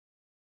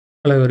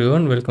Hello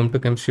everyone, welcome to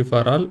Chemistry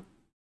for All.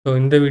 So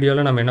இந்த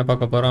வீடியோவில் நம்ம என்ன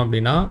பார்க்க போகிறோம்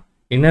அப்படின்னா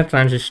இன்னர்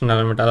ட்ரான்சிஷன்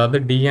எலமெண்ட், அதாவது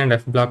டி அண்ட்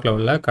எஃப் பிளாக்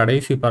லெவலில்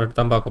கடைசி பார்ட்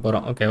தான் பார்க்க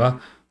போகிறோம். ஓகேவா?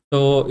 ஸோ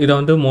இதை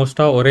வந்து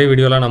மோஸ்ட்டாக ஒரே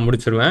வீடியோவில் நான்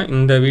முடிச்சிருவேன்.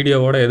 இந்த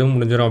வீடியோவோட எதுவும்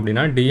முடிஞ்சிடும்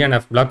அப்படின்னா டி அண்ட்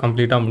எஃப் பிளாக்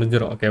கம்ப்ளீட்டாக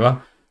முடிஞ்சிடும். ஓகேவா?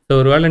 ஸோ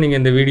ஒருவேளை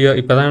நீங்கள் இந்த வீடியோ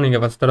இப்போ தான்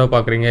நீங்கள் ஃபஸ்ட் தடவை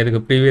பார்க்குறீங்க,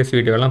 இதுக்கு ப்ரீவியஸ்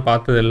வீடியோலாம்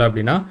பார்த்தது இல்லை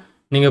அப்படின்னா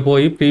நீங்கள்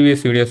போய்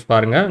ப்ரீவியஸ் வீடியோஸ்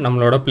பாருங்கள்.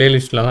 நம்மளோட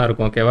பிளேலிஸ்ட்டில் தான்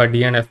இருக்கும். ஓகேவா?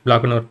 டி அண்ட் எஃப்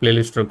பிளாக்னு ஒரு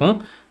பிளேலிஸ்ட் இருக்கும்.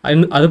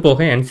 அது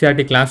போக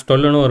என்சிஆர்டி கிளாஸ்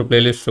 12ன்னு ஒரு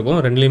பிளேலிஸ்ட்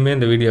இருக்கும். ரெண்டுலேயுமே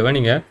இந்த வீடியோவை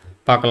நீங்கள்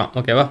பார்க்கலாம்.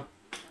 ஓகேவா?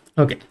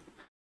 ஓகே,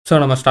 ஸோ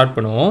நம்ம ஸ்டார்ட்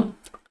பண்ணுவோம்.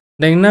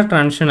 The inner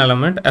transition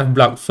element F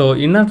block. So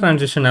inner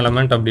transition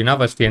element அப்படின்னா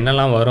ஃபஸ்ட்டு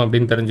என்னெல்லாம் வரும்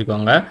அப்படின்னு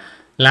தெரிஞ்சுக்கோங்க.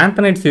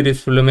 லாந்தனைட்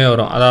சீரிஸ் ஃபுல்லுமே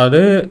வரும். அதாவது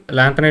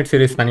லாந்தனைட்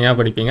சீரிஸ் தனியாக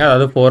படிப்பீங்க,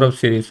 அதாவது 4F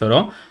சீரிஸ்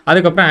வரும்.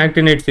 அதுக்கப்புறம்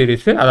ஆக்டினைட்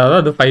சீரிஸ், அதாவது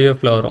அது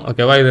 5Fல வரும்.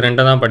 ஓகேவா? இது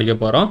ரெண்டை தான் படிக்க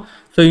போகிறோம்.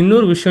 ஸோ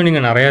இன்னொரு விஷயம்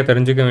நீங்கள் நிறையா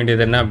தெரிஞ்சுக்க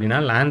வேண்டியது என்ன அப்படின்னா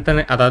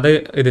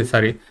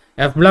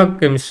எஃப் பிளாக்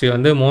கெமிஸ்ட்ரி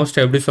வந்து மோஸ்ட்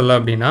எப்படி சொல்ல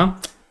அப்படின்னா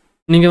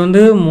நீங்கள்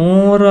வந்து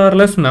மோர்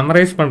ஆர்லெஸ்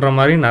மெமரைஸ் பண்ணுற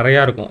மாதிரி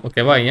நிறையா இருக்கும்.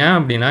 ஓகேவா? ஏன்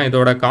அப்படின்னா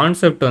இதோட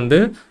கான்செப்ட் வந்து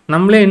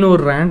நம்மளே இன்னும்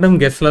ஒரு ரேண்டம்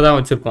கெஸ்ஸில் தான்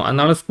வச்சுருக்கோம்.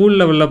 அதனால ஸ்கூல்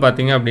லெவலில்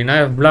பார்த்தீங்க அப்படின்னா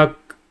எஃப் பிளாக்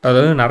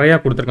அதாவது நிறையா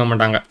கொடுத்துருக்க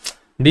மாட்டாங்க.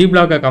 டி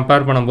பிளாக்கை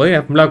கம்பேர் பண்ணும்போது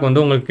எஃப் பிளாக்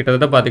வந்து உங்களுக்கு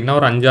கிட்டத்தட்ட பார்த்தீங்கன்னா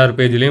ஒரு 5-6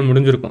 பேஜ்லேயே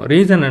முடிஞ்சிருக்கும்.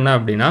 ரீசன் என்ன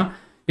அப்படின்னா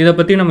இதை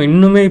பற்றி நம்ம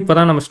இன்னுமே இப்போ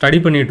தான் நம்ம ஸ்டடி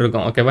பண்ணிகிட்டு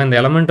இருக்கோம். ஓகேவா? இந்த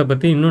எலமெண்ட்டை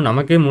பற்றி இன்னும்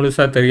நமக்கே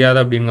முழுசாக தெரியாது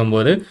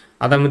அப்படிங்கும்போது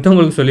அதை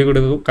மித்தவங்களுக்கு சொல்லிக்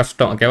கொடுக்க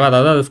கஷ்டம். ஓகேவா?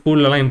 அதாவது அது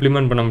ஸ்கூல்லலாம்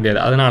இம்ப்ளிமெண்ட் பண்ண முடியாது.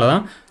 அதனால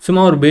தான்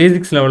சும்மா ஒரு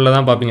பேசிக்ஸ் லெவலில்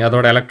தான் பார்ப்பீங்க.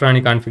 அதோட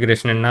எலக்ட்ரானிக்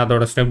கான்ஃபிகரேஷன் என்ன,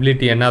 அதோட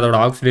ஸ்டெபிலிட்டி என்ன, அதோட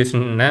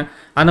ஆக்சிடேஷன் என்ன,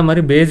 அந்த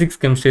மாதிரி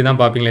பேசிக்ஸ் கெமிஸ்ட்ரி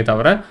தான் பார்ப்பீங்களே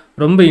தவிர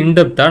ரொம்ப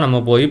இன்டெப்த்தாக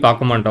நம்ம போய்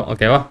பார்க்க மாட்டோம்.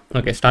 ஓகேவா?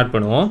 ஓகே, ஸ்டார்ட்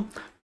பண்ணுவோம்.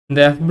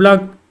 இந்த F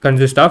block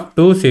consist of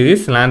 2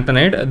 series,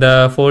 lanthanide, the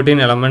 14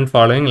 element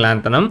following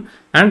lanthanum,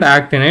 and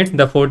actinide,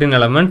 the 14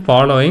 element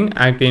following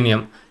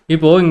actinium.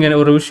 இப்போது இங்கே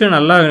ஒரு விஷயம்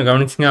நல்லா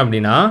கவனிச்சிங்க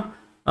அப்படின்னா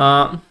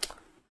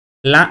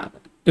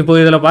இப்போ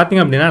இதில்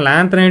பார்த்தீங்க அப்படின்னா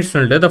லாந்தனைட்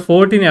சொல்லிட்டு the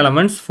 14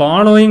 elements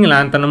following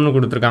lanthanumனு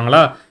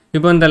கொடுத்துருக்காங்களா.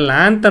 இப்போ இந்த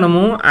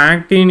லாந்தனமும்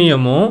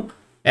ஆக்டினியமும்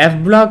எஃப்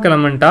பிளாக்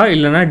எலமெண்ட்டா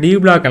இல்லைனா டி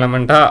பிளாக்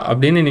எலமெண்ட்டா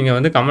அப்படின்னு நீங்கள்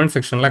வந்து கமெண்ட்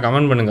செக்ஷனில்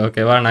கமெண்ட் பண்ணுங்கள்.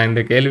 ஓகேவா? நான்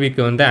இந்த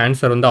கேள்விக்கு வந்து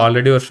ஆன்சர் வந்து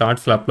ஆல்ரெடி ஒரு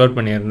ஷார்ட்ஸில் அப்லோட்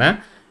பண்ணியிருந்தேன்.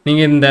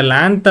 நீங்கள் இந்த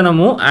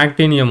லாந்தனமும்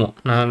ஆக்டினியமும்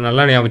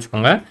நல்லா ஞாபகம்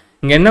வச்சுக்கோங்க.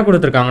 இங்கே என்ன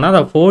கொடுத்துருக்காங்கன்னா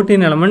அந்த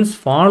 14 எலமெண்ட்ஸ்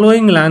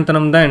ஃபாலோயிங்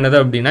லாந்தனம் தான் என்னது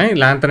அப்படின்னா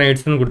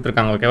லாந்தனைட்ஸ்னு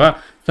கொடுத்துருக்காங்க. ஓகேவா?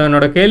 ஸோ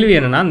என்னோட கேள்வி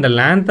என்னென்னா இந்த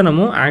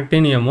லாந்தனமும்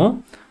ஆக்டினியமும்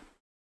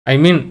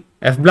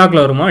எஃப் பிளாக்ல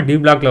வருமா டி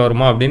பிளாக்ல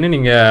வருமா அப்படின்னு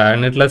நீங்கள்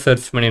நெட்டில்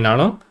சர்ச்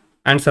பண்ணினாலும்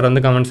ஆன்சர்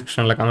வந்து கமெண்ட்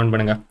செக்ஷனில் கமெண்ட்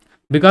பண்ணுங்கள்.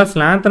 Because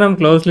lanthanum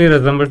closely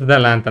resembles the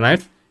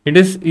lanthanides, it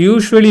is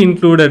usually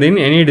included in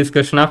any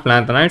discussion of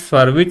lanthanides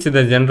for which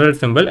the general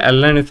symbol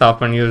Ln is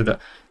often used.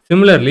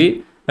 Similarly,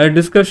 a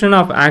discussion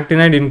of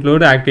actinide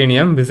include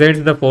actinium besides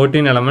the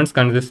 14 elements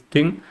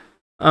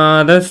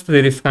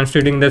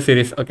constituting the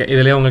series. Okay,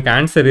 இதில் உங்களுக்கு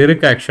answer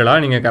இருக்குது.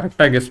 ஆக்சுவலாக நீங்கள்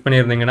கரெக்டாக guess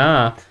பண்ணியிருந்தீங்கன்னா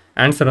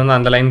answer வந்து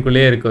அந்த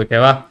லைனுக்குள்ளேயே இருக்குது.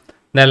 ஓகேவா?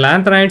 The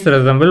lanthanides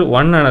resemble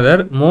one another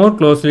more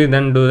closely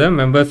than do the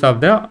members of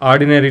the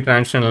ordinary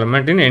transition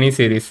element in any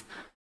series.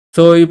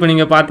 So இப்போ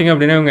நீங்கள் பார்த்தீங்க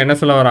அப்படின்னா இவங்க என்ன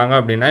சொல்ல வராங்க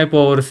அப்படின்னா இப்போ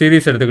ஒரு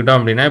சீரிஸ் எடுத்துக்கிட்டோம்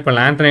அப்படின்னா இப்போ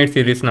லாந்தனைட்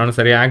சீரிஸ்னாலும்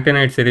சரி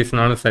ஆக்டினைட்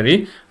சீரிஸ்னாலும் சரி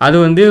அது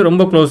வந்து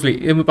ரொம்ப க்ளோஸ்லி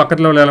இப்போ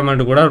பக்கத்தில் உள்ள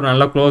எலமெண்ட் கூட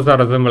நல்லா க்ளோஸாக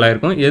ரெசம்பிள்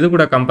ஆயிருக்கும். எது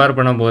கூட கம்பேர்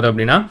பண்ணும்போது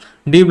அப்படின்னா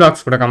டி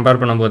பிளாக்ஸ் கூட கம்பேர்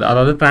பண்ணும்போது,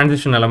 அதாவது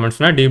டிரான்சிஷன்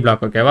எலமெண்ட்ஸ்னால் டி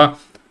பிளாக். ஓகேவா?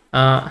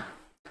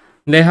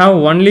 They have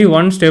only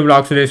one stable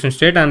oxidation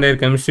state and their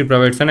chemistry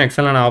provides an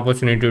excellent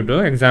opportunity to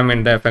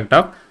examine the effect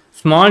of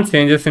small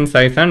changes in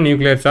size and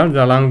nuclear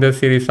charge along the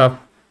series of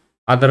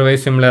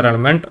otherwise similar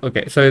element.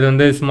 Okay, so இது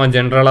வந்து சும்மா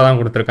ஜென்ரலாக தான்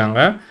கொடுத்துருக்காங்க.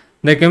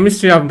 The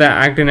chemistry of the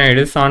actinide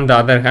is on the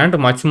other hand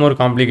much more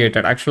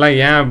complicated. ஆக்சுவலாக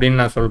ஏன் அப்படின்னு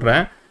நான்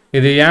சொல்கிறேன்.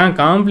 இது ஏன்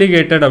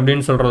காம்ப்ளிகேட்டட்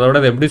அப்படின்னு சொல்கிறதோட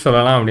இது எப்படி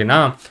சொல்லலாம் அப்படின்னா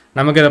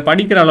நமக்கு இதை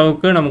படிக்கிற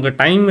அளவுக்கு நமக்கு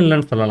டைம்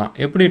இல்லைன்னு சொல்லலாம்.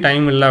 எப்படி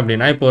டைம் இல்லை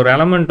அப்படின்னா இப்போ ஒரு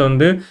எலமெண்ட்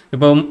வந்து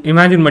இப்போ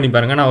இமேஜின் பண்ணி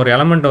பாருங்கள், நான் ஒரு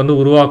எலமெண்ட் வந்து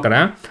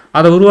உருவாக்குறேன்.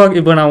 அதை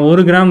இப்போ நான்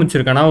 1 கிராம்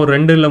வச்சுருக்கேன்னா ஒரு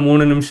 2 இல்லை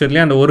 3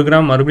 நிமிஷத்துலேயே அந்த 1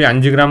 கிராம் மறுபடியும்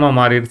 5 கிராமாக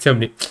மாறிடுச்சு.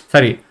 அப்படி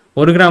சரி,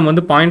 1 கிராம்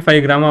வந்து 0.5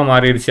 கிராமாக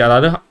மாறிடுச்சு.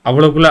 அதாவது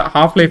அவ்வளோக்குள்ள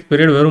ஹாஃப் லைஃப்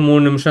பீரியட் வெறும்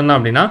 3 நிமிஷம் தான்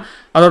அப்படின்னா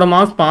அதோட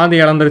மாஸ் பாதி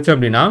இழந்துருச்சு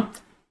அப்படின்னா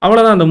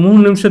அவ்வளோதான். அந்த 3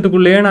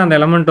 நிமிஷத்துக்குள்ளேயே நான் அந்த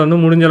எலமெண்ட் வந்து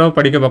முடிஞ்ச அளவு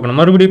படிக்க பார்க்கணும்.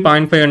 மறுபடியும்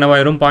 0.5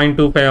 என்னவாயிரும்,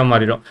 0.25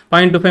 மாறிடும்.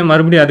 0.25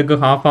 மறுபடியும் அதுக்கு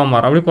ஹாஃபாக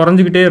மாறும். அப்படி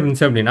குறைஞ்சிக்கிட்டே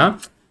இருந்துச்சு அப்படின்னா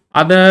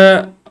அதை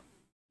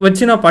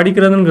வச்சு நான்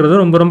படிக்கிறதுங்கிறது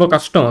ரொம்ப ரொம்ப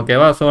கஷ்டம்.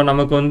 ஓகேவா? ஸோ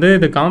நமக்கு வந்து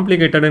இது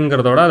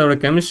காம்ப்ளிகேட்டடுங்கிறதோட அதோட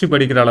கெமிஸ்ட்ரி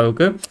படிக்கிற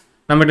அளவுக்கு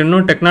நம்மகிட்ட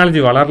இன்னும்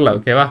டெக்னாலஜி வளரல.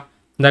 ஓகேவா?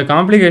 The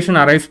complication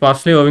arises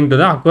partially owing to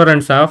the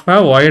occurrence of a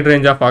wide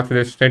range of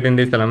oxidation state in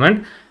this element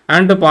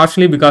and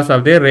partially because of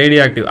their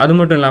radioactive. அது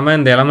மட்டும் இல்லாமல்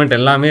இந்த எலமெண்ட்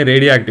எல்லாமே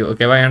ரேடியோஆக்டிவ்.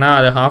 ஓகேவா? ஏன்னா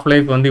அது ஹாஃப்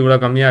லைஃப் வந்து இவ்வளோ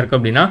கம்மியாக இருக்குது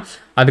அப்படின்னா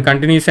அது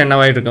கண்டினியூஸாக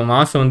என்னவாயிட்டு இருக்குது,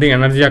 மாஸ் வந்து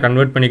எனர்ஜியாக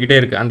கன்வெர்ட் பண்ணிக்கிட்டே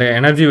இருக்குது. அந்த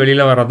எனர்ஜி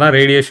வெளியில் வர்றது தான்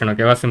ரேடியேஷன்.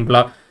 ஓகேவா?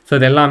 சிம்பிளாக. ஸோ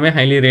இது எல்லாமே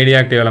highly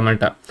radioactive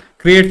எலமெண்ட்டாக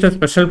creates a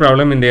special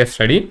problem in their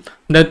study.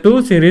 The two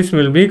series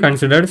will be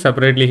considered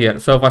separately here.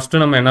 So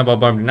first நம்ம என்ன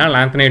பார்ப்போம் அப்படின்னா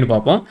லாந்தனைடு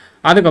பார்ப்போம்.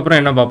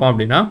 அதுக்கப்புறம் என்ன பார்ப்போம்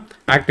அப்படின்னா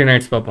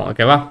ஆக்டினைட்ஸ் பார்ப்போம்.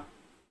 ஓகேவா?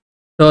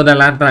 So the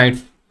lanthanides,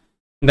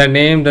 the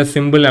name, the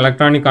symbol,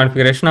 electronic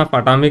configuration of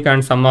atomic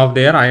and some of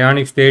their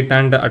ionic state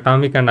and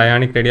atomic and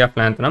ionic radii of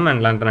lanthanum and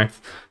lanthanides.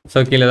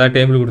 So கீழே ஏதாவது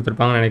டேபிள்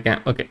கொடுத்துருப்பாங்கன்னு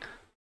நினைக்கிறேன். Okay,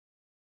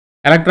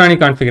 electronic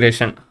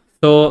configuration.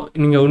 ஸோ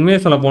நீங்கள் உண்மையை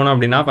சொல்ல போனோம்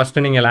அப்படின்னா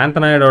first நீங்கள்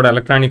லாந்தனாய்டோட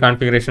electronic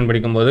configuration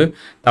படிக்கும்போது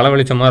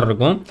தலைவலிச்ச மாதிரி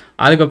இருக்கும்.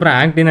 அதுக்கப்புறம்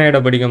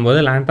ஆக்டினாய்டை படிக்கும்போது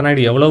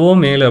லாந்தனாய்டு எவ்வளவோ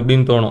மேலு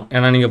அப்படின்னு தோணும்.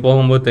 ஏன்னா நீங்கள்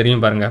போகும்போது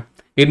தெரியும் பாருங்கள்.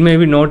 It may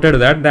be noted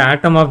that the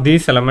atom of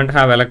these element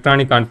have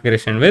electronic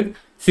configuration with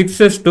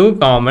 6s2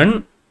 common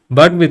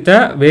but with a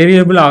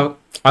variable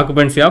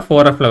occupancy of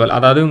 4f level.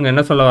 அதாவது இவங்க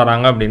என்ன சொல்ல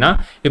வராங்க அப்படின்னா,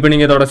 இப்போ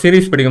நீங்கள் இதோட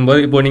சீரிஸ் படிக்கும்போது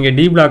இப்போ நீங்கள்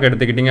டி பிளாக்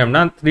எடுத்துக்கிட்டீங்க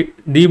அப்படின்னா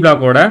டி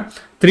பிளாக்கோட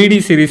 3D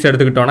சீரிஸ்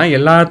எடுத்துக்கிட்டோன்னா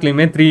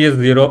எல்லாத்துலேயுமே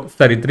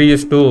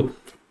 3s2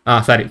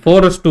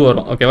 4s2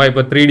 வரும். ஓகேவா?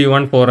 இப்போ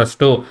 3d1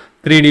 4s2,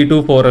 3d2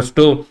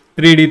 4s2,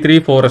 3d3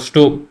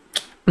 4s2,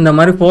 இந்த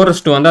மாதிரி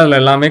 4s2 வந்து அதில்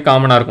எல்லாமே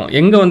காமனாக இருக்கும்.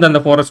 எங்கே வந்து அந்த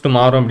 4s2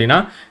 மாறும் அப்படின்னா,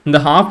 இந்த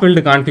half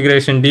field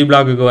configuration D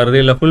block வருது,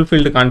 இல்லை ஃபுல்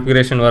ஃபீல்டு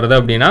கான்ஃபிகரேஷன் வருது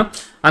அப்படின்னா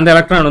அந்த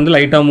எலக்ட்ரான் வந்து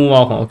லைட்டாக மூவ்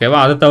ஆகும். ஓகேவா?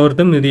 அதை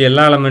தவிர்த்து இது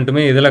எல்லா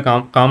எலமெண்ட்டுமே இதில்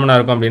காமனாக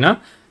இருக்கும் அப்படின்னா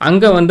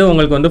அங்கே வந்து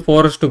உங்களுக்கு வந்து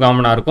 4s2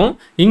 காமனாக இருக்கும்.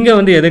 இங்கே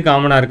வந்து எது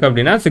காமனாக இருக்குது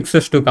அப்படின்னா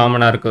 6s2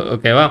 காமனாக இருக்குது.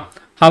 ஓகேவா?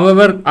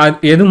 ஹவவர்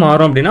எது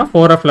மாறும் அப்படின்னா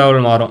 4f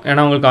லெவல் மாறும்.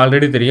 ஏன்னா உங்களுக்கு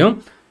ஆல்ரெடி தெரியும்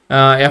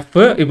எஃப்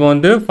இப்போ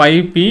வந்து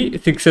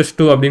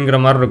 5p6s2 அப்படிங்கிற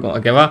மாதிரி இருக்கும்.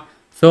 ஓகேவா?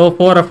 ஸோ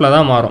 4fல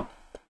தான் மாறும்.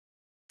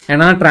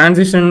 ஏன்னா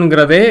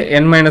டிரான்சிஷனுங்கிறதே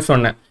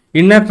n-1.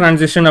 இன்னர்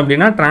டிரான்சிஷன்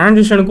அப்படின்னா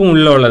டிரான்சிஷனுக்கும்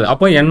உள்ளே உள்ளது,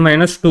 அப்போ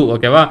n-2.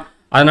 ஓகேவா?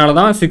 அதனால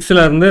தான்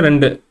 6லேருந்து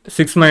 2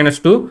 6 -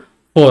 2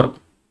 4.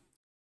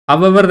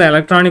 However, the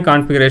electronic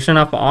configuration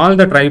of all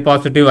the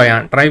tripositive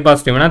ion,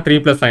 tripositive னா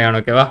 3+ ion.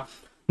 ஓகேவா?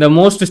 the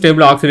most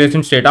stable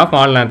oxidation state of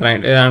all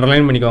lanthanide. இதை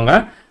அண்டர்லைன் பண்ணிக்கோங்க.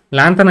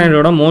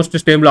 லாந்தனைடோட மோஸ்ட்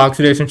ஸ்டேபிள்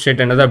ஆக்சிடேஷன்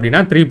ஸ்டேட் என்னது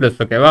அப்படின்னா 3+.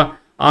 ஓகேவா?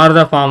 R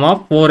the form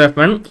of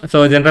 4Fn. So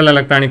general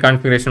electronic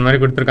configuration மாதிரி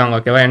கொடுத்துருக்காங்க.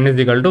 ஓகேவா? n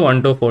 =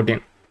 1 to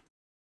 14.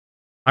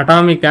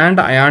 Atomic and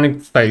ionic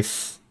size.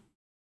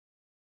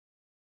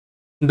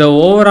 இந்த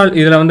ஓவரால்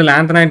இதில் வந்து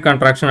லாந்தனைட்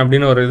கான்ட்ராக்ஷன்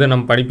அப்படின்னு ஒரு இது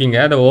நம்ம படிப்பீங்க.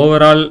 the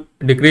overall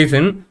decrease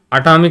in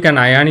atomic and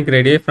ionic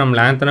radii from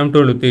lanthanum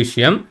to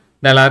lutetium,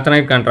 the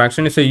lanthanide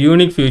contraction is a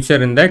unique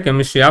feature in the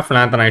chemistry of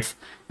lanthanides.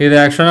 இது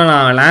ஆக்சுவலாக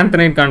நான்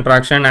லாந்தனைட்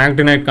கான்ட்ராக்ஷன்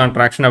ஆக்டினைட்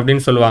கான்ட்ராக்ஷன்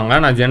அப்படின்னு சொல்லுவாங்க.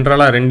 நான்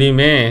ஜென்ரலாக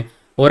ரெண்டையுமே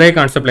ஒரே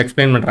கான்செப்டில்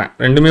எக்ஸ்பிளைன் பண்ணுறேன்.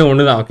 ரெண்டுமே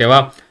ஒன்று தான். ஓகேவா?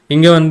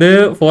 இங்கே வந்து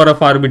 4f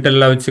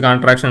ஆர்பிட்டலில் வச்சு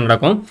கான்ட்ராக்ஷன்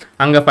நடக்கும்,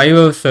 அங்கே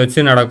 5f வச்சு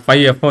நடக்கும்,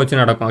 5f வச்சு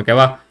நடக்கும்.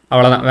 ஓகேவா?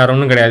 அவ்வளோதான், வேறு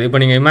ஒன்றும் கிடையாது. இப்போ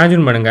நீங்கள்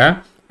இமேஜின் பண்ணுங்கள்,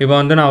 இப்போ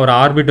வந்து நான் ஒரு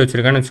ஆர்பிட்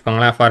வச்சுருக்கேன்னு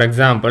வச்சுக்கோங்களேன். ஃபார்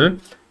எக்ஸாம்பிள்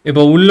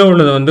இப்போ உள்ளே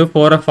உள்ளது வந்து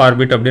 4f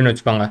ஆர்பிட் அப்படின்னு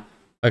வச்சுக்கோங்க.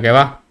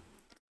 ஓகேவா?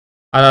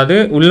 அதாவது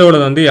உள்ளே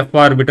உள்ளது வந்து f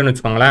ஆர்பிட்னு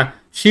வச்சுக்கோங்களேன்.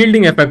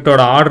 ஷீல்டிங்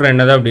எஃபெக்டோட ஆர்டர்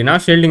என்னது அப்படின்னா,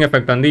 ஷீல்டிங்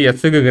எஃபெக்ட் வந்து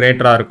எஸ்ஸுக்கு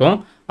கிரேட்டராக இருக்கும்,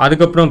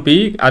 அதுக்கப்புறம் p,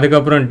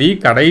 அதுக்கப்புறம் d,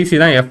 கடைசி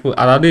தான் f.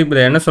 அதாவது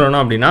இப்போ என்ன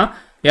சொல்லணும் அப்படின்னா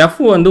f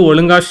வந்து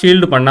ஒழுங்காக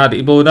ஷீல்டு பண்ணாது.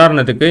 இப்போ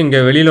உதாரணத்துக்கு இங்கே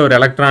வெளியில் ஒரு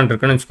எலக்ட்ரான்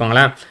இருக்குன்னு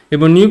வச்சுக்கோங்களேன்.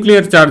 இப்போ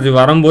நியூக்ளியர் சார்ஜ்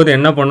வரும்போது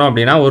என்ன பண்ணோம்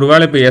அப்படின்னா,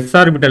 ஒருவேளை இப்போ s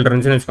ஆர்பிட்டல்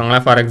இருந்துச்சுன்னு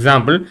வச்சுக்கோங்களேன். ஃபார்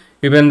எக்ஸாம்பிள்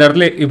இப்போ இந்த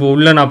இடத்துல இப்போ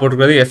உள்ளே நான்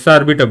போட்டுக்கிறது s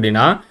ஆர்பிட்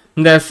அப்படின்னா,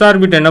 இந்த s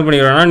ஆர்பிட் என்ன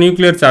பண்ணிடுறோம்னா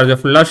நியூக்ளியர் சார்ஜை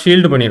ஃபுல்லாக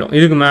ஷீல்டு பண்ணிடும்.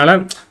 இதுக்கு மேலே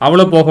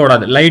அவ்வளோ போக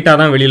கூடாது, லைட்டாக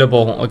தான் வெளியில்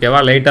போகும்.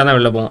 ஓகேவா? லைட்டாக தான்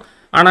வெளில போகும்.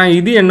 ஆனால்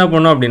இது என்ன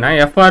பண்ணும் அப்படின்னா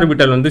f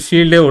ஆர்பிட்டல் வந்து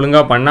ஷீல்டே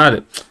ஒழுங்காக பண்ணாது.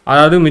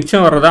 அதாவது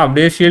மிச்சம் வர்றதை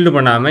அப்படியே ஷீல்டு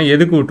பண்ணாமல்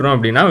எதுக்கு விட்டுரும்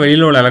அப்படின்னா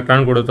வெளியில் உள்ள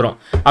எலக்ட்ரான் கொடுத்துரும்.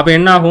 அப்போ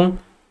என்ன ஆகும்?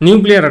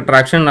 நியூக்ளியர்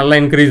அட்ராக்ஷன் நல்லா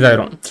இன்க்ரீஸ்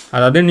ஆயிரும்.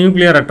 அதாவது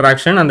நியூக்ளியர்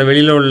அட்ராக்ஷன் அந்த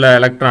வெளியில் உள்ள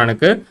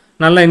எலக்ட்ரானுக்கு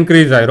நல்லா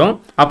இன்க்ரீஸ் ஆயிரும்.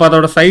 அப்போ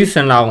அதோட சைஸ்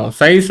என்ன ஆகும்?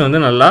 சைஸ்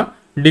வந்து நல்லா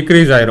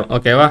டிக்ரீஸ் ஆயிரும்.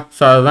 ஓகேவா?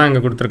 ஸோ அதுதான்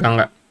இங்கே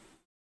கொடுத்துருக்காங்க.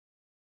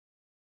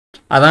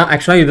 அதான்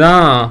ஆக்சுவலாக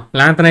இதுதான்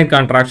லாந்தனைட்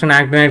கான்ட்ராக்ஷன்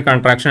ஆக்டினைட்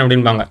கான்ட்ராக்ஷன்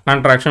அப்படின்பாங்க.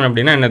 கான்ட்ராக்ஷன்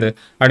அப்படின்னா என்னது?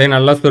 அப்படியே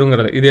நல்லா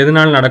சுருங்குறது. இது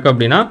எதனால நடக்கும்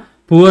அப்படின்னா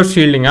poor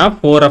shielding of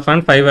 4f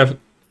and 5f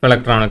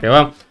electron.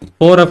 ஓகேவா?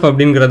 4f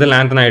அப்படிங்கிறது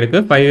லாந்தனைடுக்கு,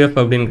 5f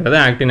அப்படிங்கிறது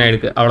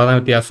ஆக்டினைடுக்கு. அவ்வளோதான்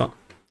வித்தியாசம்.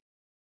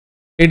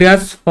 It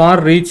has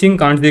far-reaching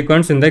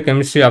consequence in the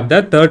chemistry of the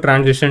third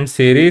transition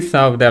series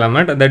of the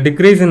element. The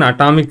decrease in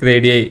atomic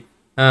radii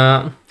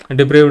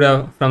deprived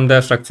from the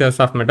structures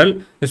of metal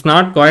is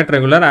not quite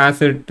regular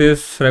as it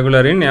is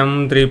regular in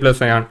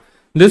M3+ ion.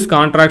 This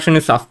contraction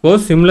is of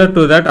course similar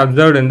to that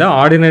observed in the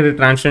ordinary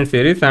transition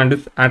series and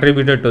is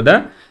attributed to the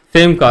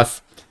same cause.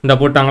 இந்த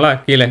போட்டாங்களா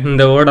கீழே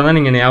இந்த வேர்டை தான்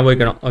நீங்கள் ஞாபகம்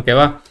வைக்கணும்.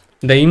 ஓகேவா?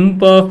 The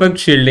imperfect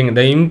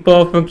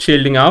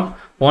shielding of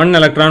one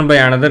electron by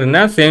another in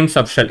the same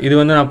subshell. இது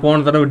வந்து நான்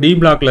போன தடவை டி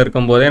பிளாக்ல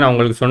இருக்கும்போதே நான்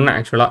உங்களுக்கு சொன்னேன்.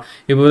 ஆக்சுவலாக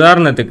இப்போ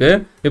உதாரணத்துக்கு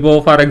இப்போ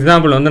ஃபார்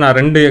எக்ஸாம்பிள் வந்து நான்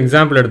 2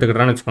 எக்ஸாம்பிள்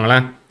எடுத்துக்கிட்டேன்னு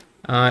வச்சுக்கோங்களேன்.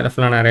 இதை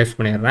ஃபுல்லாக நான் ரேஸ்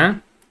பண்ணிடுறேன்.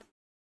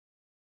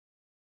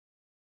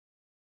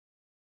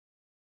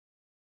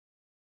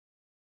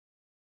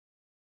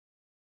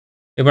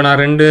 இப்போ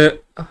நான் 2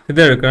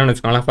 இது எடுக்கிறேன்னு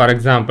வச்சுக்கோங்களேன். ஃபார்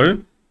எக்ஸாம்பிள்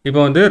இப்போ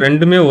வந்து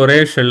ரெண்டுமே ஒரே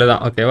ஷெல்லு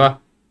தான். ஓகேவா?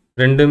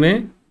 ரெண்டுமே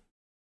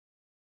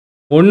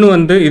ஒன்று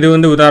வந்து இது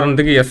வந்து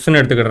உதாரணத்துக்கு எஸ்ன்னு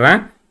எடுத்துக்கிடுறேன்,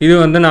 இது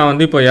வந்து நான்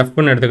வந்து இப்போ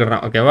எஃப்னு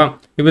எடுத்துக்கிறேன். ஓகேவா?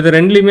 இப்போ இது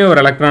ரெண்டுலேயுமே ஒரு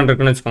எலக்ட்ரான்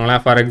இருக்குன்னு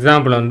வச்சுக்கோங்களேன். ஃபார்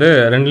எக்ஸாம்பிள் வந்து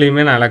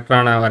ரெண்டுலேயுமே நான்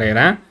எலக்ட்ரானை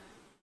வரைகிறேன்.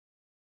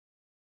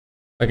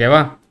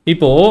 ஓகேவா?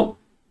 இப்போது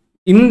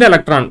இந்த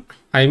எலக்ட்ரான்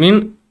ஐ மீன்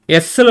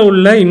எஸ்ஸில்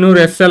உள்ள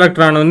இன்னொரு எஸ்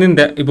எலக்ட்ரான் வந்து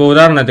இந்த இப்போ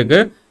உதாரணத்துக்கு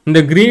இந்த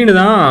க்ரீனு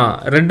தான்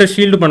ரெட்டை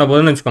ஷீல்டு பண்ண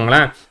போதுன்னு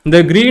வச்சுக்கோங்களேன். இந்த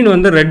க்ரீன்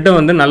வந்து ரெட்டை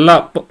வந்து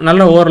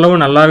நல்லா ஓரளவு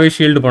நல்லாவே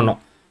ஷீல்டு பண்ணும்.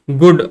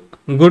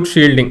 Good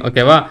shielding.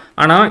 ஓகேவா?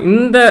 ஆனால்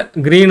இந்த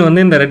க்ரீன்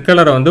வந்து இந்த ரெட்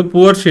கலரை வந்து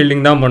புவர்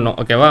ஷீல்டிங் தான் பண்ணும்.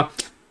 ஓகேவா?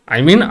 ஐ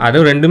மீன் அது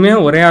ரெண்டுமே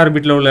ஒரே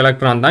ஆர்பிட்டில் உள்ள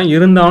எலக்ட்ரான் தான்,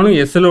 இருந்தாலும்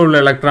எஸ்ஸில் உள்ள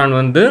எலக்ட்ரான்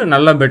வந்து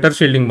நல்லா பெட்டர்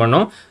ஷீல்டிங்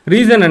பண்ணும்.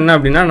 ரீசன் என்ன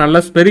அப்படின்னா நல்ல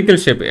ஸ்பெரிக்கல்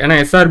ஷேப், ஏன்னா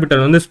எஸ்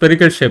ஆர்பிட்டல் வந்து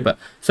ஸ்பெரிக்கல் ஷேப்பு.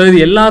 ஸோ இது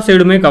எல்லா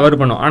சைடுமே கவர்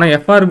பண்ணும். ஆனால்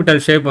எஃப்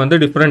ஆர்பிட்டல் ஷேப் வந்து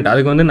டிஃப்ரெண்ட்,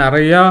 அதுக்கு வந்து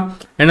நிறையா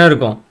என்ன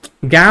இருக்கும்,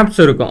 கேப்ஸ்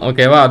இருக்கும்.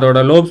 ஓகேவா,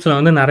 அதோட லோப்ஸில்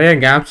வந்து நிறைய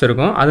கேப்ஸ்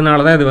இருக்கும்.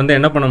 அதனால தான் இது வந்து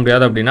என்ன பண்ண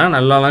முடியாது அப்படின்னா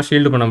நல்லாலாம்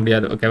ஷீல்டு பண்ண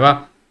முடியாது. ஓகேவா,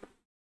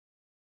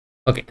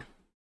 okay.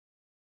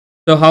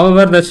 So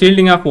however the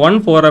shielding of one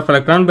 4f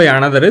electron by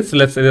another is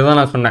less. இதுதான்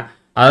நான் சொன்னேன்.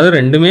 அதாவது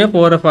ரெண்டுமே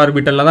 4f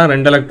ஆர்பிட்டலில் தான்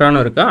 2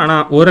 எலக்ட்ரானும் இருக்குது.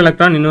 ஆனால் ஒரு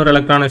எலக்ட்ரான் இன்னொரு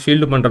எலக்ட்ரானை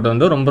ஷீல்டு பண்ணுறது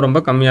வந்து ரொம்ப ரொம்ப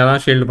கம்மியாக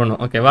தான் ஷீல்டு பண்ணும்.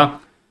 ஓகேவா,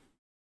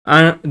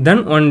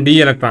 தென் ஒன் டி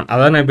எலக்ட்ரான்,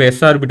 அதாவது நான் இப்போ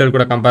எஸ் ஆர்பிட்டல்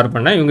கூட கம்பேர்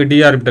பண்ணேன், இவங்க டி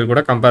ஆர்பிட்டல்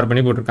கூட கம்பேர்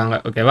பண்ணி போட்டிருக்காங்க.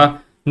 ஓகேவா,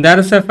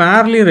 there is a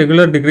fairly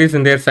regular decrease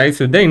in there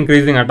size with the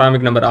increasing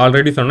atomic number.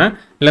 Already சொன்னேன்,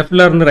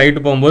 லெஃப்ட்ல இருந்து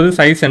ரைட்டு போகும்போது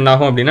சைஸ் என்ன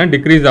ஆகும் அப்படின்னா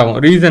டிக்ரீஸ் ஆகும்.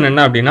 ரீசன்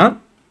என்ன அப்படின்னா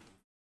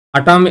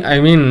அட்டாமிக்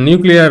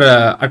நியூக்ளியர்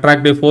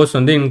அட்ராக்டிவ் ஃபோர்ஸ்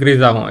வந்து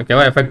இன்க்ரீஸ் ஆகும்.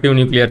 ஓகேவா, effective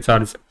nuclear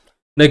charge.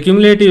 The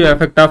cumulative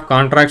effect of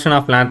contraction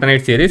of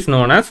lanthanide series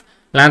known as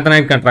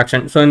lanthanide contraction.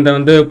 So இந்த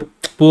வந்து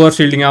poor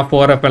shielding of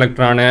 4f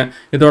electron,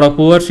 இதோட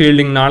புவர்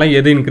ஷீல்டிங்னால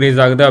எது இன்க்ரீஸ்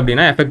ஆகுது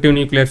அப்படின்னா எஃபெக்டிவ்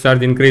நியூக்ளியர்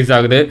சார்ஜ் இன்க்ரீஸ்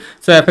ஆகுது.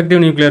 So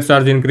effective nuclear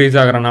charge increase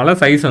ஆகிறனால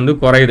size வந்து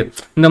குறையுது.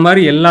 இந்த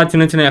மாதிரி எல்லா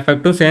சின்ன சின்ன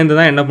எஃபெக்ட்டும் சேர்ந்து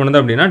தான் என்ன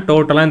பண்ணுது அப்படின்னா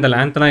டோட்டலாக இந்த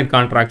lanthanide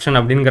contraction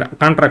அப்படிங்கிற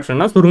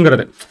கான்ட்ராக்ஷன்னா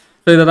சுருங்குறது.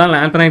 ஸோ இதை தான்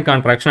lanthanide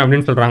contraction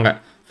அப்படின்னு சொல்கிறாங்க.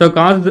 So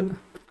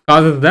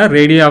causes the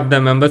radii of the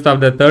members of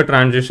the third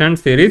transition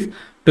series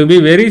to be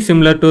very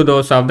similar to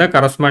those of the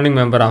corresponding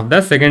member of the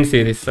second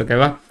series. Okay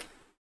va?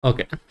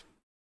 Okay.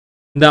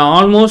 The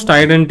almost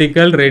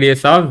identical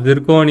radius of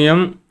zirconium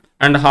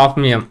and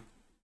hafnium,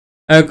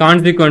 a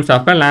consequence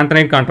of a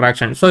lanthanide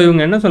contraction. So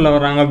இவங்க என்ன சொல்ல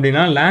வர்றாங்க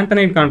அப்படின்னா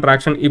lanthanide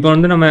contraction இப்போ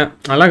வந்து நம்ம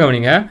நல்லா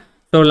கவனிங்க.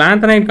 ஸோ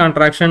lanthanide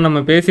contraction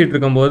நம்ம பேசிகிட்டு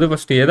இருக்கும்போது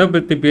ஃபஸ்ட்டு எதை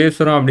பற்றி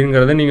பேசுகிறோம்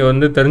அப்படிங்கிறத நீங்கள்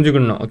வந்து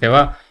தெரிஞ்சுக்கணும்.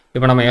 ஓகேவா,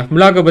 இப்போ நம்ம எஃப்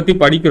பிளாக்கை பற்றி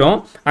படிக்கிறோம்,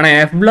 ஆனால்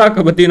எஃப்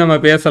பிளாக்கை பற்றி நம்ம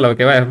பேசலை.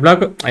 ஓகேவா, எஃப்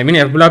பிளாக்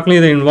எஃப் பிளாக்லையும்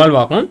இது இன்வால்வ்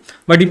ஆகும்.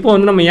 பட் இப்போ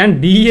வந்து நம்ம ஏன்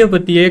டிஏ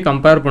பற்றியே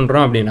கம்பேர்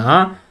பண்ணுறோம் அப்படின்னா,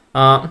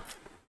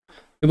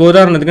 இப்போ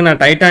உதாரணத்துக்கு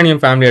நான் டைட்டானியம்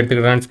ஃபேமிலி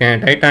எடுத்துக்கிறேன்னு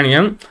வச்சுக்கேன்.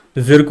 Titanium,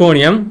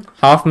 zirconium,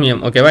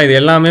 ஹாஃப்மியம். ஓகேவா, இது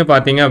எல்லாமே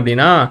பார்த்தீங்க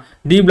அப்படின்னா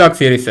D black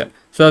series.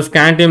 So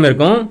scandium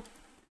இருக்கும்,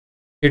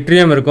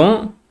 இட்ரியம் இருக்கும்,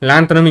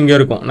 லாந்தனம் இங்கே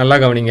இருக்கும். நல்லா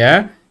கவனிங்க.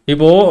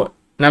 இப்போது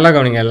நல்லா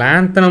கவனிங்க,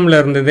 லாந்தனமில்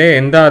இருந்ததே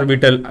எந்த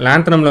ஆர்பிட்டல்,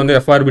 லாந்தனமில் வந்து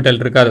எஃப் ஆர்பிட்டல்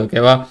இருக்காது.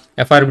 ஓகேவா,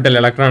 எஃப் ஆர்பிட்டல்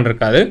எலக்ட்ரான்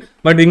இருக்காது.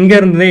 பட் இங்கே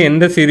இருந்ததே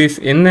எந்த சீரீஸ்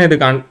என்ன இது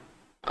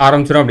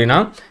ஆரம்பிச்சிடும் அப்படின்னா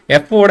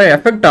எஃபோட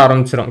எஃபெக்ட்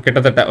ஆரம்பிச்சிடும்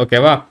கிட்டத்தட்ட.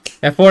 ஓகேவா,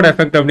 எஃபோட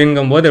எஃபெக்ட்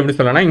அப்படிங்கும்போது எப்படி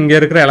சொல்லலாம், இங்கே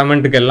இருக்கிற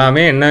எலமெண்ட்டுக்கு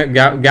எல்லாமே என்ன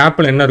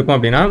கேப்பில் என்ன இருக்கும்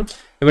அப்படின்னா,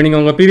 இப்போ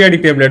நீங்கள் உங்கள்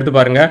பீரியாடிக் டேபிள் எடுத்து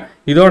பாருங்கள்,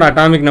 இதோட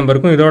அட்டாமிக்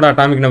நம்பருக்கும் இதோட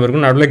அட்டாமிக்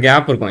நம்பருக்கும் நடுவில்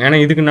கேப் இருக்கும். ஏன்னா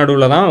இதுக்கு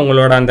நடுவில் தான்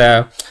உங்களோட அந்த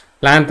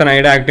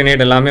லாந்தனைடு,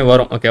 ஆக்டினைடு எல்லாமே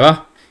வரும். ஓகேவா,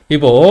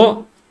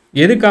 இப்போது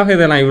எதுக்காக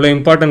இதை நான் இவ்வளோ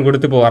இம்பார்ட்டன்ட்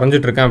கொடுத்து இப்போ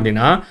வரைஞ்சிட்டு இருக்கேன்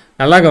அப்படின்னா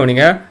நல்லா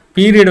கவனிங்க.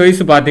 பீரியட்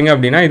வைஸ் பார்த்தீங்க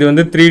அப்படின்னா இது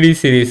வந்து 3D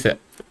சீரீஸு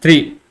 3,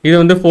 இது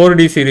வந்து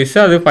 4D சீரீஸு,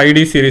 அது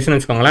 5D சீரீஸ்னு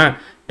வச்சுக்கோங்களேன்.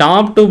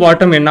 டாப் டு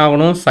பாட்டம் என்ன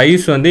ஆகணும்,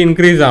 சைஸ் வந்து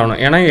இன்க்ரீஸ் ஆகணும்.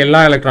 ஏன்னா எல்லா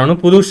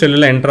எலக்ட்ரானும் புது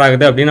ஷெல்லில் என்டர்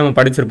ஆகுது அப்படின்னு நம்ம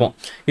படிச்சிருப்போம்.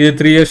 இது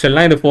 3F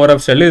ஷெல்னா இது 4F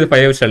ஷெல்லு, இது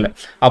 5F ஷெல்லு.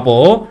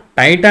 அப்போது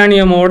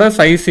டைட்டானியமோட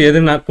சைஸ்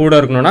எது கூட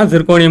இருக்கணும்னா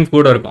ஜிர்கோனியம்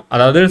கூட இருக்கும்.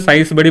 அதாவது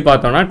சைஸ் படி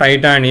பார்த்தோம்னா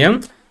டைட்டானியம்,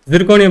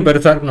 ஜிர்கோனியம்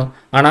பெருசாக இருக்கணும்.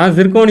 ஆனால்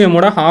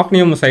ஜிர்கோனியமோட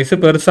ஹாஃப்னியம் சைஸு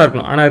பெருசாக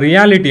இருக்கணும். ஆனால்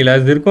ரியாலிட்டியில்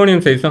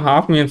ஜிர்கோனியம் சைஸும்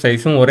ஹாஃப்னியம்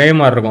சைஸும் ஒரே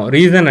மாதிரி இருக்கும்.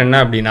 ரீசன் என்ன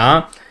அப்படின்னா,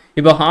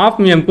 இப்போ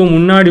ஹாஃப்மியம்க்கு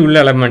முன்னாடி உள்ள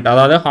எலமெண்ட்,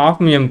 அதாவது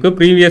ஹாஃப்மியம்க்கு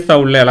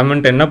ப்ரீவியஸாக உள்ள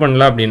எலமெண்ட் என்ன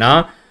பண்ணல அப்படின்னா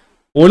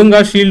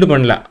ஒழுங்காக ஷீல்டு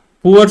பண்ணல,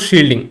 புவர்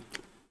ஷீல்டிங்.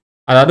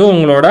 அதாவது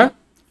உங்களோட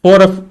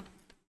 4F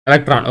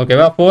எலக்ட்ரான்,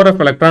 ஓகேவா, 4F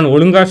எலக்ட்ரான்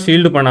ஒழுங்காக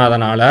ஷீல்டு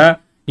பண்ணாதனால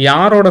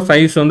யாரோட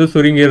சைஸ் வந்து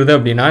சுருங்கிடுது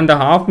அப்படின்னா இந்த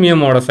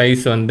ஹாஃப்மியமோட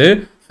சைஸ் வந்து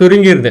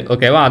சுருங்கிடுது.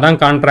 ஓகேவா, அதான்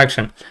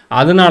கான்ட்ராக்ஷன்.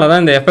 அதனால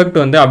தான் இந்த எஃபெக்ட்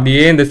வந்து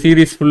அப்படியே இந்த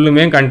சீரீஸ்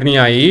ஃபுல்லுமே கண்டினியூ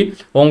ஆகி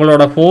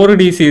உங்களோட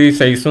 4D சீரீஸ்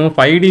சைஸும்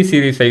 5D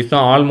சீரீஸ்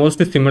சைஸும்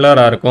ஆல்மோஸ்ட்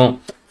சிமிலராக இருக்கும்.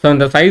 ஸோ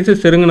இந்த சைஸு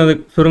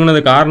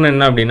சுருங்கினது காரணம்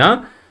என்ன அப்படின்னா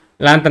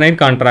லாந்தனைட்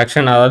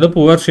கான்ட்ராக்ஷன், அதாவது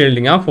poor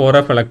shielding of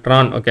 4F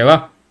electron. ஓகேவா,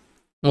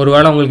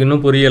 ஒருவேளை உங்களுக்கு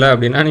இன்னும் புரியலை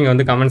அப்படின்னா நீங்கள்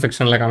வந்து கமெண்ட்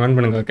செக்ஷனில் கமெண்ட்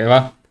பண்ணுங்கள். ஓகேவா,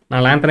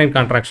 நான் லாந்தனைட்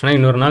கான்ட்ராக்ஷனை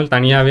இன்னொரு நாள்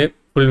தனியாகவே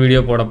ஃபுல்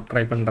வீடியோ போட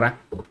ட்ரை பண்ணுறேன்.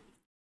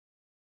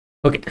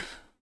 ஓகே,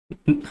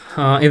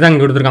 இதான்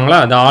இங்கே கொடுத்துருக்காங்களா,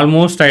 அது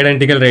almost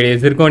identical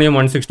radius. Zirconium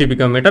 160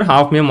 picometre,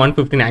 ஹாஃப்மியம்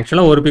 115.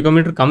 ஆக்சுவலாக 1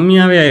 பிகோமீட்டர்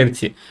கம்மியாகவே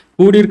ஆயிடுச்சு.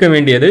 கூடியிருக்க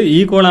வேண்டியது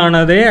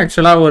ஈக்குவலானதே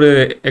ஆக்சுவலாக ஒரு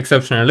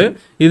எக்ஸப்ஷனல்,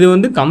 இது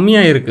வந்து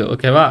கம்மியாக இருக்குது.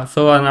 ஓகேவா,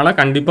 ஸோ அதனால்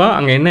கண்டிப்பாக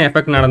அங்கே என்ன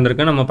எஃபெக்ட்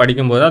நடந்திருக்கு நம்ம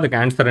படிக்கும்போது அதுக்கு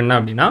ஆன்சர் என்ன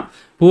அப்படின்னா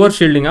புவர்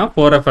ஷீல்டிங்காக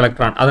 4F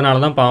எலக்ட்ரான்.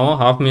 அதனால தான் பாவம்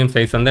ஹாஃப்மியம்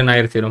சைஸ் வந்து என்ன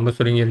ஆயிடுச்சு, ரொம்ப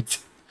சுருங்கிருச்சு.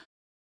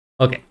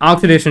 Okay,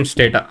 oxidation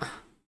ஸ்டேட்டா.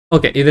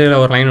 ஓகே,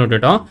 இதில் ஒரு லைன்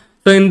விட்டுட்டோம்.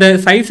 ஸோ இந்த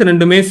சைஸ்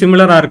ரெண்டுமே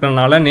சிமிலராக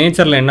இருக்கிறனால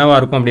நேச்சரில் என்னவாக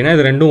இருக்கும் அப்படின்னா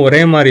இது ரெண்டும் ஒரே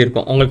மாதிரி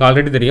இருக்கும். உங்களுக்கு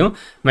ஆல்ரெடி தெரியும்,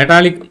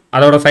 மெட்டாலிக்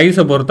அதோட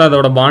சைஸை பொறுத்து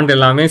அதோட பாண்ட்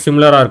எல்லாமே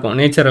சிமிலராக இருக்கும்.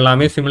 நேச்சர்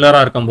எல்லாமே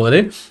சிமிலராக இருக்கும்போது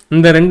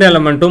இந்த ரெண்டு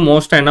எலமெண்ட்டும்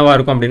மோஸ்ட்டாக என்னவாக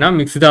இருக்கும் அப்படின்னா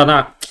மிக்ஸ்டாக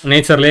தான்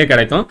நேச்சர்லேயே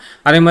கிடைக்கும்.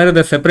 அதே மாதிரி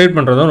இதை செப்பரேட்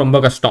பண்ணுறதும் ரொம்ப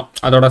கஷ்டம்.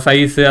 அதோட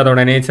சைஸு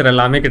அதோட நேச்சர்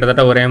எல்லாமே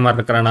கிட்டத்தட்ட ஒரே மாதிரி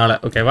இருக்கிறனால.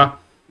 ஓகேவா,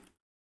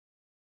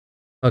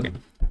 okay.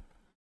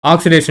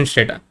 Oxidation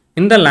ஸ்டேட்டா.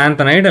 In the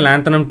lanthanide,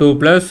 lanthanum 2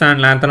 plus and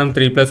lanthanum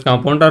 3 plus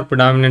compound are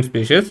predominant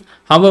species.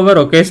 However,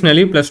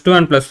 occasionally plus 2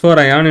 and plus 4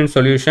 ion in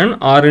solution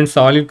or in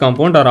solid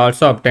compound are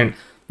also obtained.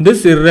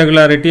 This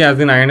irregularity as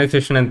in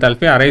ionization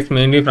enthalpy arises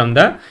mainly from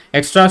the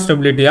extra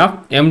stability of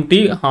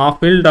empty,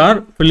 half-filled or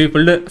fully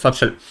filled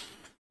subshell.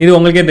 இது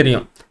உங்களுக்கே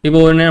தெரியும். இப்போ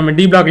நம்ம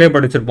D பிளாக்லேயே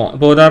படிச்சிருப்போம்.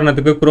 இப்போ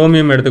உதாரணத்துக்கு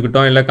chromium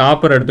எடுத்துக்கிட்டோம், இல்லை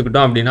காப்பர்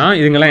எடுத்துக்கிட்டோம் அப்படின்னா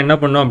இதுங்கெல்லாம் என்ன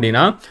பண்ணோம்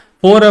அப்படின்னா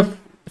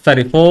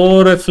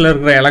 4sல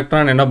இருக்கிற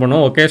எலக்ட்ரான் என்ன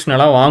பண்ணும்,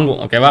 ஒகேஷ்னலாக வாங்கும்.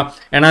 ஓகேவா?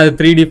 ஏன்னா அது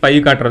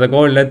 3D5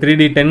 காட்டுறதுக்கோ இல்லை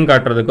 3D10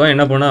 காட்டுறதுக்கோ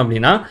என்ன பண்ணும்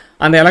அப்படின்னா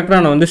அந்த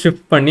எலக்ட்ரானை வந்து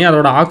ஷிஃப்ட் பண்ணி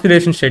அதோட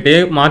ஆக்சிடேஷன் ஸ்டேட்டே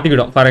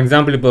மாற்றிக்கிடும். ஃபார்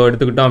எக்ஸாம்பிள் இப்போ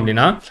எடுத்துக்கிட்டோம்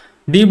அப்படின்னா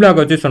டி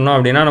பிளாக் வச்சு சொன்னோம்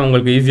அப்படின்னா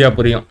உங்களுக்கு ஈஸியாக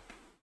புரியும்.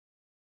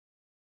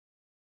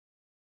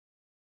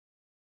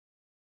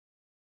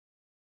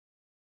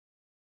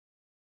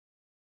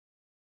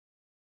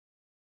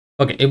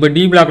 ஓகே, இப்போ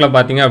டி பிளாக்ல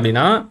பார்த்தீங்க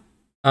அப்படின்னா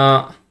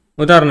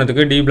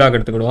உதாரணத்துக்கு டி பிளாக்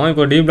எடுத்துக்கிடுவோம்.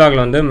 இப்போ டி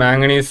பிளாக்ல வந்து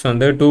மேங்கனீஸ்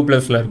வந்து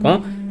 2+ இருக்கும்.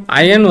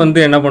 அயன் வந்து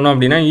என்ன பண்ணும்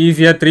அப்படின்னா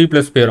ஈஸியாக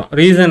 3+ போயிடும்.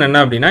 ரீசன் என்ன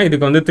அப்படின்னா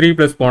இதுக்கு வந்து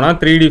 3+ போனால்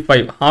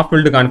 3D5 ஹாஃப்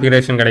ஃபில்டு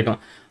கான்ஃபிகரேஷன் கிடைக்கும்.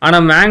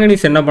 ஆனால்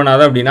மேங்கனீஸ் என்ன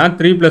பண்ணாது அப்படின்னா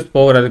 3+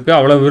 போகிறதுக்கு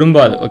அவ்வளோ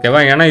விரும்பாது.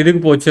 ஓகேவா? ஏன்னா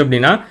இதுக்கு போச்சு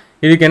அப்படின்னா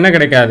இதுக்கு என்ன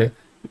கிடைக்காது,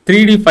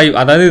 3D5,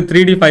 அதாவது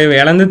 3D5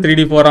 இழந்து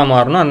 3D4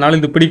 மாறணும். அதனால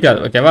இது பிடிக்காது.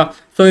 ஓகேவா?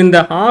 ஸோ இந்த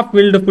ஹாஃப்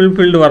ஃபில்டு ஃபுல்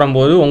ஃபில்டு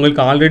வரும்போது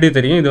உங்களுக்கு ஆல்ரெடி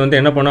தெரியும் இது வந்து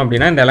என்ன பண்ணும்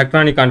அப்படின்னா இந்த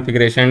எலக்ட்ரானிக்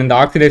கான்ஃபிகரேஷன், இந்த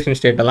ஆக்சிடேஷன்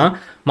ஸ்டேட்டெல்லாம்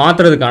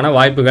மாற்றுறதுக்கான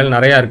வாய்ப்புகள்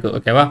நிறையா இருக்குது.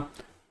 ஓகேவா?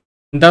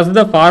 Thus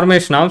the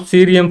formation of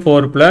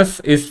cerium4+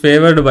 is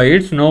favored by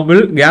its noble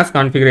gas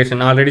configuration.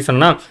 Already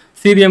சொன்னால்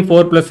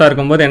cerium4+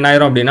 இருக்கும்போது என்ன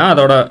ஆயிரும் அப்படின்னா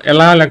அதோட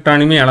எல்லா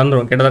எலக்ட்ரானுமே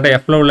இழந்துரும். கிட்டத்தட்ட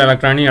Fல உள்ள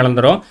எலக்ட்ரானையும்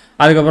இழந்துரும்.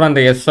 அதுக்கப்புறம்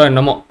அந்த எஸ்ஸோ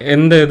என்னமோ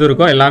எந்த இது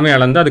இருக்கோ எல்லாமே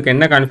இழந்து அதுக்கு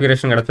என்ன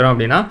கான்ஃபிகரேஷன் கிடச்சிரும்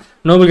அப்படின்னா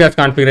நோபல் கேஸ்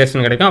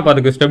கான்ஃபிகரேஷன் கிடைக்கும். அப்போ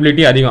அதுக்கு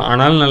ஸ்டெபிலிட்டி அதிகம்.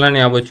 ஆனாலும் நல்லா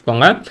ஞாபகம்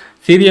வச்சுக்கோங்க,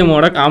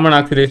 சீரியமோட காமன்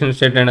ஆக்சிடேஷன்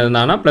ஸ்டேட்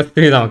என்னதுன்னா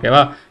 +3 தான்.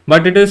 ஓகேவா?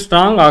 But it is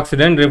strong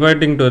accident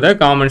reverting to the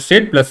common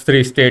state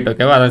 +3 state.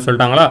 ஓகேவா? அதை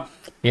சொல்லிட்டாங்களா?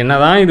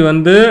 என்னதான் இது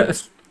வந்து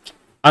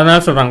அதனால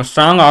சொல்கிறாங்க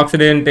ஸ்ட்ராங்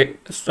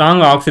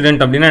ஆக்சிடென்ட்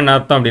அப்படின்னா என்ன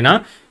அர்த்தம் அப்படின்னா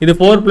இது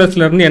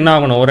 4+லேருந்து என்ன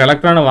ஆகணும், ஒரு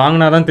எலக்ட்ரானை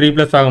வாங்கினா தான்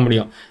 3+ ஆக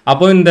முடியும்.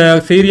 அப்போ இந்த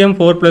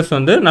cerium4+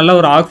 வந்து நல்ல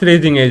ஒரு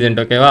ஆக்சிடைசிங்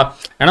ஏஜென்ட். ஓகேவா?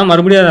 ஏன்னா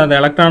மறுபடியும் அந்த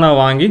எலக்ட்ரானை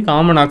வாங்கி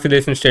காமன்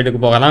ஆக்சிடேஷன்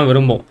ஸ்டேட்டுக்கு போக தான்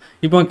விரும்பும்.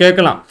 இப்போ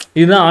கேட்கலாம்,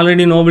 இதுதான்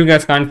ஆல்ரெடி நோபல்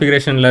கேஸ்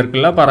கான்ஃபிகரேஷனில்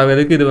இருக்குல்ல,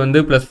 பரவதுக்கு இது வந்து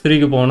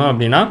 +3க்கு போகணும்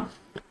அப்படின்னா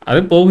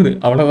அது போகுது,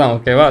 அவ்வளோதான்.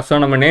 ஓகேவா?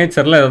 ஸோ நம்ம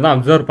நேச்சரில் இதை தான்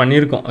அப்சர்வ்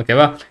பண்ணியிருக்கோம்.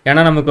 ஓகேவா?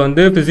 ஏன்னா நமக்கு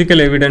வந்து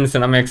ஃபிசிக்கல் எவிடன்ஸ்,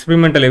 நம்ம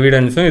எக்ஸ்பெரிமெண்டல்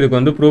எவிடன்ஸும் இதுக்கு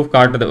வந்து ப்ரூஃப்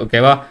காட்டுது.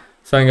 ஓகேவா?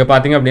 ஸோ இங்கே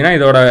பார்த்தீங்க அப்படின்னா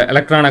இதோட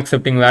எலக்ட்ரான்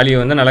அக்செப்டிங் வேல்யூ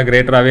வந்து நல்லா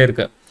கிரேட்டராகவே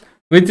இருக்குது,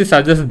 which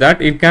suggest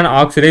that it can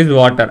oxidise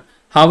water.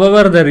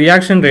 However the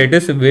reaction rate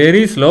is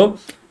very slow.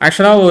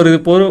 ஆக்சுவலாக ஒரு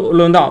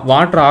பொருள் வந்து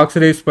வாட்டர்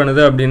ஆக்சிடைஸ்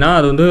பண்ணுது அப்படின்னா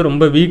அது வந்து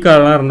ரொம்ப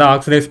வீக்காகலாம் இருந்தால்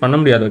ஆக்சிடைஸ் பண்ண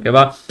முடியாது.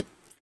 ஓகேவா?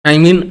 ஐ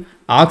மீன்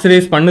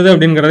ஆக்சிடைஸ் பண்ணுது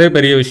அப்படிங்கிறதே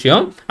பெரிய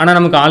விஷயம். ஆனால்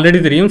நமக்கு ஆல்ரெடி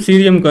தெரியும்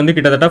சீரியமுக்கு வந்து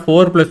கிட்டத்தட்ட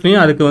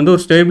 4+லையும் அதுக்கு வந்து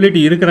ஒரு ஸ்டெபிலிட்டி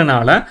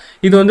இருக்கிறனால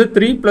இது வந்து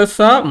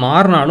 3+ஆக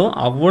மாறினாலும்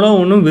அவ்வளோ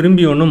ஒன்றும்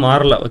விரும்பி ஒன்றும்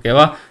மாறல.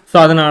 ஓகேவா? ஸோ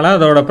அதனால்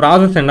அதோட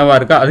ப்ராசஸ் என்னவாக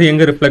இருக்குது, அது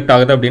எங்கே ரிஃப்ளெக்ட்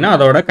ஆகுது அப்படின்னா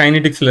அதோட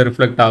கைனடிக்ஸில்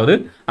ரிஃப்ளெக்ட் ஆகுது.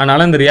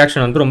 அதனால் இந்த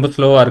ரியாக்ஷன் வந்து ரொம்ப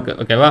ஸ்லோவாக இருக்குது.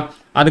 ஓகேவா?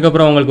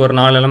 அதுக்கப்புறம் உங்களுக்கு ஒரு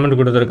 4 எலமெண்ட்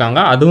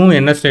கொடுத்துருக்காங்க. அதுவும்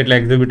என்ன ஸ்டேட்டில்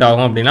எக்ஸிபிட்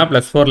ஆகும் அப்படின்னா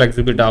 +4ல்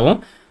எக்ஸிபிட் ஆகும்.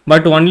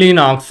 But only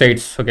in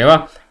oxides. ஓகேவா?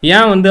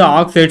 ஏன் வந்து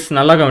ஆக்சைட்ஸ்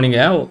நல்லா கவனிங்க,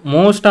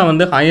 மோஸ்ட்டாக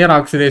வந்து ஹையர்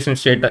ஆக்சிடேஷன்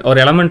ஸ்டேட், ஒரு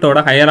எலமெண்ட்டோட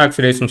ஹையர்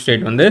ஆக்சிடேஷன்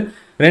ஸ்டேட் வந்து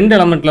 2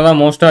 எலமெண்ட்டில் தான்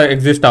மோஸ்ட்டாக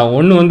எக்ஸிஸ்ட் ஆகும்.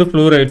 ஒன்று வந்து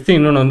ஃப்ளூரைட்ஸ்,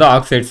 இன்னொன்று வந்து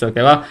ஆக்சைட்ஸ்.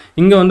 ஓகேவா?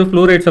 இங்கே வந்து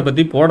ஃப்ளூரைட்ஸை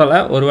பற்றி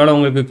போடலை. ஒருவேளை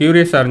உங்களுக்கு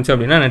க்யூரியஸாக இருந்துச்சு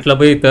அப்படின்னா நெட்டில்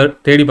போய்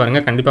தேடி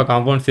பாருங்கள், கண்டிப்பாக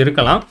காம்பவுண்ட்ஸ்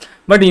இருக்கலாம்.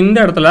 பட் இந்த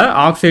இடத்துல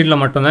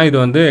ஆக்சைடில் மட்டும்தான் இது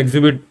வந்து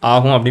எக்ஸிபிட்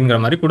ஆகும் அப்படிங்கிற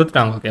மாதிரி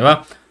கொடுத்துட்டாங்க. ஓகேவா?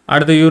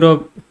 அடுத்து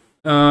Europe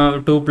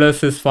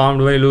 2+ is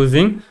formed by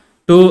losing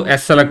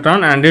 2s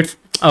electron and it's.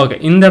 Okay,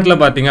 இந்த இடத்துல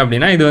பார்த்தீங்க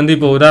அப்படின்னா இது வந்து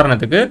இப்போ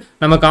உதாரணத்துக்கு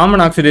நம்ம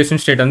காமன் ஆக்சிடேஷன்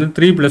ஸ்டேட் வந்து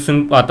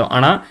 3+ன்னு பார்த்தோம்.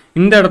 ஆனால்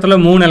இந்த இடத்துல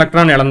 3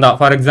 எலக்ட்ரான் இழந்தா,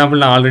 ஃபார்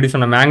எக்ஸாம்பிள் நான் ஆல்ரெடி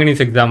சொன்ன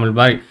மேங்கனீஸ் எக்ஸாம்பிள்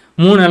மாதிரி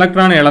 3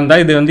 எலக்ட்ரான் இழந்தா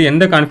இது வந்து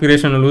எந்த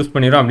கான்ஃபிகரேஷனை லூஸ்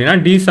பண்ணிடும் அப்படின்னா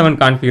D7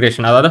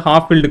 கான்ஃபிகரேஷன், அதாவது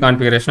ஹாஃப் ஃபில்டு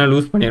கான்ஃபிகரேஷனை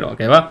லூஸ் பண்ணிடும்.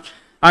 ஓகேவா?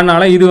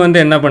 அதனால இது வந்து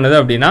என்ன பண்ணுது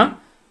அப்படின்னா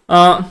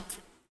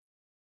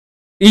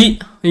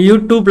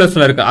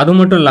EU2+ல இருக்குது. அது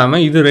மட்டும்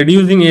இல்லாமல் இது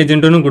ரெடியூசிங்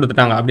ஏஜென்ட்னு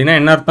கொடுத்துட்டாங்க. அப்படின்னா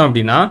என்ன அர்த்தம்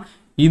அப்படின்னா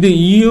இது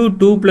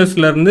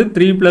EU2+லேருந்து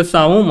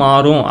 3+ஆகவும்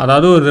மாறும்.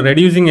 அதாவது ஒரு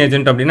ரெடியூசிங்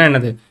ஏஜென்ட் அப்படின்னா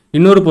என்னது,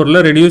 இன்னொரு பொருளை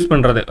ரெடியூஸ்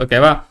பண்ணுறது.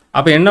 ஓகேவா?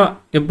 அப்போ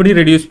எப்படி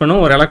ரெடியூஸ் பண்ணும்,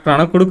 ஒரு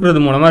எலக்ட்ரானை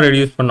கொடுக்கறது மூலமாக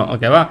ரெடியூஸ் பண்ணும்.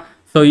 ஓகேவா?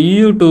 ஸோ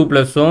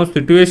EU2+ம்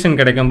சிச்சுவேஷன்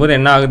கிடைக்கும் போது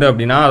என்ன ஆகுது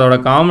அப்படின்னா அதோட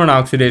காமன்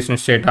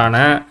ஆக்சிடேஷன்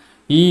ஸ்டேட்டான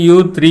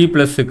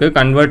EU3+க்கு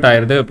கன்வெர்ட்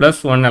ஆயிடுது,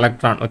 +1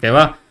 எலக்ட்ரான்.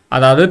 ஓகேவா?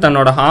 அதாவது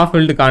தன்னோட ஹாஃப்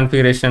ஃபில்டு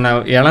கான்ஃபிகரேஷனை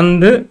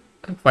இழந்து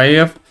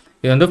 5F,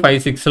 இது வந்து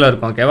 5-6ல்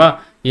இருக்கும். ஓகேவா?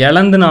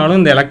 இழந்துனாலும்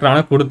இந்த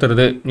எலக்ட்ரானை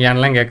கொடுத்துருது,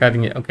 ஏன்லாம்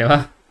கேட்காதீங்க. ஓகேவா?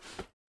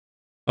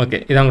 ஓகே,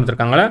 இதான்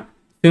கொடுத்துருக்காங்களா.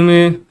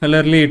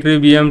 Similarly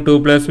ட்ரிபியம்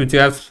 2+ which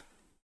has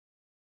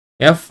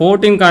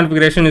F14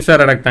 configuration is a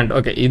ரெடக்டன்ட்.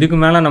 Okay, இதுக்கு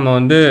மேலே நம்ம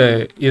வந்து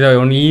இதை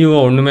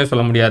ஒன்றுமே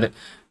சொல்ல முடியாது.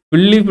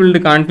 ஃபுல்லி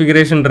ஃபில்டு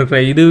கான்ஃபிகரேஷன்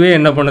இருக்கிற இதுவே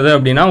என்ன பண்ணுது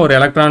அப்படின்னா ஒரு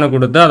எலக்ட்ரானை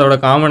கொடுத்து அதோட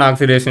காமன்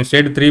ஆக்சிடேஷன்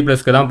ஸ்டேட்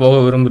 3+க்கு தான் போக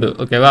விரும்புது.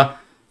 ஓகேவா?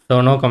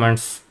 So no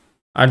comments.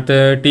 அடுத்து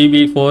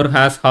TB4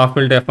 has half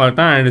field effect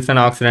and it's an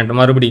accident.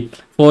 மறுபடி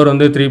 4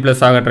 வந்து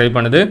 3+ ஆக ட்ரை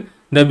பண்ணுது.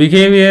 The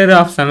behavior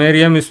of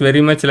samarium is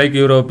very much like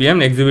europium,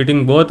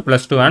 exhibiting both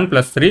 +2 and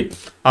 +3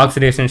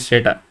 oxidation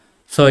state.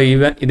 So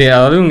இது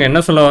அதாவது இவங்க என்ன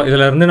சொல்ல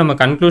இதிலேருந்து நம்ம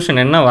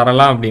கன்க்ளூஷன் என்ன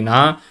வரலாம் அப்படின்னா,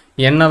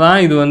 என்னதான்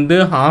இது வந்து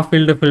ஹாஃப்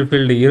ஃபீல்டு ஃபுல்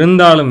ஃபீல்டு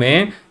இருந்தாலுமே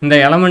இந்த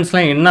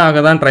எலமெண்ட்ஸ்லாம் என்ன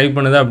ஆக தான் ட்ரை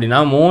பண்ணுது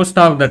அப்படின்னா,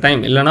 மோஸ்ட் ஆஃப் த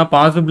டைம் இல்லைனா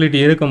பாசிபிலிட்டி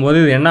இருக்கும்போது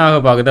இது என்ன ஆக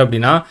பார்க்குது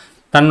அப்படின்னா,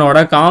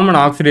 தன்னோட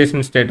காமன்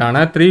ஆக்சிடேஷன்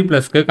ஸ்டேட்டான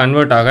 3+க்கு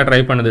கன்வெர்ட் ஆக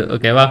ட்ரை பண்ணுது.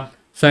 ஓகேவா?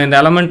 ஸோ இந்த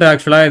எலமெண்ட்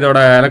ஆக்சுவலாக இதோட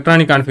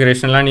எலக்ட்ரானிக்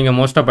கான்ஃபிகரேஷன்லாம் நீங்கள்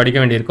மோஸ்ட்டாக படிக்க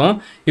வேண்டியிருக்கும்.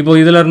 இப்போ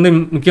இதிலேருந்து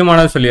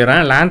முக்கியமானது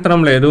சொல்லிடுறேன்.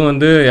 லேந்தரமில் எதுவும்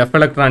வந்து எஃப்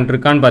எலக்ட்ரான்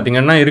இருக்கான்னு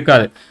பார்த்தீங்கன்னா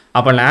இருக்காது.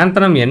 அப்போ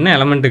லேந்தரம் என்ன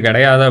எலமெண்ட்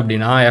கிடையாது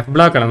அப்படின்னா எஃப்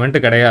பிளாக் எலமெண்ட்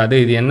கிடையாது.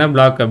 இது என்ன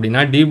பிளாக்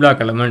அப்படின்னா டி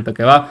பிளாக் எலமெண்ட்.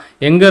 ஓகேவா?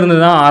 எங்கேருந்து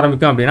தான்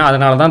ஆரம்பிக்கும் அப்படின்னா,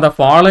 அதனால தான் இந்த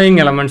ஃபாலோயிங்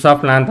எலமெண்ட்ஸ்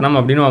ஆஃப் லேந்தரம்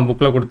அப்படின்னு நம்ம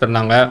புக்கில்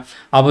கொடுத்துருந்தாங்க.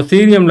 அப்போ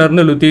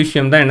சீரியம்லேருந்து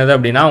லுத்தீஷியம் தான் என்னது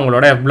அப்படின்னா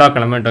உங்களோட எஃப் பிளாக்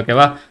எலமெண்ட்.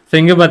 ஓகேவா? ஸோ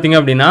இங்கே பார்த்தீங்க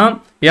அப்படின்னா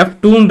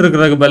F2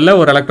 இருக்கிறதுக்கு பதில்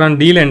ஒரு எலக்ட்ரான்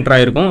டியில் என்ட்ரு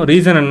ஆயிருக்கும்.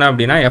 ரீசன் என்ன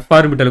அப்படின்னா எஃப்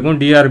ஆர்பிட்டலுக்கும்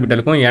டி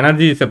ஆர்பிட்டலுக்கும்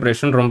எனர்ஜி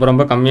செப்பரேஷன் ரொம்ப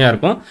ரொம்ப கம்மியாக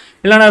இருக்கும்.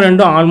 இல்லைனா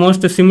ரெண்டும்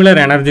ஆல்மோஸ்ட் சிமிலர்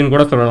எனர்ஜின்னு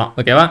கூட சொல்லலாம்.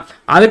 ஓகேவா?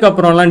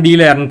 அதுக்கப்புறம்லாம்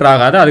டியில் என்ட்ரு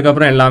ஆகாது.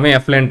 அதுக்கப்புறம் எல்லாமே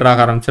எஃப்ல என்ட்ரு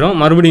ஆக ஆரம்பிச்சிடும்.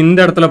 மறுபடியும் இந்த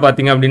இடத்துல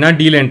பார்த்தீங்க அப்படின்னா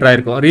டியில் என்ட்ரு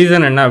ஆயிருக்கும்.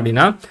 ரீசன் என்ன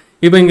அப்படின்னா,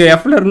 இப்போ இங்கே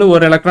எஃப்ல இருந்து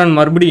ஒரு எலக்ட்ரான்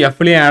மறுபடியும்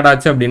எஃப்லேயே ஆட்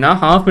ஆச்சு அப்படின்னா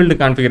ஹாஃப்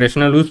ஃபீல்டு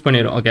கான்ஃபிகரேஷனை லூஸ்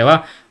பண்ணிடும். ஓகேவா?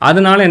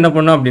 அதனால என்ன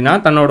பண்ணும் அப்படின்னா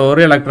தன்னோட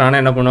ஒரு எலக்ட்ரானை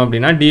என்ன பண்ணும்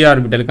அப்படின்னா டி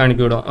ஆர்பிட்டலுக்கு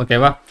அனுப்பிவிடும்.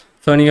 ஓகேவா?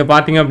 ஸோ நீங்கள்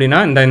பார்த்தீங்க அப்படின்னா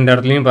இந்த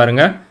இடத்துலையும்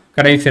பாருங்கள்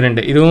கடைசி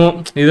 2 இதுவும்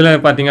இதில்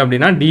பார்த்தீங்க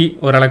அப்படின்னா டி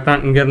ஒரு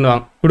எலக்ட்ரான் இங்கேருந்து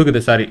கொடுக்குது.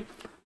 சாரி.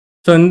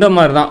 ஸோ இந்த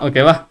மாதிரி தான்.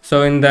 ஓகேவா? ஸோ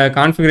இந்த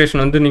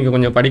கான்ஃபிகரேஷன் வந்து நீங்கள்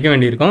கொஞ்சம் படிக்க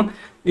வேண்டியிருக்கும்.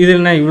 இது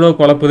என்ன இவ்வளோ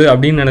குழப்புது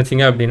அப்படின்னு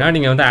நினச்சிங்க அப்படின்னா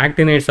நீங்கள் வந்து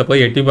ஆக்டினைட்ஸை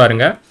போய் எட்டி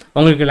பாருங்கள்.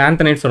 உங்களுக்கு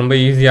லேந்தனைட்ஸ் ரொம்ப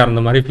ஈஸியாக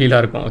இருந்த மாதிரி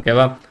ஃபீலாக இருக்கும்.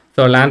 ஓகேவா?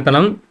 So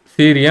லேந்தனம்,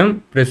 cerium,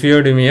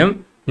 பிரசியோடிமியம்,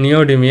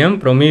 neodymium,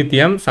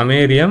 ப்ரொமீத்தியம்,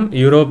 samarium,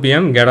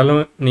 europium,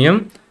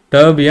 கெடலோனியம்,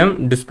 டர்பியம்,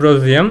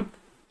 dysprosium,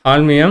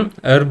 ஆல்மியம்,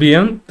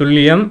 erbium,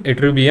 துல்லியம்,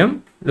 எட்ரிபியம்,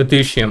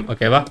 லுத்தீஷியம்.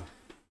 ஓகேவா?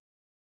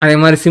 அதே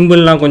மாதிரி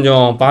சிம்பிள்லாம்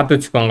கொஞ்சம் பார்த்து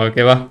வச்சுக்கோங்க.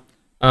 ஓகேவா?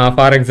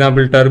 ஃபார்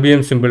எக்ஸாம்பிள்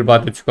டர்பியம் சிம்பிள்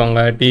பார்த்து வச்சுக்கோங்க.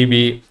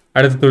 டிபி,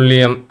 அடுத்து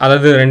துல்லியம்,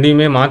 அதாவது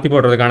ரெண்டையுமே மாற்றி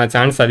போடுறதுக்கான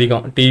சான்ஸ்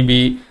அதிகம். டிபி,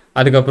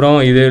 அதுக்கப்புறம்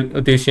இது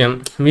லுத்தீஷியம்,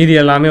 மீதி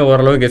எல்லாமே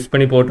ஓரளவு கெஸ்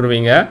பண்ணி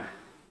போட்டுருவீங்க.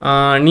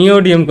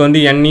 நியோடியம்க்கு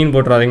வந்து எண்ணின்னு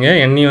போட்டுறாதீங்க.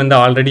 எண்ணி வந்து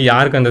ஆல்ரெடி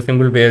யாருக்கு அந்த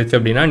சிம்பிள் போயிருச்சு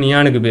அப்படின்னா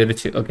நியானுக்கு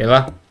போயிருச்சு. ஓகேவா?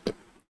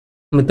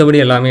 மித்தபடி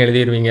எல்லாமே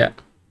எழுதிடுவீங்க.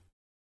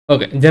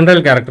 Okay.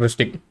 General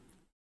characteristic.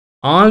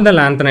 All the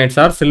lanthanides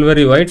are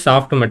silvery white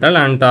soft metal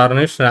and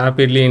tarnish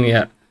rapidly in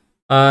air.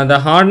 The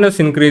hardness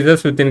increases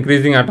with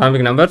increasing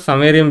atomic number,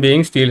 samarium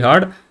being steel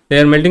hard.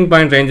 Their melting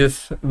point ranges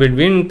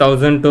between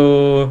 1000 to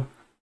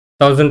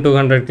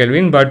 1200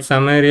 Kelvin, but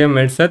samarium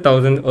melts at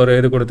 1000 or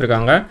இது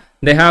கொடுத்துருக்காங்க.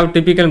 They have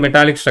typical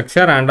metallic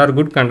structure and are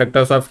good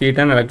conductors of heat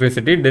and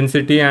electricity.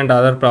 Density and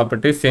other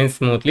properties change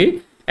smoothly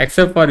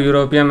except for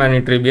europium and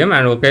ytterbium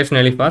and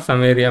occasionally for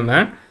samarium.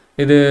 And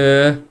இது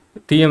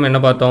DM என்ன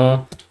பார்த்தோம்?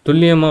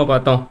 துல்லியமாக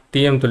பார்த்தோம்.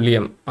 DM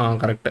துல்லியம்.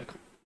 Correct.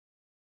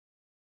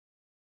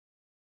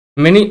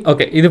 Many.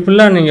 Okay. இது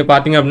ஃபுல்லாக நீங்கள்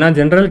பார்த்தீங்க அப்படின்னா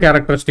ஜென்ரல்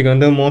கேரக்டரிஸ்டிக்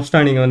வந்து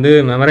மோஸ்ட்டாக நீங்கள் வந்து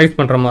மெமரைஸ்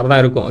பண்ணுற மாதிரி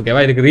தான் இருக்கும்.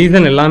 ஓகேவா? இதுக்கு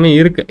ரீசன் எல்லாமே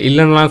இருக்குது,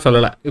 இல்லைன்னுலாம்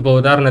சொல்லலை. இப்போ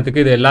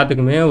உதாரணத்துக்கு இது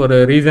எல்லாத்துக்குமே ஒரு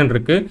ரீசன்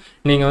இருக்குது.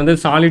 நீங்கள் வந்து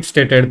சாலிட்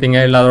ஸ்டேட் எடுத்தீங்க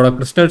இல்லை அதோட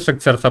கிறிஸ்டல்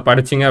ஸ்ட்ரக்சர்ஸை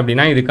படிச்சிங்க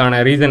அப்படின்னா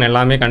இதுக்கான ரீசன்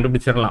எல்லாமே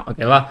கண்டுபிடிச்சிடலாம்.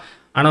 ஓகேவா?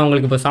 ஆனால்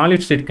உங்களுக்கு இப்போ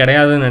சாலிட் ஸ்டேட்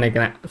கிடையாதுன்னு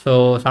நினைக்கிறேன். ஸோ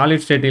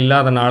சாலிட் ஸ்டேட்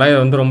இல்லாதனால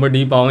இது வந்து ரொம்ப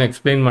டீப்பாகவும்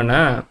எக்ஸ்பிளைன் பண்ண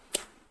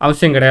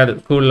அவசியம் கிடையாது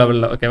ஸ்கூல்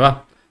லெவலில். ஓகேவா?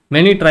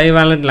 Many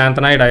trivalent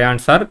lanthanide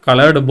ions R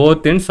coloured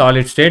both in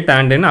solid state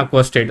and in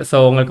aqueous state. So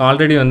உங்களுக்கு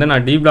ஆல்ரெடி வந்து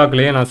நான் டி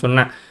பிளாக்லேயே நான்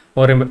சொன்னேன்,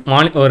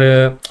 ஒரு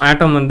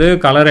ஆட்டம் வந்து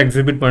கலர்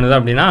எக்ஸிபிட் பண்ணுது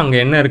அப்படின்னா அங்கே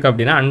என்ன இருக்குது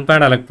அப்படின்னா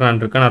அன்பேர்ட் எலக்ட்ரான்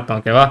இருக்குன்னு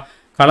அர்த்தம். ஓகேவா?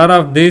 Colour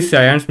of these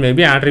ions may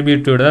be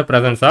attributed to the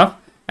presence of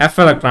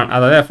F electron,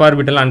 அதாவது எஃப்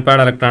ஆர்பிட்டல்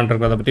அன்பேர்ட் எலக்ட்ரான்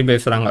இருக்கிறத பற்றி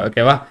பேசுகிறாங்க.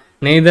 ஓகேவா?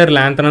 neither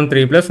lanthanum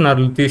 3+ nor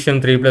lutetium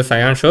 3+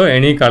 ion show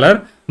any color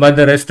but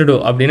the rest do.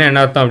 அப்படின்னா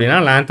என்ன அர்த்தம் அப்படின்னா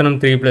lanthanum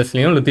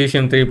 3+லையும்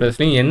lutetium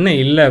 3+லையும் என்ன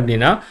இல்லை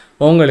அப்படின்னா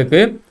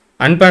உங்களுக்கு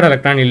அன்பேர்ட்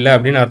எலக்ட்ரான் இல்லை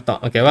அப்படின்னு அர்த்தம்.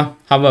 ஓகேவா?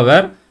 however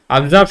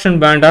absorption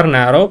band are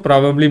narrow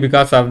probably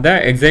because of the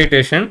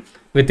excitation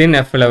within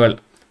F level.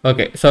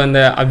 Okay. So இந்த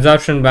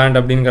அப்சார்ப்ஷன் பேண்ட்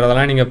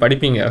அப்படிங்கிறதெல்லாம் நீங்கள்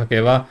படிப்பீங்க.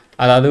 ஓகேவா?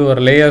 அதாவது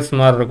ஒரு லேயர்ஸ்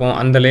மாதிரி இருக்கும்.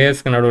 அந்த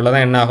லேயர்ஸ்க்கு நடுவில்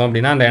தான் என்ன ஆகும்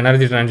அப்படின்னா அந்த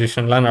எனர்ஜி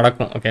ட்ரான்சிஷன்லாம்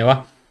நடக்கும். ஓகேவா?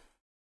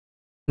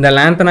 The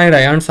lanthanide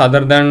ions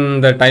other than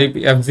the type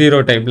F0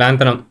 type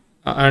lanthanum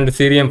and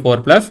cerium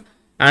 4+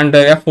 and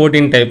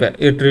F14 type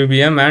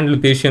ytterbium and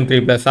lutetium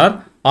 3+ are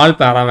all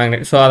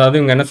paramagnet. So அதாவது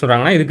இவங்க என்ன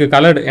சொல்கிறாங்கன்னா இதுக்கு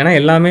கலர்டு, ஏன்னா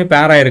எல்லாமே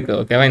பேரா இருக்குது.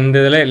 ஓகேவா? இந்த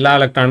இதில் எல்லா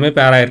எலக்ட்ரானுமே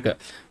பேரா இருக்குது.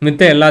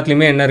 மித்த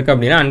எல்லாத்துலேயுமே என்ன இருக்குது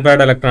அப்படின்னா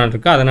அன்பேர்ட் எலக்ட்ரான்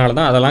இருக்குது. அதனால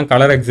தான் அதெல்லாம்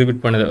கலர்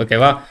எக்ஸிபிட் பண்ணுது.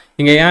 ஓகேவா?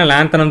 இங்கே ஏன்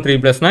லேந்தனம்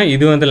 3+னா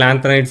இது வந்து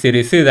லேந்தனைட்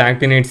சீரீஸு, இது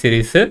ஆக்டினைட்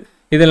சீரீஸு.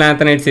 இது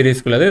லேந்தனைட்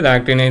சீரீஸ்க்குள்ளது, இது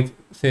ஆக்டினைட்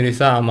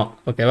சீரீஸா? ஆமாம்.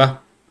 ஓகேவா?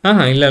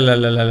 இல்லை இல்லை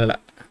இல்லை இல்லை இல்லை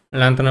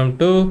லேந்தனம்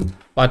 2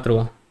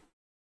 பார்த்துருவோம்.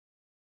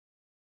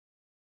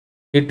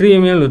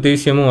 இட்ரியமியம்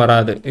லுத்தீசியமும்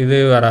வராது, இது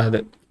வராது.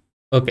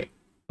 ஓகே.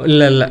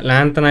 இல்லை இல்லை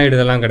லேந்தனைடு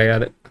இதெல்லாம்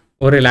கிடையாது.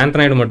 ஒரு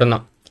லேந்தனைடு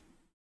மட்டும்தான்.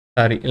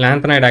 சாரி,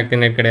 லேந்தனைடு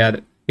ஆக்டினைட் கிடையாது.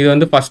 இது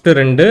வந்து ஃபஸ்ட்டு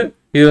 2,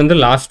 இது வந்து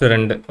லாஸ்ட்டு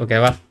 2.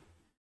 ஓகேவா?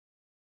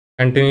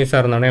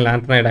 கண்டினியூஸாக இருந்தோடனே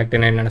லேந்தனைடு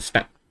ஆக்டினைட்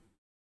நினச்சிட்டேன்.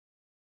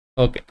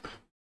 ஓகே.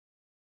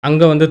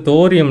 அங்கே வந்து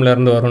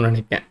தோரியம்லேருந்து வரும்னு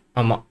நினைக்கிறேன்.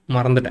 ஆமாம்,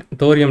 மறந்துட்டேன்.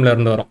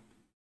 தோரியம்லேருந்து வரும்.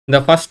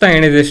 The first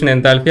ionization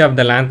enthalpy of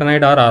the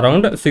lanthanide are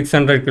around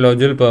 600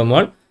 kJ per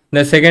mole.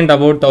 The second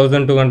about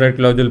 1200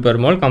 kJ per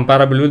mole,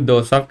 comparable with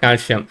those of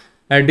calcium.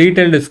 A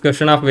detailed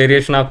discussion of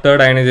variation of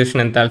third ionization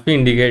enthalpy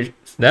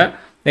indicates the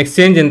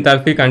exchange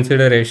enthalpy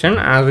consideration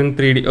as in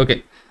 3D. Okay.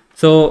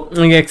 So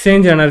நீங்கள்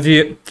exchange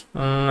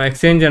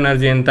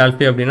energy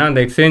enthalpy அப்படின்னா அந்த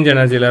exchange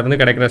எனர்ஜியிலேருந்து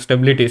கிடைக்கிற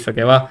ஸ்டெபிலிட்டிஸ்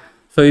ஓகேவா.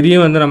 So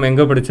இதையும் வந்து நம்ம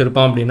எங்கே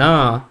படிச்சிருப்போம் அப்படின்னா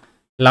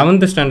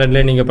 11th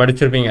ஸ்டாண்டர்ட்லேயே நீங்கள்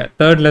படிச்சிருப்பீங்க,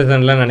 3rd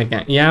லெசனில்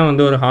நினைக்கிறேன். ஏன்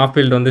வந்து ஒரு ஹாஃப்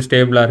ஃபீல்டு வந்து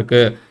ஸ்டேபிளாக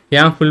இருக்குது,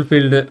 ஏன்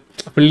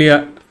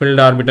ஃபுல்டு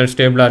ஆர்பிட்டல்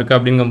ஸ்டேபிளாக இருக்குது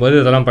அப்படிங்கும்போது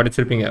இதெல்லாம்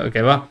படிச்சிருப்பீங்க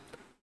ஓகேவா.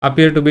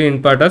 appear to be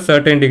impart a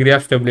certain degree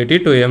of stability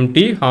to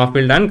empty, half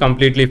filled and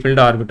completely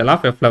filled orbital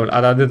of f level.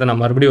 அதாவது இதை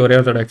நான் மறுபடியும் ஒரே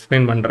ஒரு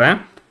எக்ஸ்பிளைன் பண்ணுறேன்.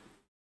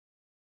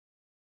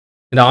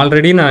 இது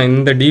ஆல்ரெடி நான்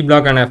இந்த டி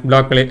பிளாக் அண்ட் எஃப்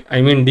பிளாக்ல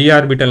டி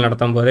ஆர்பிட்டல்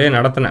நடத்தும் போதே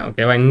நடத்தினேன்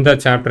ஓகேவா, இந்த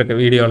சாப்டருக்கு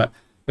வீடியோவில்.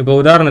 இப்போ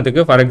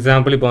உதாரணத்துக்கு ஃபார்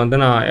எக்ஸாம்பிள் இப்போ வந்து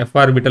நான் எஃப்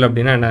ஆர்பிட்டல்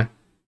அப்படின்னா என்ன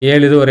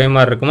 7 இது ஒரே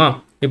மாதிரி இருக்குமா.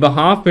 இப்போ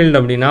ஹாஃப் ஃபீல்டு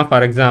அப்படின்னா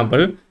ஃபார்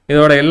எக்ஸாம்பிள்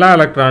இதோட எல்லா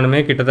எலக்ட்ரானுமே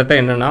கிட்டத்தட்ட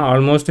என்னென்னா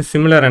ஆல்மோஸ்ட்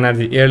சிமிலர்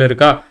எனர்ஜி 7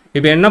 இருக்கா.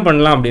 இப்போ என்ன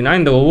பண்ணலாம் அப்படின்னா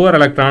இந்த ஒவ்வொரு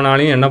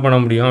எலக்ட்ரானாலையும் என்ன பண்ண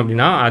முடியும்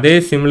அப்படின்னா அதே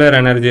சிமிலர்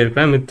எனர்ஜி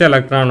இருக்கிற மித்த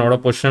எலக்ட்ரானோட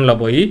பொசிஷனில்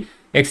போய்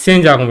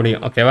எக்ஸ்சேஞ்ச் ஆக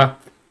முடியும் ஓகேவா.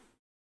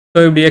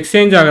 ஸோ இப்படி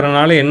எக்ஸ்சேஞ்ச்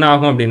ஆகிறனால என்ன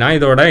ஆகும் அப்படின்னா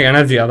இதோட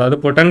எனர்ஜி அதாவது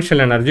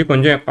பொட்டன்ஷியல் எனர்ஜி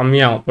கொஞ்சம்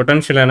கம்மியாகும்.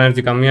 பொட்டன்ஷியல்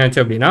எனர்ஜி கம்மியாச்சு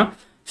அப்படின்னா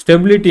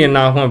ஸ்டெபிலிட்டி என்ன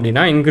ஆகும்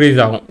அப்படின்னா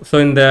இன்க்ரீஸ் ஆகும். ஸோ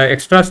இந்த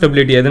எக்ஸ்ட்ரா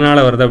ஸ்டெபிலிட்டி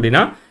எதனால் வருது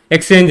அப்படின்னா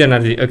எக்ஸ்சேஞ்ச்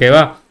எனர்ஜி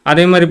ஓகேவா.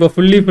 அதே மாதிரி இப்போ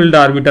ஃபுல்லி ஃபில்டு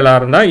ஆர்பிட்டலாக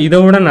இருந்தால்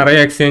இதோட நிறைய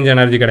எக்ஸ்சேஞ்ச்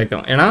எனர்ஜி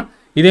கிடைக்கும். ஏன்னா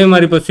இதே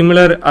மாதிரி இப்போ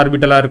சிமிலர்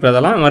ஆர்பிட்டலாக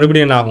இருக்கிறதெல்லாம்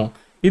மறுபடியும் என்ன ஆகும்,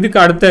 இதுக்கு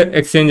அடுத்த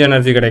எக்ஸ்சேஞ்ச்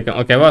எனர்ஜி கிடைக்கும்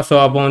ஓகேவா. ஸோ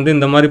அப்போ வந்து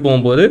இந்த மாதிரி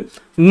போகும்போது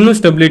இன்னும்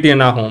ஸ்டெபிலிட்டி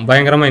என்ன ஆகும்,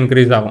 பயங்கரமாக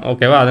இன்க்ரீஸ் ஆகும்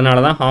ஓகேவா.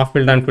 அதனால தான் half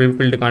field and full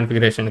field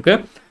கான்ஃபிகரேஷனுக்கு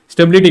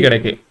stability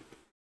கிடைக்கும்.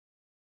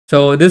 So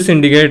this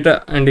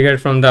indicate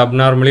from the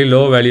abnormally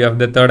low value of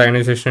the third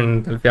ionization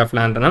enthalpy of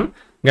lanthanum,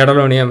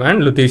 gadolinium and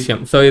lutetium.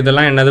 So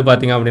இதெல்லாம் என்னது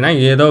பார்த்தீங்க அப்படின்னா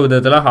ஏதோ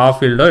விதத்தில் ஹாஃப்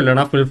ஃபீல்டோ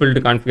இல்லைனா ஃபுல்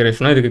ஃபீல்டு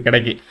கான்ஃபிகரேஷனோ இதுக்கு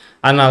கிடைக்கும்.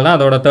 அதனால தான்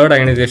அதோட தேர்ட்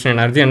அயனைசேஷன்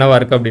எனர்ஜி என்னவா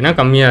இருக்குது அப்படின்னா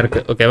கம்மியாக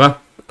இருக்குது ஓகேவா.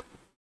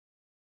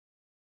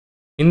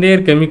 In their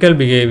chemical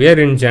behavior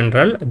in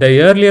general, the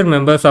earlier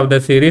members of the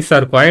series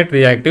are quite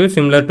reactive,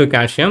 similar to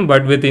calcium,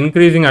 but with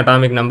increasing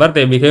atomic number,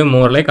 they behave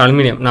more like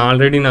aluminum. நான்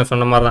already நான்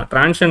சொன்ன மாதிரி தான்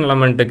டிரான்ஷன்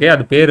எலமெண்ட்டுக்கு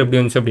அது பேர் எப்படி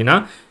வந்துச்சு அப்படின்னா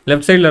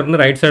லெஃப்ட் சைடில் இருந்து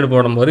ரைட் சைடு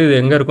போடும்போது இது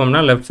எங்கே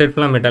இருக்கும்னா லெஃப்ட் சைட்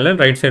ஃபுல்லாக மெட்டல்,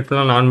 ரைட் சைட்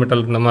ஃபுல்லாக நான்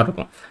மெட்டல் இந்த மாதிரி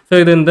இருக்கும். ஸோ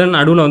இது இந்த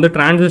நடுவில் வந்து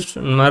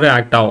டிரான்சிஸ்டர் மாதிரி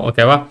ஆக்ட் ஆகும்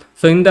ஓகேவா.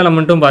 ஸோ இந்த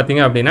எலமெண்ட்டும்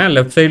பார்த்தீங்க அப்படின்னா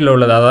லெஃப்ட் சைடில்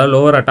உள்ளது அதாவது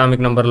லோவர்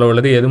அட்டாமிக் நம்பரில்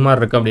உள்ளது எது மாதிரி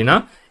இருக்குது அப்படின்னா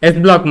எஸ்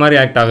பிளாக் மாதிரி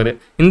ஆக்ட் ஆகுது.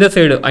 இந்த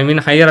சைடு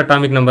ஹையர்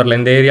அட்டாமிக் நம்பரில்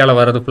இந்த ஏரியாவில்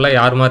வரது ஃபுல்லாக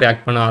யார் மாதிரி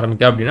ஆக்ட் பண்ண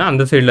ஆரம்பிக்கும் அப்படின்னா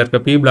அந்த சைடில் இருக்க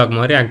பி பிளாக்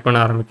மாதிரி ஆக்ட் பண்ண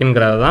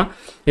ஆரம்பிக்குங்கிறது தான்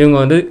இவங்க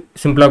வந்து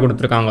சிம்பிளாக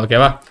கொடுத்துருக்காங்க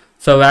ஓகேவா.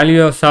 So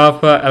values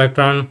of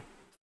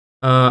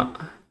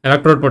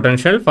electrode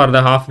potential for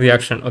the half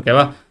reaction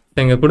ஓகேவா. ஸோ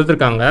இங்கே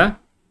கொடுத்துருக்காங்க.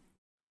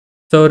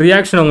 ஸோ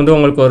ரியாக்ஷனை வந்து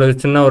உங்களுக்கு ஒரு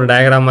சின்ன ஒரு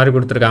டயக்ராம் மாதிரி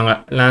கொடுத்துருக்காங்க.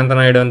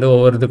 லாந்தனைடு வந்து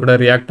ஒவ்வொரு இது கூட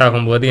ரியாக்ட்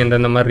ஆகும்போது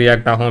எந்தெந்த மாதிரி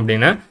ரியாக்ட் ஆகும்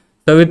அப்படின்னு.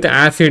 ஸோ வித்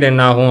ஆசிட்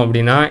என்ன ஆகும்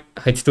அப்படின்னா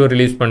H2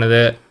 ரிலீஸ்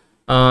பண்ணுது,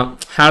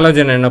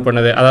 ஹாலோஜன் என்ன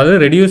பண்ணுது அதாவது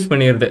ரெடியூஸ்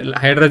பண்ணிடுது,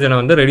 ஹைட்ரஜனை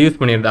வந்து ரெடியூஸ்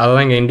பண்ணிடுது, அதை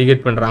தான் இங்கே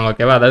இண்டிகேட் பண்ணுறாங்க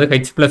ஓகேவா. அதாவது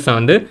H+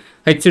 வந்து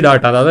H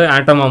டாட் அதாவது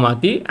ஆட்டமாக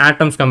மாற்றி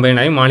ஆட்டம்ஸ்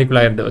கம்பைன் ஆகி மாலிகுல்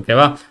ஆகிடுது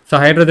ஓகேவா. ஸோ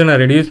ஹைட்ரஜனை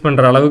ரெடியூஸ்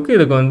பண்ணுற அளவுக்கு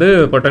இதுக்கு வந்து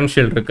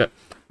பொட்டன்ஷியல் இருக்குது.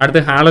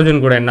 அடுத்து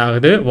ஹாலோஜன் கூட என்ன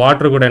ஆகுது,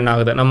 வாட்டர் கூட என்ன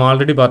ஆகுது, நம்ம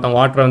ஆல்ரெடி பார்த்தோம்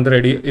வாட்டர் வந்து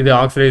இது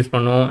ஆக்சிடைஸ்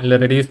பண்ணும் இல்லை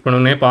ரெடியூஸ்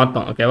பண்ணுன்னே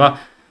பார்த்தோம் ஓகேவா.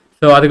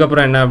 ஸோ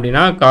அதுக்கப்புறம் என்ன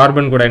அப்படின்னா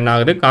கார்பன் கூட என்ன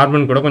ஆகுது,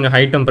 கார்பன் கூட கொஞ்சம்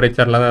ஹை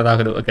டெம்பரேச்சரில் தான்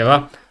இதாகுது ஓகேவா.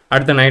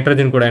 அடுத்து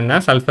நைட்ரஜன் கூட என்ன,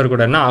 சல்ஃபர்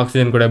கூட என்ன,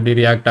 ஆக்சிஜன் கூட எப்படி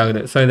ரியாக்ட்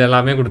ஆகுது. ஸோ இது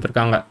எல்லாமே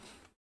கொடுத்துருக்காங்க.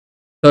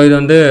 ஸோ இது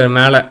வந்து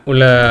மேலே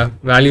உள்ள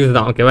வேல்யூஸ்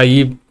தான் ஓகேவா.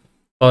 E⁻-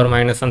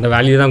 அந்த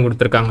வேல்யூ தான்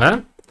கொடுத்துருக்காங்க.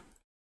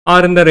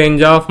 R in the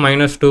range of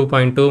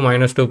 -2.2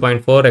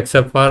 -2.4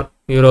 except for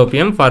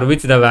europium for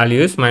which the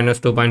value is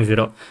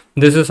 -2.0.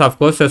 This is of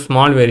course a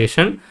small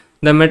variation.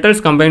 The metals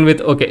combined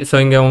with okay, so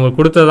இங்கே உங்களுக்கு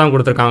கொடுத்ததான்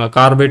கொடுத்துருக்காங்க.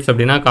 கார்பேட்ஸ்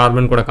அப்படின்னா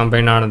கார்பன் கூட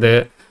கம்பைன் ஆனது,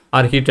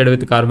 are heated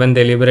with carbon,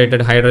 they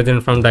liberated hydrogen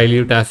from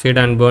dilute acid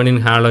and burning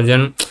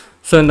halogen.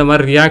 So இந்த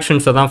மாதிரி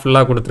ரியாக்ஷன்ஸை தான்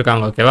ஃபுல்லாக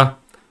கொடுத்துருக்காங்க ஓகேவா.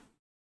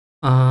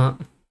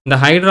 The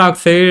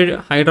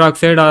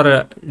hydroxide are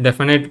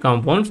definite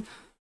compounds,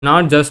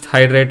 not just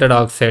hydrated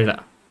oxide.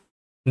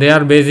 They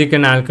are basic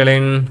in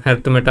alkaline,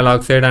 earth metal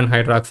oxide and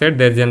hydroxide.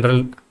 Their general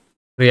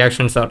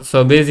reactions are. So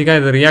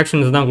பேசிக்காக இது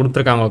reactions தான்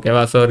கொடுத்துருக்காங்க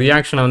ஓகேவா. ஸோ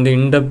ரியாக்ஷனை வந்து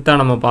இன்டெப்த்தாக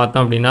நம்ம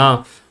பார்த்தோம் அப்படின்னா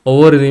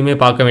ஒவ்வொரு இதையுமே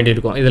பார்க்க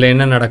வேண்டியிருக்கும். இதில்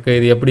என்ன நடக்குது,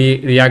 இது எப்படி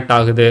ரியாக்ட்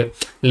ஆகுது,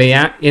 இல்லை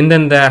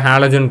எந்தெந்த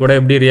ஹாலஜன் கூட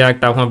எப்படி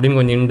ரியாக்ட் ஆகும் அப்படின்னு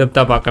கொஞ்சம்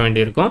இன்டெப்த்தாக பார்க்க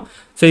வேண்டியிருக்கும்.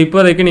 ஸோ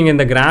இப்போதைக்கு நீங்கள்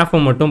இந்த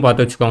கிராஃபை மட்டும்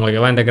பார்த்து வச்சுக்கோங்க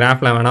ஓகேவா. இந்த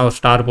கிராஃபில் வேணால் ஒரு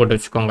ஸ்டார் போட்டு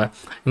வச்சுக்கோங்க.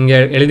 இங்கே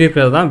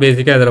எழுதியிருக்கிறது தான்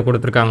பேசிக்காக இதில்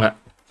கொடுத்துருக்காங்க.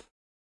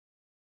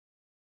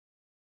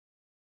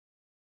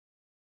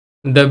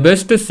 The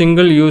best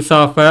single use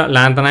of a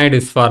lanthanide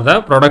is for the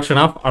production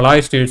of alloy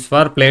steels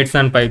for plates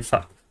and pipes.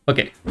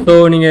 Okay, so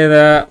நீங்கள்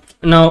இதை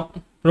நான்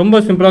ரொம்ப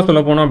சிம்பிளாக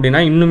சொல்ல போனோம்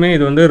அப்படின்னா இன்னுமே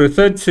இது வந்து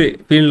ரிசர்ச்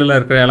ஃபீல்டில்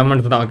இருக்கிற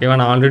எலமெண்ட்ஸ் தான் ஓகேவா.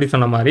 நான் ஆல்ரெடி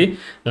சொன்ன மாதிரி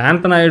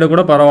லாந்தனைடு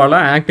கூட பரவாயில்ல,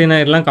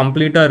 ஆக்டினைடெலாம்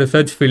கம்ப்ளீட்டாக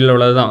ரிசர்ச் ஃபீல்டில்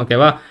உள்ளது தான்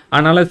ஓகேவா.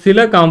 அதனால்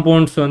சில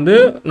காம்பவுண்ட்ஸ் வந்து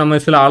நம்ம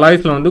சில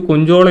அலாய்ஸில் வந்து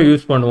கொஞ்சோட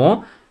யூஸ் பண்ணுவோம்,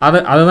 அதை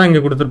தான்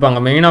இங்கே கொடுத்துருப்பாங்க.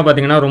 மெயினாக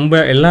பார்த்தீங்கன்னா ரொம்ப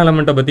எல்லா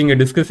எலமெண்ட்டை பற்றி இங்கே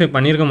டிஸ்கஸே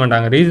பண்ணியிருக்க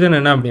மாட்டாங்க. ரீசன்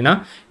என்ன அப்படின்னா,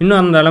 இன்னும்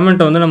அந்த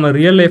எலமெண்ட்டை வந்து நம்ம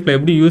ரியல் லைஃப்பில்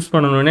எப்படி யூஸ்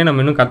பண்ணணும்னே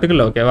நம்ம இன்னும்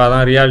கற்றுக்கல. ஓகேவா,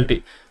 அதான் reality.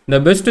 The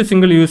best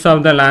single use of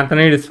the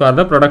lanthanide is for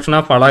the production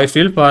of alloy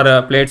steel for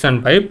plates and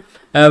pipe.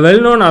 A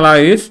well-known alloy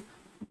is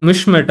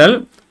mish metal,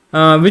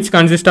 which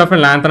consists of a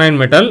lanthanide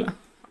metal,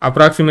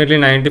 approximately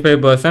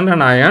 95%,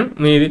 and iron,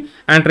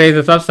 and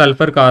traces of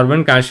sulfur,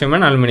 carbon, calcium,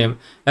 and aluminum.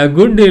 A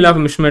good deal of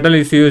mish metal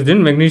is used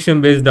in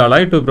magnesium-based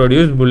alloy to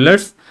produce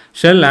bullets,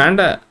 shell, and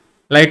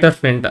lighter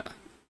flint.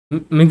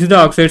 Mixed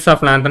oxides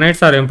of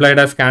lanthanides are employed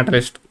as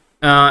catalyst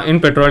in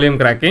petroleum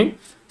cracking.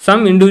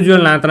 Some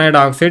individual lanthanide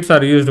oxides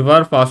are used for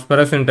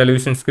phosphorus in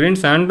television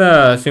screens and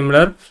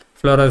similar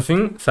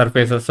fluorescing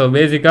surfaces. So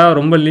பேசிக்காக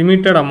ரொம்ப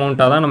limited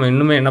அமௌண்ட்டாக தான் நம்ம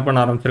இன்னுமே என்ன பண்ண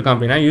ஆரம்பிச்சிருக்கோம்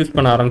அப்படின்னா யூஸ்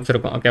பண்ண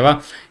ஆரம்பிச்சிருக்கோம். ஓகேவா,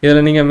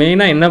 இதில் நீங்கள்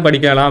மெயினாக என்ன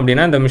படிக்கலாம்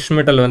அப்படின்னா, இந்த மிஷ்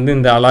மெட்டல் வந்து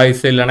இந்த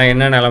அலாய்ஸ் இல்லைனா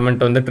என்னென்ன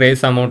எலமெண்ட் வந்து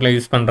ட்ரேஸ் அமௌண்ட்டில்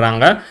யூஸ்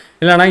பண்ணுறாங்க,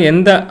 இல்லைனா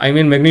எந்த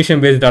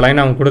மெக்னீஷியம் பேஸ்ட்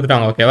அலாய்னு அவங்க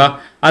கொடுத்துட்டாங்க. ஓகேவா,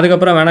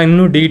 அதுக்கப்புறம் வேணால்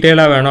இன்னும்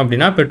டீட்டெயிலாக வேணும்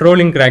அப்படின்னா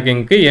பெட்ரோலிங்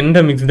கிராக்கிங்க்கு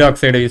எந்த மிக்ஸ்டு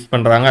ஆக்சைடை யூஸ்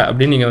பண்ணுறாங்க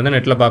அப்படின்னு நீங்கள் வந்து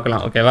நெட்டில்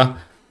பார்க்கலாம். ஓகேவா,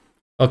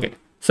 ஓகே.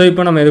 ஸோ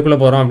இப்போ நம்ம எதுக்குள்ளே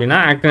போகிறோம் அப்படின்னா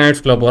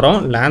ஆக்டினைட்ஸ்குள்ளே போகிறோம்.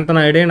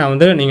 லாந்தனைடே நான்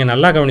வந்து நீங்கள்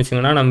நல்லா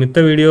கவனிச்சிங்கன்னா, நான்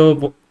மித்த வீடியோ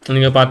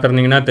நீங்கள்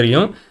பார்த்துருந்தீங்கன்னா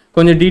தெரியும்,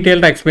 கொஞ்சம்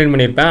டீட்டெயில்டாக எக்ஸ்பிளைன்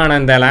பண்ணியிருப்பேன். ஆனால்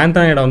இந்த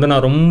லாந்தனைடை வந்து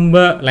நான்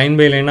ரொம்ப லைன்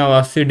பை லைனாக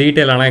வாசி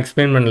டீட்டெயிலான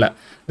எக்ஸ்பிளைன் பண்ணல.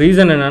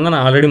 ரீசன் என்னென்னா,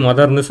 நான் ஆல்ரெடி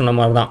இருந்து சொன்ன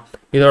மாதிரி தான்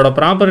இதோட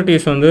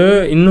ப்ராப்பர்ட்டிஸ் வந்து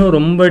இன்னும்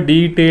ரொம்ப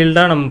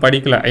டீட்டெயில்டாக நம்ம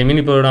படிக்கல.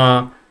 இப்போ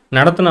நான்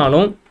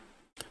நடத்தினாலும்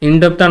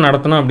இன்டெப்த்தாக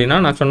நடத்தணும் அப்படின்னா,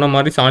 நான் சொன்ன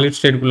மாதிரி சாலிட்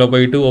ஸ்டேட்டுக்குள்ளே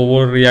போயிட்டு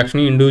ஒவ்வொரு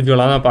ரியாக்ஷனையும்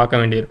இண்டிவிஜுவலாக தான் பார்க்க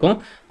வேண்டியிருக்கும்.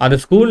 அது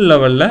ஸ்கூல்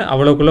லெவலில்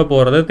அவ்வளோக்குள்ளே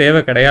போகிறது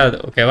தேவை கிடையாது.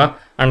 ஓகேவா,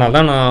 அதனால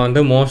தான் நான்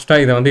வந்து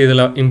மோஸ்ட்டாக இதை வந்து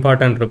இதில்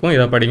இம்பார்ட்டன்ட் இருக்கும்,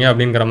 இதை படிங்க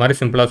அப்படிங்கிற மாதிரி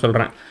சிம்பிளாக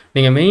சொல்கிறேன்.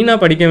 நீங்கள்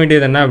மெயினாக படிக்க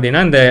வேண்டியது என்ன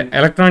அப்படின்னா, இந்த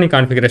எலக்ட்ரானிக்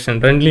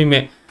கான்ஃபிகரேஷன்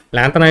ரெண்டுலேயுமே,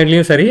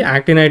 லாந்தனைட்லேயும் சரி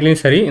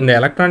ஆக்டினைட்லேயும் சரி, இந்த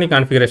எலக்ட்ரானிக்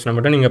கான்ஃபிகரேஷனை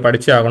மட்டும் நீங்கள்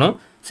படிச்சே ஆகணும்.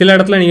 சில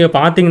இடத்துல நீங்கள்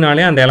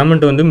பார்த்தீங்கனாலே அந்த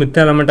எலமெண்ட் வந்து மித்த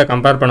எலமெண்ட்டை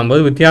கம்பேர்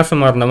பண்ணும்போது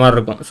வித்தியாசமாக இருந்த மாதிரி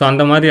இருக்கும். ஸோ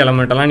அந்த மாதிரி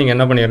எலமெண்ட்டெல்லாம் நீங்கள்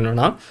என்ன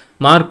பண்ணிடணும்னா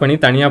மார்க் பண்ணி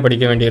தனியாக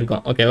படிக்க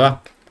வேண்டியிருக்கும். ஓகேவா,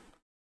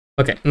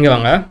 ஓகே. இங்கே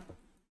வாங்க,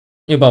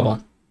 இப்போ பார்ப்போம்.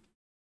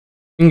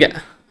 இங்கே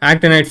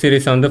ஆக்டினைட்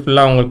சீரீஸை வந்து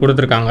ஃபுல்லாக உங்களுக்கு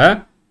கொடுத்துருக்காங்க.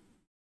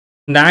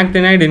 இந்த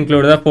actinide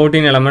include the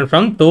 14 element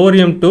from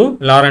thorium to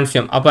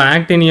lawrencium. அப்போ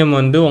ஆக்டினியம்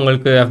வந்து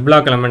உங்களுக்கு F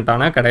பிளாக்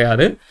எலமெண்ட்டானா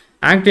கிடையாது.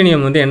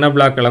 ஆக்டினியம் வந்து என்ன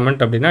பிளாக்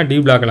எலமெண்ட் அப்படின்னா D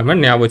பிளாக்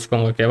எலமெண்ட், ஞாபகம்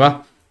வச்சுக்கோங்க. ஓகேவா,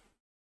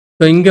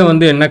 ஸோ இங்கே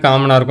வந்து என்ன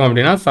காமனாக இருக்கும்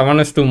அப்படின்னா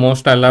 7:2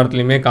 மோஸ்ட்டாக எல்லா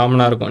இடத்துலையுமே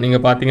காமனாக இருக்கும்.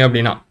 நீங்கள் பார்த்தீங்க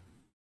அப்படின்னா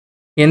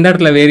எந்த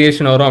இடத்துல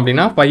வேரியேஷன் வரும்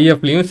அப்படின்னா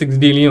 5Fலையும்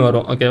 6Dலையும்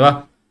வரும். ஓகேவா,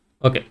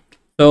 okay.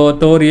 So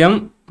thorium,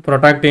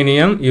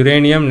 protactinium,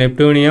 uranium,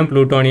 neptunium,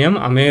 plutonium,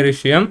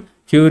 அமெரிஷியம்,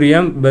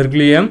 curium,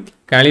 பெர்க்லியம்,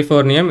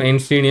 californium,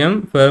 என்ஸ்டீனியம்,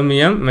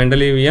 ஃபெர்மியம்,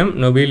 மெண்டலிவியம்,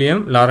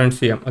 நொபீலியம்,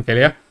 lawrencium. Okay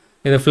இல்லையா,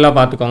 இது ஃபுல்லாக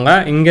பார்த்துக்கோங்க.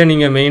 இங்கே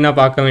நீங்கள் மெயினாக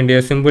பார்க்க வேண்டிய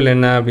சிம்பிள்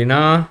என்ன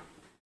அப்படின்னா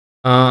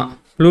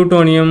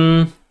புளூட்டோனியம்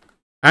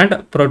அண்ட்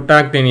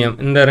புரோட்டாக்டினியம்,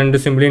 இந்த ரெண்டு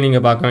சிம்பிளையும்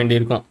நீங்கள் பார்க்க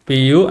வேண்டியிருக்கும்.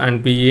 PU அண்ட்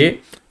PA,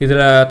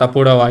 இதில்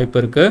தப்போட வாய்ப்பு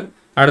இருக்குது.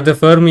 அடுத்து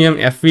ஃபெர்மியம்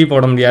FV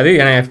போட முடியாது,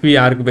 ஏன்னா FV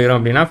யாருக்கு போயிடும்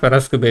அப்படின்னா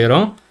ஃபெரஸ்க்கு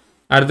போயிடும்.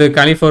 அடுத்து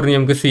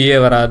கலிஃபோர்னியம்க்கு CA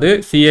வராது,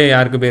 CA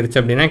யாருக்கு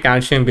போயிருச்சு அப்படின்னா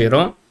கால்சியம்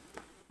போயிடும்.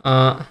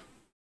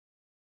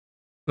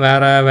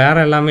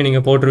 வேறு எல்லாமே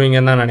நீங்கள்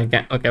போட்டுருவீங்கன்னு தான்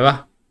நினைக்கிறேன். ஓகேவா,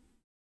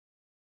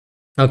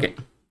 ஓகே.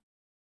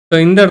 ஸோ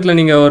இந்த இடத்துல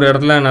நீங்கள் ஒரு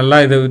இடத்துல நல்லா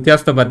இது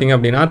வித்தியாசத்தை பார்த்தீங்க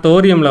அப்படின்னா,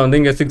 தோரியமில் வந்து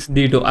இங்கே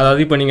 6D2,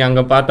 அதாவது இப்போ நீங்கள்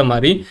அங்கே பார்த்த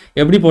மாதிரி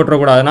எப்படி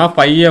போட்டுறக்கூடாதுன்னா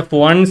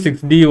 5F1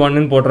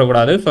 6D1ன்னு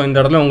போட்டுறக்கூடாது. ஸோ இந்த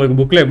இடத்துல உங்களுக்கு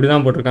புக்கில் எப்படி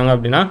தான் போட்டிருக்காங்க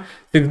அப்படின்னா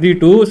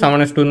 6D2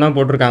 7S2 தான்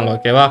போட்டிருக்காங்க.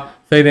 ஓகேவா,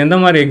 ஸோ இது எந்த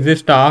மாதிரி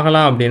எக்ஸிஸ்ட்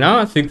ஆகலாம் அப்படின்னா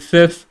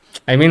 6S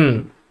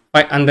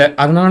அந்த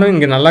அதனாலும்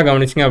இங்கே நல்லா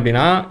கவனிச்சிங்க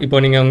அப்படின்னா, இப்போ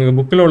நீங்கள் உங்கள்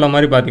புக்கில் உள்ள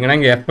மாதிரி பார்த்தீங்கன்னா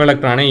இங்கே F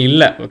எலக்ட்ரானே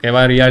இல்லை.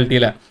 ஓகேவா,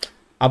 ரியாலிட்டியில்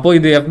அப்போது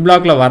இது F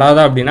பிளாக்ல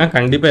வராதா அப்படின்னா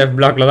கண்டிப்பாக F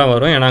பிளாக்ல தான்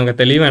வரும். ஏன்னா அங்கே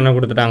தெளிவாக என்ன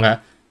கொடுத்துட்டாங்க,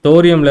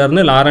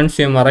 தோரியம்லேருந்து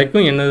லாரன்சியம்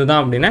வரைக்கும் என்னது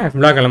தான் அப்படின்னா F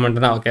பிளாக் எலமெண்ட்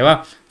தான். ஓகேவா,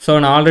 ஸோ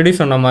நான் ஆல்ரெடி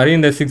சொன்ன மாதிரி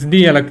இந்த 6D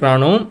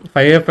எலக்ட்ரானும்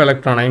 5F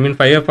electron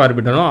 5F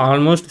ஆர்பிட்டலும்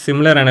almost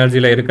similar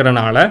எனர்ஜியில்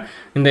இருக்கிறனால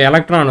இந்த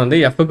எலக்ட்ரான் வந்து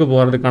Fக்கு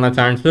போகிறதுக்கான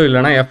சான்ஸோ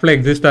இல்லைனா Fல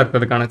எக்ஸிஸ்டாக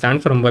இருக்கிறதுக்கான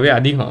சான்ஸ் ரொம்பவே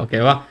அதிகம்.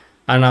 ஓகேவா,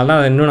 அதனால தான்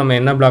அது இன்னும் நம்ம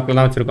என்ன பிளாக்ல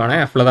தான் வச்சுருக்கோம்னா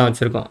Fல தான்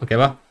வச்சுருக்கோம்.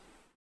 ஓகேவா,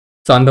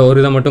 ஸோ அந்த ஒரு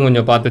இதை மட்டும்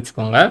கொஞ்சம் பார்த்து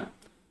வச்சுக்கோங்க.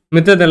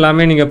 மித்தது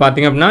எல்லாமே நீங்கள்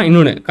பார்த்தீங்க அப்படின்னா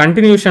இன்னொன்று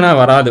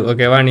கண்டினியூஷனாக வராது.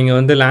 ஓகேவா, நீங்கள்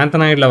வந்து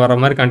லாந்தனைடில் வர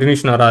மாதிரி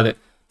கண்டினியூஷன் வராது.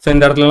 ஸோ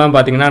இந்த இடத்துலலாம்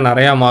பார்த்தீங்கன்னா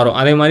நிறையா மாறும்.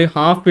 அதே மாதிரி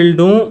ஹாஃப்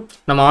ஃபீல்டும்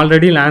நம்ம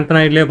ஆல்ரெடி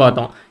லாந்தனைட்லேயே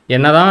பார்த்தோம்.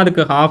 என்ன தான்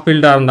அதுக்கு ஹாஃப்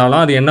ஃபீல்டாக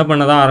இருந்தாலும் அது என்ன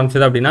பண்ண தான்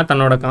ஆரம்பிச்சது அப்படின்னா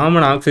தன்னோட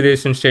காமன்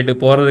ஆக்சிடேஷன்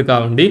ஸ்டேட்டுக்கு போகிறதுக்காக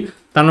வேண்டி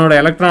தன்னோட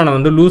எலக்ட்ரானை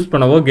வந்து லூஸ்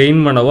பண்ணவோ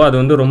கெயின் பண்ணவோ அது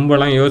வந்து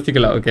ரொம்பலாம்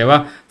யோசிக்கல. ஓகேவா,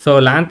 ஸோ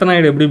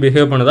லாந்தனைடு எப்படி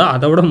பிஹேவ் பண்ணுதோ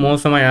அதை விட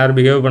மோசமாக யார்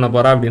பிஹேவ் பண்ண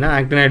போகிறா அப்படின்னா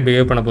ஆக்டினைட்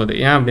பிஹேவ் பண்ண போகுது.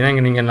 ஏன் அப்படின்னா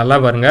இங்கே நீங்கள் நல்லா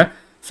பாருங்கள்.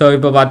 ஸோ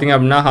இப்போ பார்த்தீங்க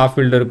அப்படின்னா ஹாஃப்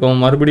ஃபீல்டு இருக்கும்.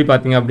 மறுபடியும்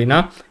பார்த்தீங்க அப்படின்னா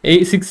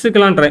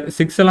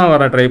 6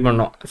 வர ட்ரை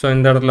பண்ணோம். ஸோ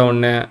இந்த இடத்துல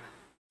 1,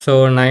 ஸோ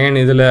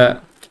 9 இதில்,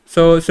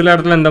 ஸோ சில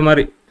இடத்துல இந்த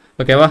மாதிரி.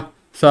 ஓகேவா,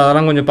 ஸோ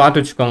அதெல்லாம் கொஞ்சம் பார்த்து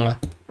வச்சுக்கோங்க.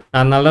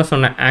 நான் அதனால தான்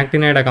சொன்னேன்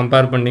ஆக்டினைடை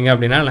கம்பேர் பண்ணிங்க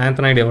அப்படின்னா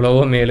லாந்தனைடு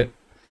எவ்வளவோ மேலு.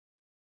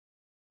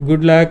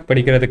 குட் லக்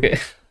படிக்கிறதுக்கு.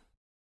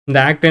 இந்த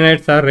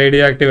actinides R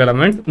radio active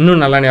elements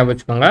இன்னும் நல்லா ஞாபகம்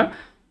வச்சுக்கோங்க.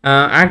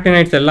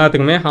 ஆக்டினைட்ஸ்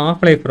எல்லாத்துக்குமே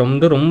ஹாஃப் லைஃப்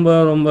ரொம்ப ரொம்ப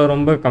ரொம்ப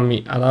ரொம்ப கம்மி.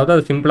 அதாவது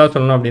அது சிம்பிளாக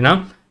சொல்லணும் அப்படின்னா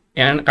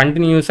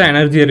கண்டினியூஸாக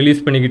எனர்ஜியை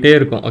ரிலீஸ் பண்ணிக்கிட்டே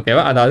இருக்கும்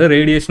ஓகேவா, அதாவது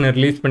ரேடியேஷனை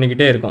ரிலீஸ்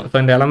பண்ணிக்கிட்டே இருக்கும். ஸோ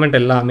இந்த எலமெண்ட்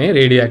எல்லாமே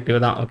ரேடியோ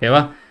ஆக்டிவ் தான்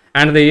ஓகேவா.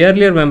 And the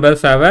earlier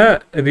members have a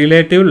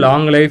relative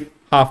long life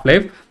half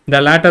life. The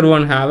latter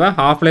one have a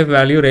half life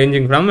value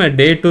ranging from a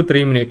day to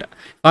 3 minutes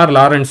for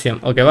lawrencium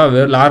ஓகேவா.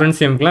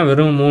 லாரன்சியம்க்குலாம்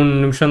வெறும் 3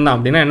 நிமிஷம் தான்.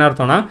 அப்படின்னா என்ன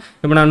அர்த்தம்னா,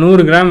 இப்போ நான்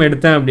 100 கிராம்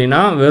எடுத்தேன் அப்படின்னா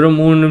வெறும்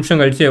 3 நிமிஷம்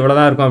கழிச்சு எவ்வளோ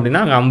தான் இருக்கும்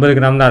அப்படின்னா அங்கே 50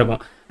 கிராம் தான்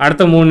இருக்கும்.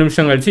 அடுத்த 3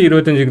 நிமிஷம் கழிச்சு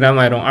 25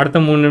 கிராம் ஆயிரும்.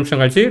 அடுத்த 3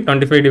 நிமிஷம் கழிச்சு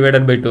 25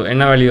 டிவைடட் பை 2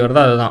 என்ன வேல்யூ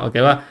வருதோ அதுதான்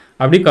ஓகேவா.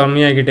 அப்படி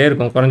கம்மியாகிக்கிட்டே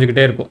இருக்கும்,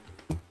 குறைஞ்சிக்கிட்டே இருக்கும்.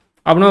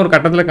 அப்படின்னா ஒரு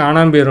கட்டத்தில்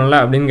காணாமல் போயிடும்ல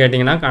அப்படின்னு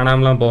கேட்டிங்கன்னா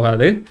காணாமலாம்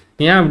போகாது.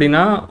 ஏன்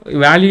அப்படின்னா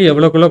வேல்யூ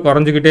எவ்வளோக்குள்ளே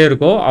குறைஞ்சிக்கிட்டே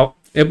இருக்கோ,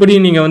 எப்படி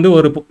நீங்கள் வந்து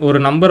ஒரு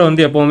நம்பரை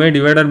வந்து எப்போவுமே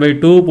டிவைடட் பை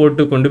 2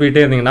 போட்டு கொண்டு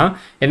போயிட்டே இருந்தீங்கன்னா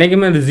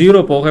என்றைக்குமே அது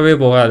 0 போகவே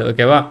போகாது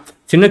ஓகேவா.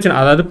 சின்ன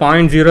அதாவது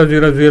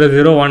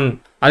 0.00001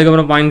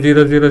 அதுக்கப்புறம்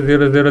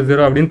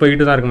 0.00000 அப்படின்னு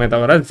போயிட்டு தான் இருக்குமே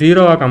தவிர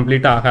 0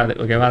 கம்ப்ளீட்டாக ஆகாது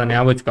ஓகேவா. அதை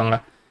ஞாபகம் வச்சுக்கோங்க.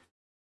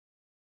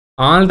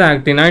 All the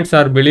actinides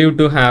are believed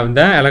to have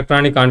the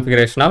electronic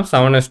configuration of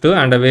 7s2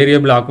 and a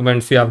variable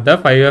occupancy of the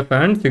 5f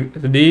and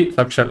 6d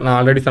subshell. நான்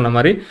ஆல்ரெடி சொன்ன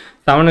மாதிரி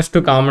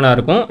 7s2 காமனாக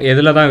இருக்கும்.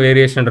 எதில் தான்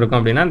வேரியேஷன் இருக்கும்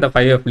அப்படின்னா இந்த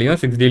 5fலையும்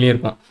 6dலையும்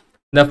இருக்கும்.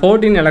 The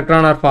 14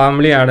 electron are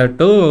formally added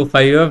to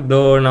 5f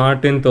though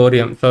not in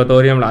thorium. So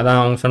தோரியமில் அதான்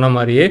அவங்க சொன்ன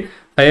மாதிரியே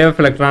 5f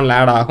எலக்ட்ரானில்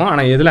ஆட் ஆகும்.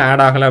 ஆனால் எதில்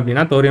ஆட் ஆகலை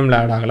அப்படின்னா தோரியமில்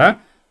ஆட் ஆகலை.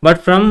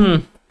 பட் ஃப்ரம்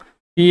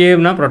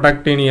PAனா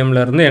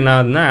ப்ரொட்டாக்டினியம்லேருந்து என்ன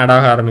ஆகுதுன்னா ஆட்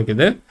ஆக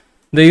ஆரம்பிக்குது.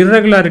 The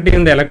irregularity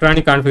in the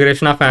electronic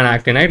configuration of an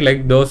actinide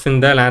like those in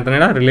the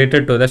lanthanide are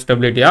related to the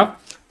stability of.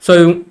 So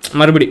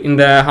மறுபடி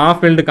இந்த ஹாஃப்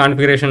ஃபீல்டு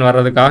கான்ஃபிகரேஷன்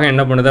வர்றதுக்காக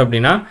என்ன பண்ணுது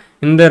அப்படின்னா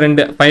இந்த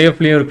 2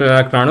 5fலையும் இருக்கிற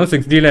எலக்ட்ரானும்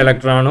 6dல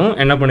எலக்ட்ரானும்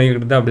என்ன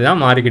பண்ணிக்கிடுது அப்படின்னா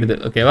மாறிக்கிடுது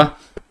ஓகேவா.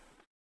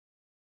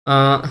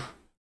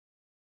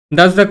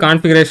 Thus the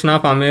configuration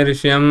of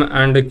americium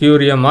and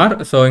curium are.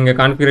 So இங்கே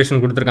கான்ஃபிகரேஷன்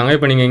கொடுத்துருக்காங்க.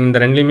 இப்போ நீங்கள் இந்த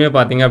ரெண்டுலையுமே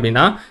பார்த்தீங்க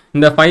அப்படின்னா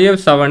இந்த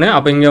 5f7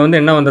 அப்போ இங்கே வந்து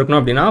என்ன வந்திருக்கணும்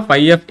அப்படின்னா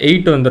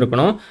 5f8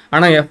 வந்திருக்கணும்.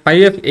 ஆனால்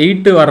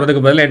 5f8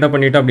 வர்றதுக்கு பதில் என்ன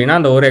பண்ணிட்டு அப்படின்னா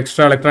அந்த ஒரு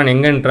எக்ஸ்ட்ரா எலக்ட்ரான்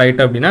எங்கே என்ட்ரு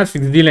ஆகிட்டு அப்படின்னா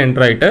 6dல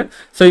என்ட்ரு ஆகிட்டு.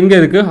 ஸோ இங்கே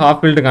இதுக்கு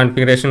ஹாஃப் ஃபீல்டு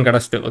கான்ஃபிகரேஷன்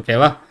கிடச்சிட்டு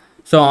ஓகேவா.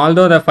 So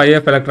although the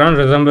 5f electron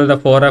resemble the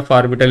 4f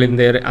orbital in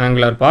their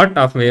angular part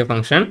of wave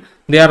function,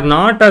 they are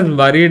not as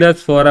buried as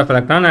 4f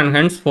electron and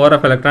hence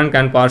 4f electron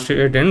can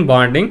participate in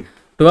bonding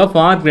to a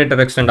far greater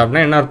extent.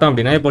 அப்படின்னா என்ன அர்த்தம்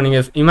அப்படின்னா இப்போ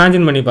நீங்கள்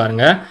imagine பண்ணி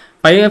பாருங்கள்,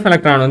 5f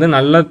electron வந்து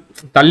நல்லா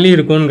தள்ளி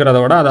இருக்குங்கிறத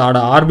விட அதோட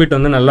ஆர்பிட்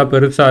வந்து நல்லா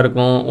பெருசாக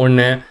இருக்கும்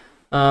ஒன்று.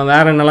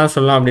 வேறு என்னெல்லாம்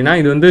சொல்லலாம் அப்படின்னா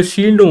இது வந்து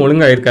ஷீல்டும்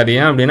ஒழுங்காக இருக்காது.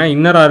 ஏன் அப்படின்னா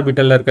இன்னர்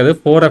ஆர்பிட்டலில் இருக்கிறது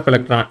 4f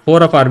எலக்ட்ரான்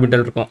 4f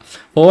ஆர்பிட்டல் இருக்கும்.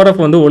 4f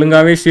வந்து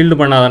ஒழுங்காகவே ஷீல்டு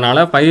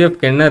பண்ணாதனால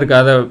 5fக்கு என்ன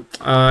இருக்காத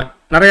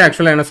நிறைய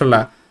ஆக்சுவலாக என்ன சொல்ல.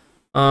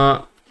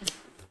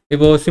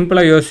 இப்போது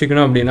சிம்பிளாக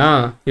யோசிக்கணும் அப்படின்னா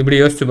இப்படி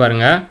யோசிச்சு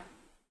பாருங்கள்.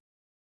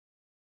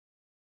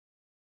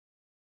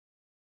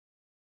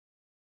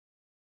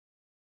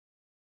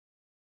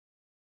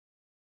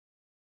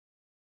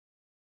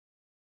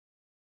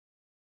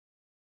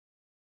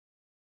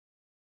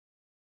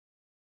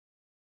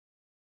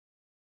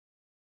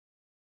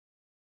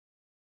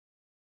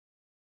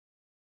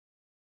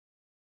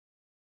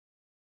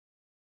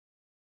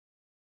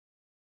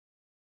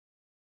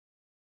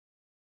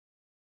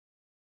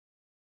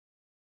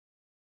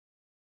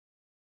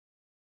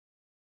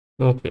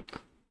 ஓகே,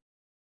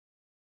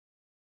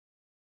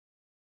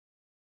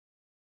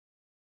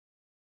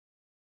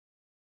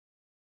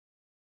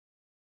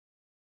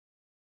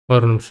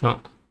 ஒரு நிமிஷம்.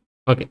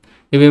 ஓகே,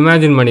 இப்போ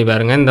இமேஜின் பண்ணி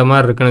பாருங்கள் இந்த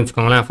மாதிரி இருக்குன்னு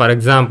வச்சுக்கோங்களேன். ஃபார்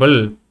எக்ஸாம்பிள்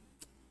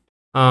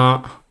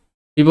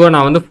இப்போ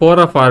நான் வந்து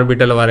 4f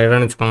ஆர்பிட்டல்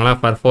வரைகிறேன்னு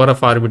வச்சுக்கோங்களேன். ஃபார்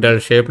 4f ஆர்பிட்டல்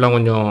ஷேப்லாம்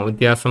கொஞ்சம்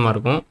வித்தியாசமாக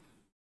இருக்கும்.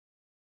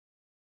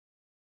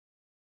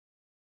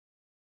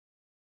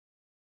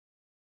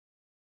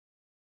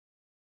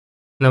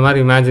 இந்த மாதிரி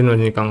இமேஜின்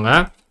பண்ணிக்கோங்க.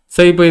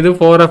 ஸோ இப்போ இது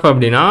 4f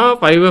அப்படின்னா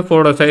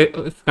 5fோட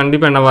சைஸ்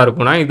கண்டிப்பாக என்னவாக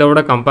இருக்கும்னா இதை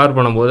விட கம்பேர்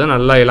பண்ணும்போது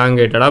நல்லா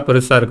எலாங்கேட்டடாக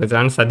பெருசாக இருக்க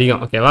சான்ஸ்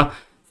அதிகம் ஓகேவா.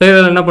 ஸோ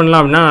இதில் என்ன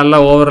பண்ணலாம் அப்படின்னா நல்லா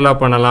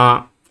ஓவர்லாப் பண்ணலாம்.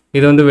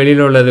 இது வந்து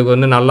வெளியில் உள்ளதுக்கு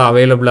வந்து நல்லா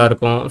அவைலபிளாக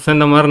இருக்கும். ஸோ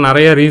இந்த மாதிரி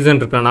நிறைய ரீசன்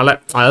இருக்கிறனால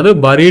அதாவது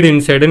பரீடு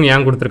இன்சைடுன்னு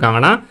ஏன்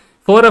கொடுத்துருக்காங்கன்னா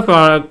 4f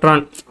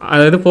எலக்ட்ரான்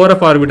அதாவது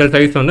 4f ஆர்பிட்டல்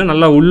சைஸ் வந்து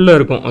நல்லா உள்ளே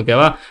இருக்கும்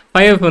ஓகேவா.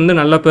 5f வந்து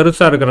நல்லா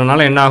பெருசாக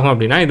இருக்கிறனால என்ன ஆகும்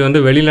அப்படின்னா இது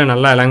வந்து வெளியில்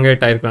நல்லா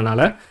எலாங்கேட்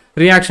ஆகிருக்கிறனால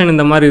ரியாக்ஷன்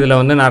இந்த மாதிரி இதில்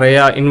வந்து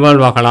நிறையா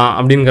இன்வால்வ் ஆகலாம்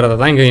அப்படிங்கிறத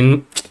தான் இங்கே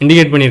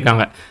இண்டிகேட்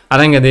பண்ணியிருக்காங்க.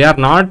 அதான் இங்கே they are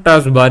not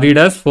as buried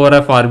as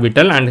 4f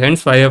orbital and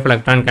hence 5f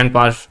electron can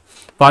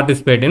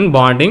participate in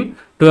bonding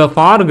to a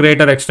far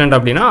greater extent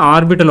அப்படின்னா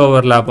ஆர்பிட்டல்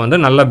ஓவர்லேப் வந்து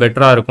நல்லா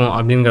பெட்டராக இருக்கும்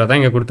அப்படிங்கிறத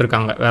இங்கே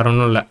கொடுத்துருக்காங்க. வேற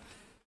ஒன்றும் இல்லை.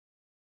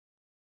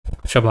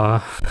 ஷபா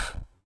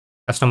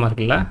கஷ்டமாக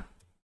இருக்குல்ல.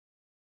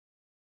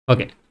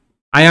 ஓகே,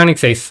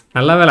 அயானிக் சைஸ்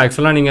நல்ல வேலை.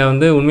 ஆக்சுவலாக நீங்கள்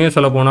வந்து உண்மையை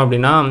சொல்ல போனோம்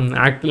அப்படின்னா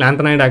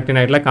லாந்தனைடு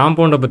ஆக்டினைடில்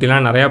காம்பவுண்டை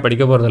பற்றிலாம் நிறையா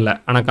படிக்க போகிறதில்ல.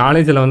 ஆனால்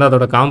காலேஜில் வந்து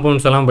அதோட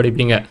காம்பவுண்ட்ஸ் எல்லாம்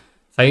படிப்பீங்க.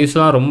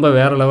 சைஸ்லாம் ரொம்ப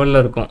வேறு லெவலில்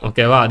இருக்கும்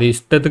ஓகேவா. அது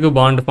இஷ்டத்துக்கு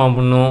பாண்ட் ஃபார்ம்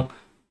பண்ணும்,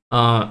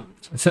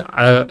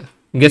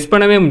 கெஸ்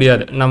பண்ணவே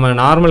முடியாது. நம்ம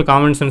நார்மல்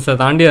காமன் சென்ஸை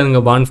தாண்டி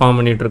அதுங்க பாண்ட் ஃபார்ம்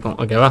பண்ணிகிட்டு இருக்கோம்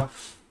ஓகேவா.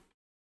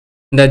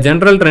 The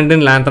general trend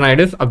in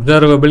lanthanide is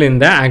observable in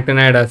the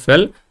actinide as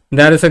well.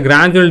 There is a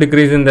gradual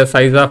decrease in the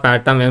size of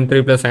atom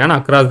M3 plus ion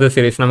across the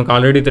series. நமக்கு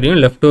already தெரியும்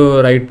left to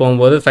right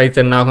போகும்போது size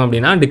என்ன ஆகும்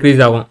அப்படின்னா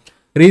degrees ஆகும்.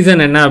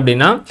 Reason என்ன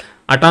அப்படின்னா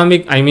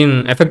atomic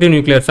effective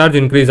nuclear charge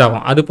increase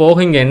ஆகும். அது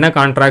போக இங்கே என்ன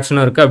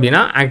கான்ட்ராக்ஷனும் இருக்குது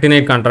அப்படின்னா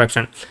ஆக்டினைட்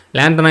கான்ட்ராக்ஷன்.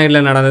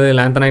 லாந்தனைடில் நடந்தது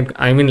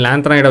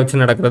லாந்தனைடை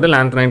வச்சு நடக்கிறது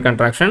லாந்தனைட்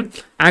கான்ட்ராக்ஷன்.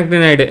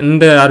 ஆக்டினைடு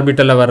இந்த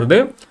ஆர்பிட்டலில் வருது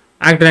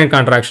ஆக்டினைட்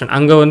கான்ட்ராக்ஷன்.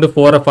 அங்கே வந்து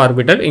 4f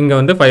ஆர்பிட்டல், இங்கே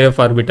வந்து 5f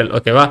ஆர்பிட்டல்.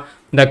 ஓகேவா?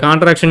 The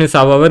contraction is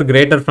however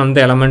greater from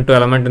the element to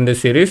element in this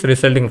series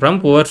resulting from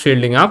poor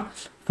shielding of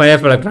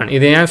 5f electron.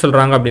 இதை ஏன்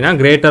சொல்கிறாங்க அப்படின்னா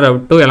greater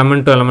to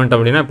element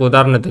அப்படின்னா இப்போ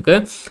உதாரணத்துக்கு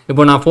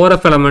இப்போ நான்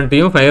 4f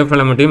எலமெண்ட்டையும் 5f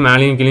எலமெண்ட்டையும்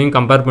மேலேயும் கீழையும்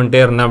கம்பேர்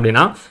பண்ணிட்டே இருந்தேன்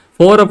அப்படின்னா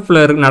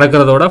 4fல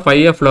நடக்கிறதோட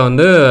 5fல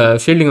வந்து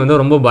ஷீல்டிங்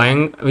வந்து ரொம்ப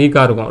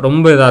வீக்காக இருக்கும்,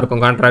 ரொம்ப இதாக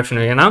இருக்கும்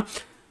கான்ட்ராக்ஷன். ஏன்னா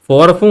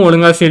 4fம்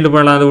ஒழுங்காக ஷீல்டு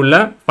பண்ணாது உள்ள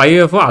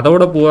 5fம்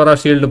அதோட புவராக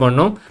ஷீல்டு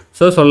பண்ணும்.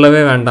 ஸோ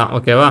சொல்லவே வேண்டாம்.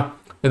 ஓகேவா?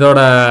 இதோட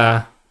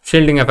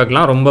ஷீல்டிங்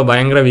எஃபெக்ட்லாம் ரொம்ப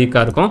பயங்கர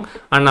வீக்காக இருக்கும்.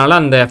 அதனால்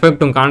அந்த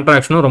எஃபெக்ட்டும்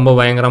கான்ட்ராக்ஷனும் ரொம்ப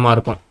பயங்கரமாக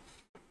இருக்கும்.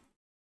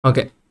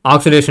 Okay,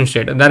 oxidation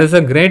state. there is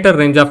a greater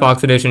range of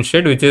oxidation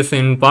state which is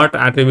in part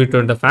attributed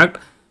to the fact.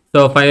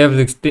 So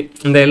 5f60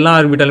 இந்த எல்லா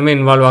ஆர்பிட்டலுமே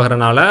இன்வால்வ்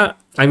ஆகிறனால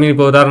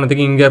இப்போ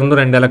உதாரணத்துக்கு இங்கேருந்து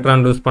 2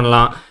 எலக்ட்ரான் லூஸ்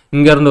பண்ணலாம்,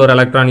 இங்கேருந்து ஒரு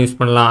எலக்ட்ரான் யூஸ்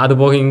பண்ணலாம், அது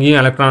போக இங்கேயும்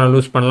எலக்ட்ரானை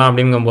லூஸ் பண்ணலாம்.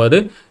 அப்படிங்கும்போது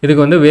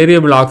இதுக்கு வந்து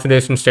வேரியபிள்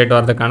ஆக்சிடேஷன் ஸ்டேட்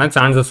வரதுக்கான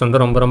சான்சஸ்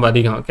வந்து ரொம்ப ரொம்ப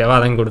அதிகம். ஓகேவா?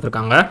 அதையும்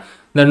கொடுத்துருக்காங்க.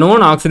 The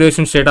known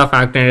oxidation state of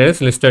actinide is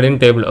listed in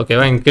table.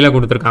 ஓகேவா? இங்கே கீழே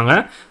கொடுத்துருக்காங்க.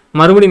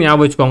 மறுபடியும்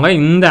ஞாபகம் வச்சுக்கோங்க,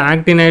 இந்த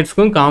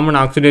ஆக்டினைட்ஸ்க்கும் காமன்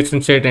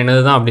ஆக்சிடேஷன் ஸ்டேட்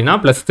என்னது தான் அப்படின்னா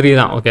 +3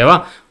 தான். ஓகேவா?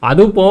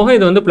 அது போக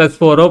இது வந்து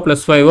 +4ஓ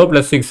 +5ஓ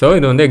 +6ஓ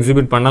இது வந்து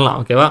எக்ஸிபிட் பண்ணலாம்.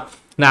 ஓகேவா?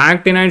 The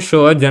actinides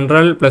show a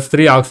general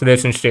 +3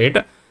 oxidation state.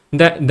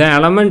 The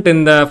element in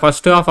the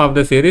first half of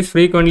the series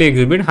frequently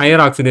exhibit higher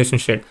oxidation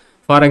state.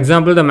 For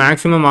example, the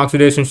maximum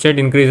oxidation state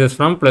increases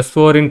from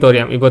 +4 in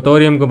thorium. இப்போ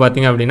தோரியமுக்கு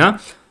பார்த்தீங்க அப்படின்னா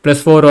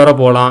 +4 வர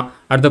போகலாம்,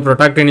 அடுத்து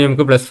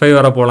ப்ரொட்டாக்டினியமுக்கு +5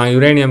 வர போகலாம்,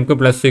 யுரேனியமுக்கு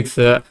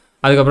 +6,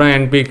 அதுக்கப்புறம்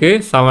என்பிக்கு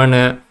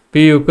 7,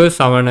 பியூக்கு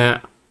 7,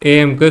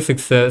 ஏஎம்க்கு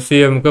 6,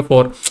 சிஎம்க்கு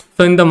 4.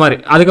 So இந்த மாதிரி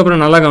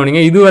அதுக்கப்புறம் நல்லா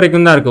கவனிங்க, இது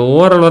வரைக்கும் தான் இருக்குது,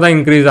 ஓவரால் தான்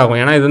இன்க்ரீஸ் ஆகும்.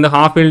 ஏன்னா இது வந்து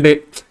ஹாஃப் ஃபீல்டு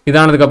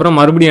இதானதுக்கப்புறம்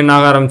மறுபடியும் என்ன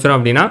ஆக ஆரம்பிச்சிடும்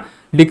அப்படின்னா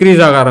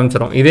டிக்ரீஸ் ஆக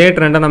ஆரம்பிச்சிடும். இதே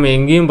ட்ரெண்டை நம்ம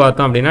எங்கேயும்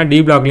பார்த்தோம் அப்படின்னா டி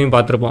பிளாக்லையும்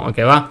பார்த்துருப்போம்.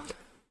 ஓகேவா?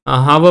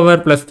 however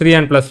 +3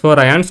 and +4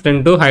 ions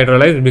tend to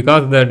hydrolyze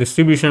because the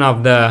distribution of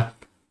the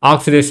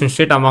oxidation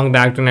state among the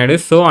actinide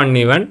is so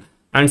uneven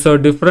and so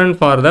different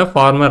for the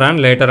former and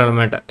later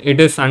element. It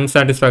is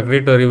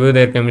unsatisfactory to review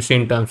their chemistry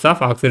in terms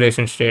of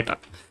oxidation state.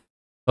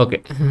 Okay,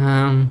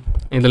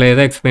 இதில்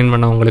எதை explain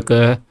பண்ண உங்களுக்கு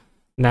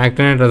இந்த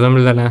actinide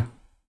resemble தானே.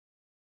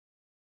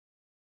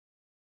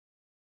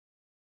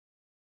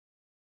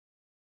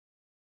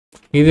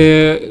 இது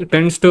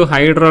tends to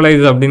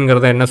hydrolyse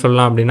அப்படிங்கிறத என்ன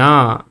சொல்லலாம் அப்படின்னா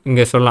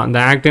இங்கே சொல்லலாம், இந்த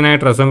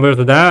actinide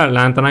resembles the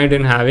lanthanide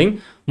in having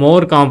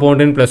more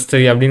compound இன்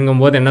 +3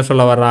 அப்படிங்கும்போது என்ன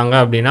சொல்ல வர்றாங்க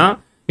அப்படின்னா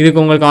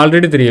இதுக்கு உங்களுக்கு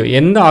ஆல்ரெடி தெரியும்,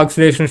 எந்த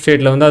ஆக்சிடேஷன்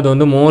ஸ்டேட்டில் வந்து அது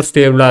வந்து மோர்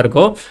ஸ்டேபிளாக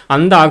இருக்கோ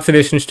அந்த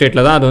ஆக்சிடேஷன்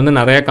ஸ்டேட்டில் தான் அது வந்து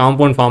நிறைய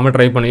காம்பவுண்ட் ஃபார்மை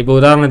ட்ரை பண்ணும். இப்போ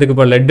உதாரணத்துக்கு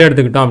இப்போ லெட்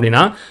எடுத்துக்கிட்டோம்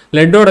அப்படின்னா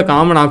லெட்டோட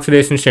common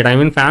oxidation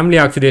state family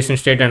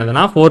oxidation state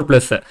என்னதுன்னா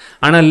 4+.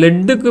 ஆனால்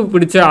லெட்டுக்கு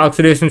பிடிச்ச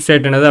ஆக்சிடேஷன்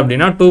ஸ்டேட் என்னது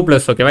அப்படின்னா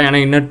 2+. ஓகேவா?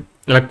 ஏன்னா இன்னட்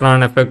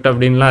எலக்ட்ரான் எஃபெக்ட்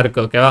அப்படின்லாம்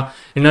இருக்குது. ஓகேவா?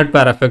 இன்னட்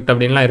பேர் எஃபெக்ட்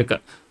அப்படின்லாம்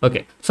இருக்குது. ஓகே,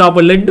 ஸோ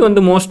அப்போ லெட்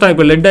வந்து மோஸ்ட்டாக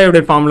இப்போ லெட்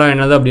அயோடைட் ஃபார்முலா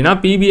என்னது அப்படின்னா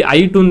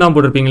PbI2 தான்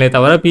போட்டிருப்பீங்களே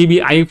தவிர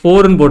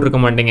PbI4ன்னு போட்டிருக்க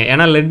மாட்டீங்க.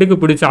 ஏன்னா லெட்டுக்கு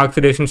பிடிச்ச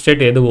ஆக்சிடேஷன்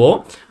ஸ்டேட் எதுவோ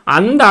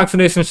அந்த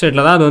ஆக்சிடேஷன்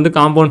ஸ்டேட்டில் தான் அது வந்து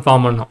காம்பவுண்ட்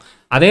ஃபார்ம் பண்ணும்.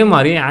 அதே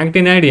மாதிரி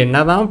ஆக்டினைடு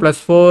என்ன தான்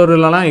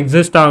 +4லலாம்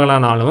exist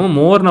ஆகலானாலும்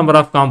more number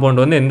of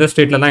compound வந்து எந்த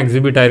ஸ்டேட்டில் தான்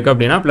எக்ஸிபிட் ஆயிருக்கு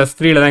அப்படின்னா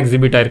 +3ல தான்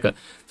எக்ஸிபிட் ஆயிருக்கு.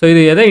 ஸோ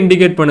இது எதை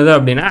இண்டிகேட் பண்ணுது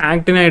அப்படின்னா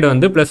ஆக்டினைடு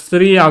வந்து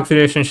 +3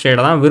 ஆக்சிடேஷன்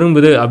ஸ்டேட்டை தான்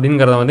விரும்புது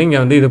அப்படிங்கிறத வந்து இங்கே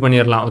வந்து இது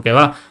பண்ணிடலாம்.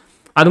 ஓகேவா?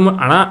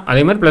 ஆனால்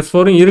அதே மாதிரி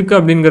 +4ம் இருக்குது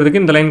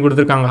அப்படிங்கிறதுக்கு இந்த லைன்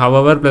கொடுத்துருக்காங்க.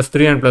 however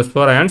 +3 and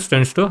 +4 ions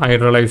tends to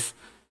hydrolyze.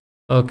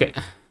 Okay,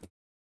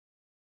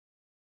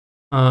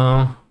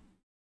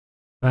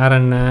 வேற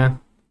என்ன?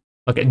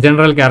 Okay,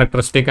 general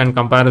characteristic and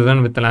comparison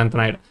with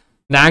lanthanide.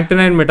 The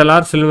actinide metal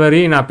are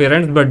silvery in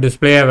appearance but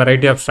display a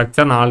variety of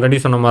structure. நான் ஆல்ரெடி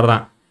சொன்ன மாதிரி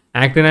தான்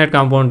ஆக்டினைட்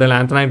காம்பவுண்டு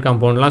lanthanide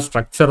காம்பவுண்ட்லாம்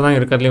ஸ்ட்ரக்சர் தான்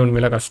இருக்கிறதுலே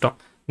உண்மையில கஷ்டம்.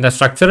 இந்த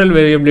structural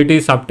variability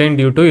is obtained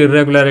due to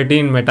irregularity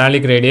in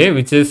metallic radii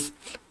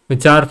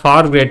which are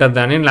far greater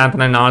than in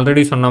lanthanide. நான்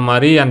ஆல்ரெடி சொன்ன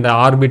மாதிரி அந்த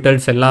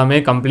ஆர்பிட்டல்ஸ் எல்லாமே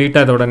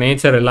கம்ப்ளீட்டாக அதோட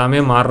நேச்சர் எல்லாமே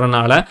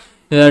மாறுறதுனால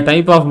இந்த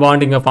டைப் ஆஃப்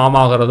பாண்ட் இங்கே ஃபார்ம்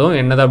ஆகிறதும்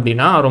என்னது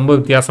அப்படின்னா ரொம்ப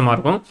வித்தியாசமாக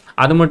இருக்கும்.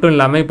 அது மட்டும்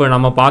இல்லாமல் இப்போ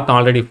நம்ம பார்த்தோம்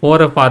ஆல்ரெடி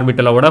 4f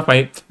ஆர்பிட்டலோட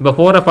 5 இப்போ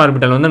 4f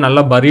ஆர்பிட்டல் வந்து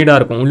நல்லா பரீடாக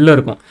இருக்கும், உள்ளே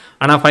இருக்கும்.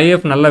 ஆனால்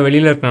 5f நல்லா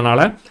வெளியில்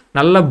இருக்கிறனால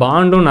நல்ல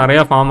பாண்டும்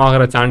நிறையா ஃபார்ம்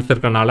ஆகிற சான்ஸ்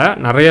இருக்கிறனால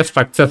நிறைய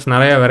ஸ்ட்ரக்சர்ஸ்,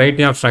 நிறைய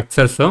வெரைட்டி ஆஃப்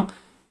ஸ்ட்ரக்சர்ஸும்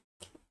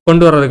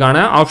கொண்டு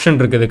வரதுக்கான ஆப்ஷன்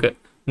இருக்குது இதுக்கு.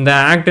 இந்த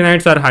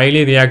actinides R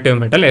highly reactive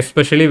metal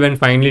especially when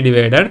finally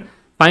divided.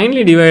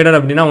 Finally divided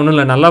அப்படின்னா ஒன்றும்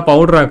இல்லை, நல்லா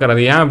பவுடர்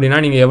ஆக்குறது. ஏன் அப்படின்னா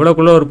நீங்கள்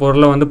எவ்வளோக்குள்ளே ஒரு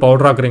பொருளை வந்து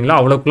பவுடர் ஆக்குறீங்களோ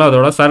அவ்வளோக்குள்ள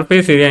அதோட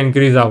சர்ஃபேஸ் ஏரியா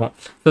இன்க்ரீஸ் ஆகும்.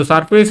 ஸோ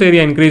சர்ஃபேஸ்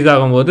ஏரியா இன்க்ரீஸ்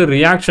ஆகும்போது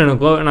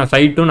ரியாக்ஷனுக்கும்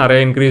சைட்டும்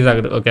நிறைய இன்க்ரீஸ்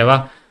ஆகுது. ஓகேவா?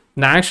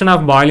 The action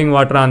of boiling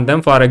water on them,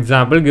 for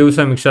example, gives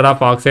a mixture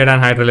of oxide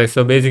and hydrolyze.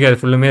 So basically அது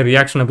ஃபுல்லுமே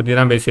ரியாக்ஷனை பற்றி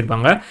தான்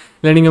பேசியிருப்பாங்க.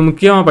 இல்லை நீங்கள்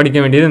முக்கியமாக படிக்க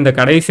வேண்டியது இந்த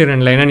கடைசி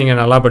 2 லைனை நீங்கள்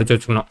நல்லா படித்து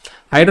வச்சுக்கணும்.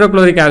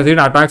 Hydrochloric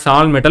acid attacks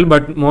all metal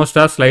but most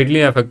are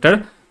slightly affected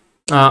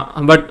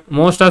but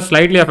most R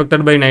slightly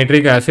affected by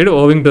nitric acid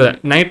owing to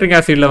nitric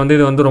ஆசிடில் வந்து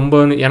இது வந்து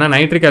ரொம்ப ஏன்னா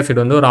நைட்ரிக்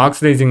ஆசிட் வந்து ஒரு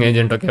ஆக்சிடைசிங்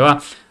ஏஜென்ட் ஓகேவா.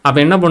 அப்போ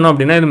என்ன பண்ணும்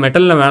அப்படின்னா இது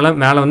மெட்டலில்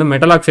மேலே வந்து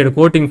மெட்டல் ஆக்சைடு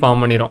கோட்டிங்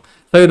ஃபார்ம் பண்ணிடும்.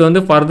 ஸோ இது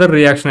வந்து ஃபர்தர்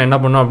ரியாக்ஷன் என்ன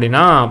பண்ணும்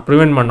அப்படின்னா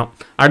ப்ரிவென்ட் பண்ணும்.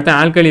 அடுத்த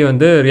ஆல்கலி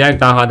வந்து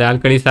ரியாக்ட் ஆகாது.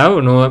 Alkalis have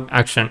no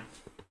action.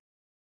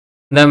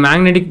 The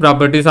magnetic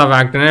properties of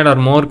actinide are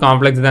more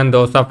complex than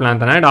those of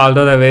lanthanide,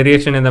 although the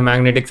variation in the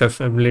magnetic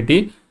susceptibility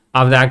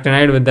of the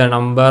actinide with the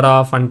number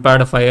of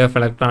unpaired 5f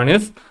electron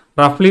is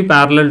roughly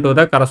parallel to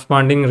the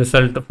corresponding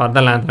result for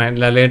the lanthanide.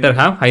 The later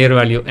have higher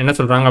value. என்ன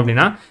சொல்கிறாங்க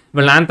அப்படின்னா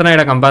இப்போ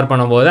lanthanide compare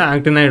பண்ணும்போது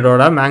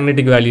actinideோட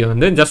magnetic value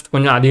வந்து just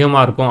கொஞ்சம்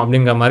அதிகமாக இருக்கும்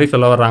அப்படிங்கிற மாதிரி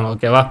சொல்ல வர்றாங்க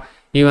ஓகேவா.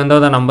 Even though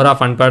the number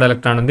of அன்பேர்ட்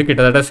electron வந்து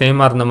கிட்டத்தட்ட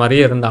சேமாக இருந்த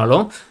மாதிரியே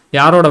இருந்தாலும்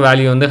யாரோட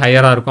வேல்யூ வந்து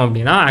ஹையராக இருக்கும்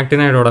அப்படின்னா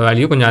actinideோட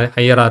வேல்யூ கொஞ்சம்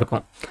ஹையராக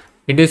இருக்கும்.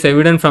 It is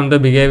evident from the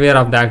behavior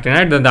of the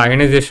actinide that the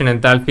ionization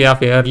enthalpy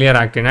of earlier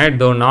actinide,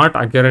 though not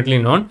accurately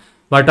known,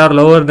 but are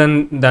lower than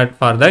that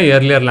for the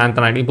earlier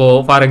lanthanide. இப்போ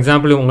for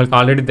example உங்களுக்கு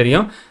already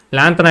தெரியும்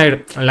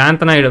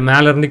lanthanide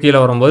மேலேருந்து கீழே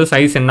வரும்போது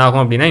size என்ன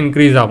ஆகும் அப்படின்னா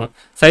increase ஆகும்.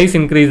 சைஸ்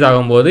இன்க்ரீஸ்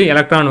ஆகும்போது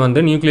எலக்ட்ரான் வந்து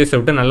நியூக்ளியஸை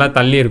விட்டு நல்லா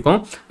தள்ளி இருக்கும்.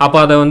 அப்போ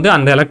அதை வந்து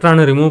அந்த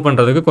எலக்ட்ரானை ரிமூவ்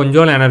பண்ணுறதுக்கு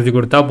கொஞ்சம் எனர்ஜி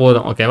கொடுத்தா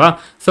போதும் ஓகேவா.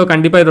 ஸோ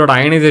கண்டிப்பாக இதோட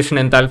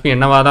அயனைசேஷன் என்தால்பி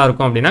என்னவாக தான்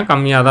இருக்கும் அப்படின்னா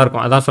கம்மியாக தான்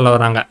இருக்கும். அதான் சொல்ல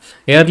வராங்க.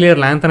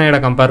 ஏர்லியர்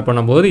லாந்தனைடை கம்பேர்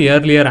பண்ணும்போது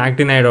ஏர்லியர்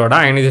ஆக்டினைடோட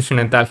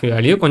அயனைசேஷன் என்தால்பி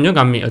வேல்யூ கொஞ்சம்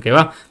கம்மி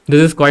ஓகேவா.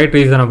 This is quite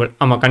reasonable.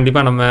 ஆமாம்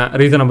கண்டிப்பாக நம்ம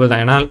ரீசனபிள்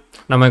தான். ஏன்னா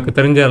நமக்கு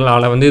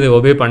தெரிஞ்சதால் வந்து இது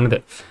ஒபே பண்ணுது.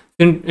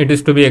 It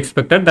is to be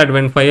expected that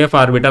when 5f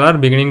orbital are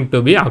beginning to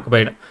be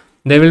occupied,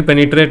 they will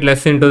penetrate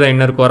less into the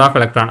inner core of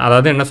electron.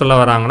 அதாவது என்ன சொல்ல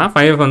வராங்கன்னா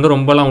 5f வந்து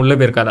ரொம்பலாம் உள்ளே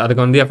போயிருக்காது.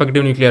 அதுக்கு வந்து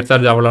எஃபெக்டிவ் நியூக்ளியர்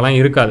சார்ஜ் அவ்வளோலாம்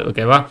இருக்காது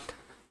ஓகேவா.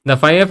 The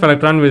 5f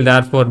electron will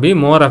therefore be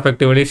more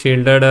effectively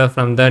shielded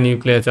from the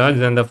nuclear charge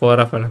than the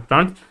 4f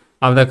electrons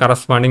of the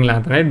corresponding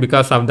lanthanide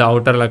because of the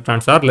outer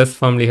electrons are less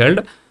firmly held.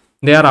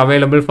 They are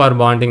available for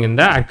bonding in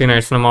the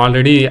actinides. நம்ம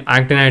already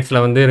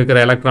ஆக்டினைட்ஸில் வந்து இருக்கிற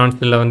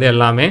எலக்ட்ரான்ஸில் வந்து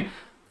எல்லாமே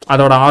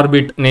அதோட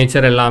orbit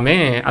nature எல்லாமே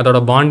அதோட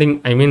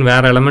bonding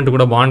வேறு element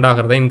கூட பாண்ட்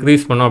ஆகிறத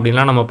இன்க்ரீஸ் பண்ணும்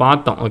அப்படின்லாம் நம்ம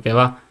பார்த்தோம்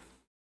ஓகேவா.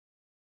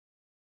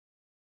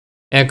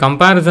 A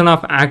comparison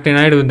of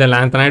actinide with the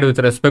lanthanide with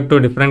respect to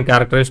different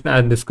characteristics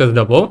as discussed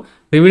above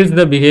reveals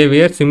the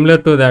behavior similar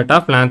to that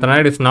of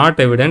lanthanide is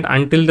not evident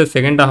until the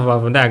second half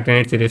of the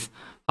actinide series.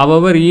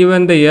 However,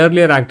 even the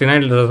earlier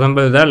actinide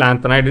resembles the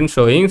lanthanide in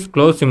showing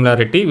close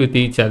similarity with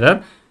each other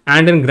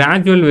and in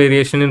gradual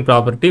variation in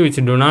property which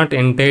do not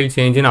entail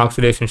change in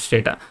oxidation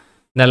state.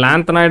 The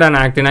lanthanide and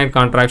actinide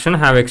contraction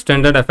have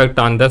extended effect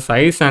on the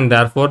size and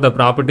therefore the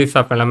properties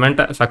of element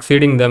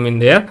succeeding them in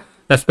their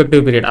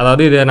respective period.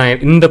 அதாவது இது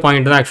நான் இந்த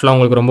point தான் ஆக்சுவலாக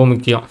உங்களுக்கு ரொம்ப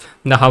முக்கியம்.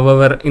 இந்த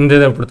ஹவவர் இந்த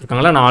இதை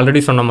கொடுத்துருக்காங்களா நான்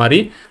ஆல்ரெடி சொன்ன மாதிரி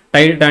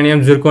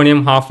டைட்டானியம்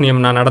ஜிர்கோனியம்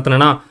ஹாஃப்னியம் நான்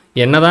நடத்தினேன்னா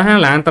என்னதான்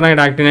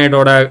லாந்தனைடு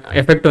ஆக்டினைடோட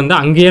எஃபெக்ட் வந்து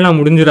அங்கேயெல்லாம்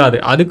முடிஞ்சிடாது.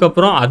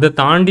 அதுக்கப்புறம் அதை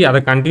தாண்டி அதை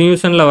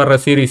கண்டினியூஷனில் வர்ற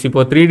சீரீஸ்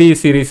இப்போ 3D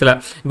சீரீஸில்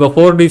இப்போ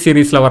 4D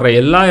சீரீஸில் வர்ற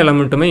எல்லா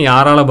எலமெண்ட்டுமே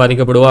யாரால்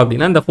பாதிக்கப்படுவா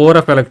அப்படின்னா இந்த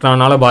 4f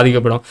எலக்ட்ரானால்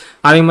பாதிக்கப்படும்.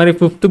 அதே மாதிரி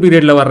 5th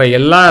பீரியடில் வர்ற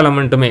எல்லா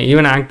எலமெண்ட்டுமே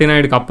ஈவன்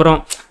ஆக்டினைடுக்கு அப்புறம்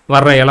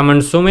வர்ற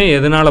எலமெண்ட்ஸுமே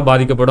எதனால்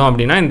பாதிக்கப்படும்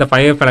அப்படின்னா இந்த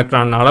 5f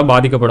எலக்ட்ரானால்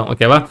பாதிக்கப்படும்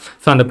ஓகேவா.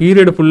 ஸோ அந்த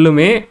பீரியட்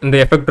ஃபுல்லுமே இந்த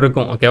எஃபெக்ட்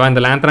இருக்கும் ஓகேவா.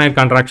 இந்த லாந்தனைடு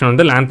கான்ட்ராக்ஷன்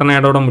வந்து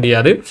லாந்தனைடோட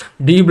முடியாது,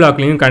 டி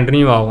பிளாக்லையும்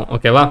கண்டினியூ ஆகும்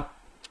ஓகேவா.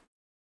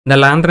 The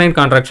lanthanide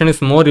contraction is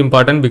more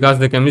important because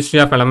the chemistry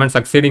of elements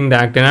succeeding the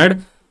actinide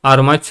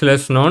are much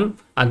less known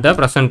at the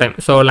present time.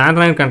 So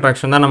lanthanide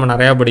contraction தான் நம்ம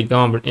நிறையா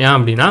படிக்கும். ஏன்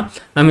அப்படின்னா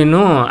நம்ம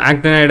இன்னும்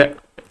ஆக்டினைடு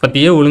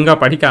பற்றியே ஒழுங்காக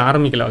படிக்க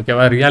ஆரம்பிக்கல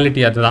ஓகேவா.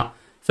 ரியாலிட்டி அதுதான்.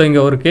 ஸோ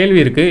இங்கே ஒரு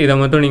கேள்வி இருக்குது, இதை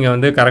மட்டும் நீங்கள்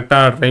வந்து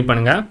கரெக்டாக ட்ரை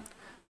பண்ணுங்கள்.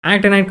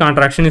 Actinide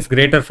contraction is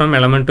greater from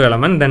element to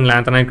element than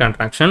lanthanide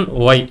contraction.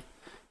 Why?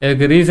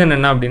 இதுக்கு ரீசன்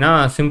என்ன அப்படின்னா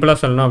சிம்பிளாக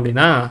சொல்லணும்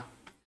அப்படின்னா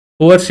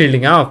poor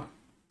shielding of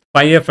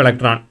 5f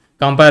electron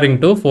comparing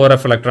to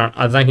 4f electron,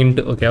 அதுதான் ஹிண்ட்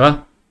ஓகேவா.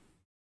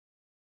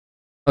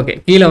 ஓகே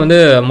கீழே வந்து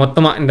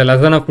மொத்தமாக இந்த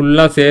லெசனை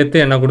ஃபுல்லாக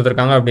சேர்த்து என்ன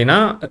கொடுத்துருக்காங்க அப்படின்னா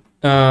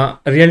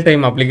real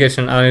time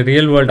application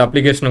real world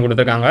அப்ளிகேஷனை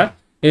கொடுத்துருக்காங்க.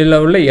 இதில்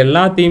உள்ள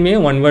எல்லாத்தையுமே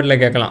ஒன்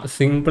வேர்டில் கேட்கலாம்.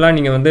 சிம்பிளாக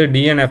நீங்கள் வந்து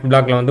டிஎன்எஃப்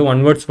பிளாக்ல வந்து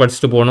ஒன் வேர்ட்ஸ்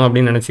படிச்சுட்டு போகணும்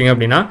அப்படின்னு நினச்சிங்க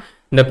அப்படின்னா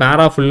இந்த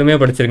பேரா ஃபுல்லுமே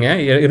படிச்சிருங்க.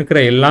 இருக்கிற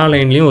எல்லா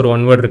லைன்லேயும் ஒரு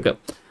ஒன் வேர்ட் இருக்குது.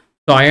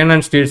 So iron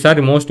and Steeles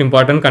R most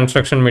important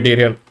construction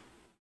material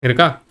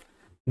இருக்கா.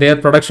 Their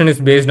production is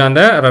based on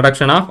the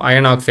reduction of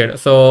iron oxide.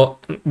 So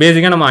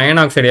பேசிக்காக நம்ம அயன்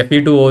ஆக்சைடு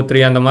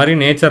Fe2O3 அந்த மாதிரி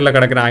நேச்சரில்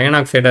கிடக்கிற அயன்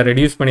ஆக்சைடை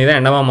ரெடியூஸ் பண்ணி தான்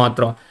என்னவா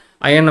மாற்றுறோம்,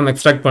 அயன் நம்ம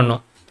எக்ஸ்ட்ராக்ட்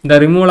பண்ணோம். The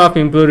removal of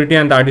impurity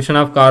and the addition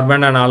of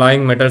carbon and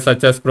alloying metals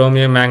such as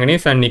chromium,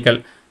 manganese and nickel.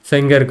 So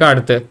இங்கே இருக்க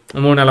அடுத்து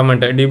 3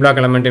 element D black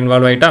element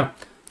involve ஆகிட்டா.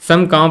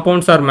 Some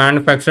compounds are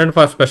manufactured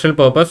for special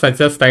purpose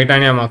such as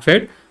titanium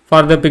oxide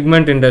for the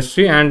pigment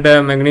industry and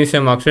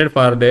magnesium oxide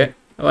for the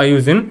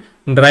use in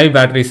try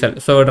battery sell.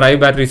 So try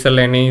battery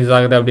செல் என்ன use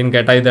ஆகுது அப்படின்னு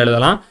கேட்டால் இது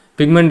எழுதலாம்.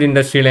 Pigment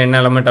இண்டஸ்ட்ரியில் என்ன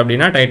element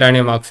அப்படின்னா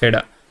titanium oxide.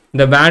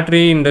 The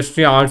battery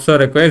industry also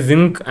requires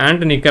zinc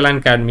and nickel and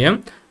cadmium.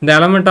 The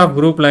element of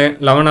group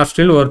 11 are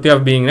still worthy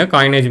of being a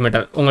coinage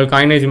metal. உங்களுக்கு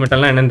coinage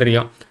metalனா என்னன்னு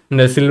தெரியும்,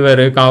 இந்த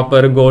silver,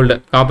 copper, gold,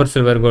 copper,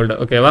 silver, gold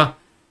ஓகேவா.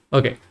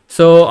 Okay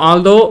so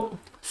although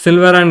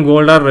silver and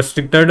gold are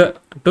restricted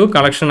to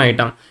collection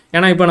item,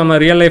 ஏன்னா இப்போ நம்ம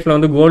real லைஃப்பில்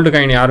வந்து கோல்டு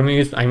காயின் யாருமே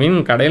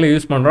கடையில்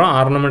யூஸ் பண்ணுறோம்,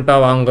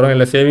 ஆர்னமெண்ட்டாக வாங்குகிறோம்,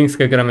 இல்லை சேவிங்ஸ்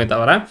கேட்குறமே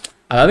தவிர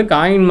அதாவது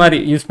காயின் மாதிரி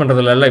யூஸ்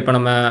பண்ணுறதுல இல்லை. இப்போ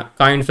நம்ம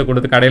காயின்ஸை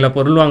கொடுத்து கடையில்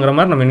பொருள் வாங்குற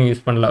மாதிரி நம்ம இன்னும்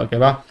யூஸ் பண்ணல.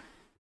 ஓகேவா.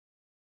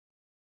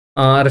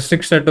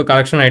 Restricted to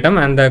collection item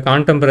and the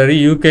contemporary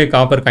UK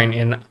copper coin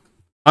என்ன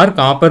ஆர்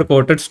காப்பர்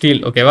கோட்டட்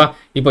ஸ்டீல். ஓகேவா.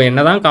 இப்போ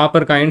என்னதான்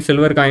காப்பர் காயின்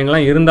சில்வர்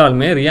காயின்லாம்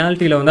இருந்தாலுமே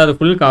ரியாலிட்டியில் வந்து அது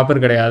ஃபுல்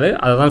காப்பர் கிடையாது,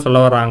 அதை தான் சொல்ல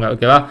வர்றாங்க.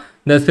 ஓகேவா.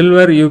 The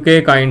silver UK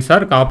coins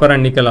R copper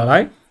and nickel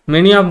alloy.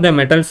 Many of the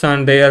metals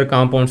and their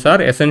compounds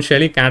are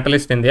essentially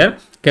catalyst in their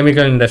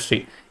chemical industry.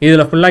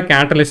 இதில் ஃபுல்லாக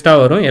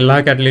கேட்டலிஸ்ட்டாக வரும், எல்லா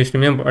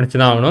கேட்டலிஸ்ட்டுமே படிச்சு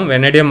தான் ஆகணும்.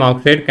 Vanadium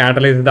oxide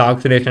catalyst the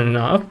oxidation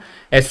of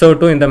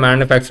SO2 இந்த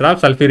மேனுஃபேக்சர் ஆஃப்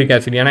சல்ஃபியூரிக்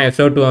ஆசிட். ஏன்னா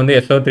SO2 வந்து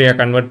SO3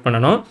 கன்வெர்ட்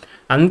பண்ணணும்.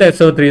 அந்த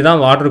SO3 தான்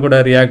வாட்டர் கூட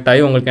ரியாக்ட்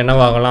ஆகி உங்களுக்கு என்ன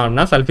ஆகலாம்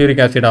அப்படின்னா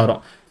சல்ஃபியூரிக் ஆசிட்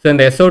வரும். ஸோ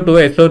இந்த SO2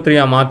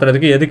 SO3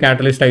 மாற்றுறதுக்கு எது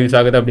கேட்டலிஸ்ட்டாக யூஸ்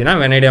ஆகுது அப்படின்னா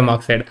வெனடியம்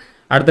ஆக்சைடு.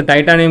 அடுத்து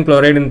titanium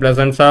chloride in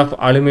presence of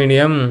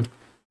aluminium,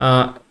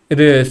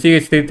 இது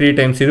CH3 3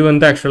 டைம்ஸ். இது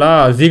வந்து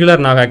ஆக்சுவலாக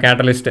ஜீக்லர் நாகா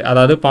கேட்டலிஸ்ட்,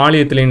 அதாவது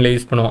பாலிஎத்திலீனில்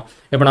யூஸ் பண்ணுவோம்.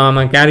 இப்போ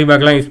நம்ம கேரி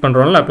பேக்லாம் யூஸ்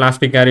பண்ணுறோம்ல,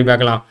 பிளாஸ்டிக் கேரி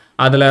பேக்லாம்,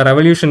 அதில்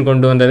ரெவல்யூஷன்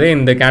கொண்டு வந்தது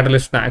இந்த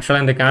கேட்டலிஸ்ட் தான்.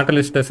 ஆக்சுவலாக இந்த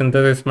கேட்டலிஸ்ட்டை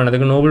சிந்தசைஸ்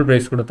பண்ணதுக்கு நோபல்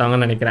ப்ரைஸ்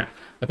கொடுத்தாங்கன்னு நினைக்கிறேன்.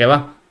 ஓகேவா.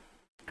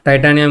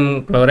 Titanium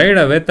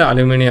chloride with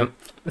aluminium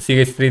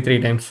CH3 3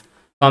 times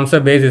forms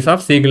a basis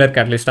of Ziglar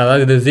catalyst.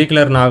 அதாவது இது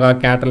ஜீக்லர் நாகா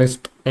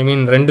கேட்டலிஸ்ட்,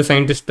 ரெண்டு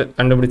சயின்டிஸ்ட்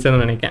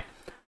கண்டுபிடிச்சதுன்னு நினைக்கிறேன்.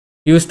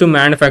 யூஸ் டு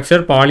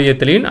மேனுஃபேக்சர்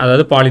பாலிஎத்திலீன்,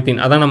 அதாவது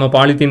பாலித்தீன், அதான் நம்ம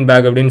பாலித்தீன்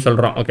பேக் அப்படின்னு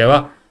சொல்கிறோம். ஓகேவா.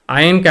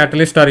 Iron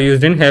catalyst are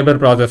used in Haber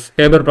process.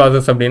 Haber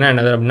process அப்படின்னா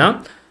என்னது அப்படின்னா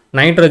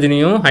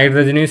நைட்ரஜனையும்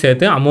ஹைட்ரஜனையும்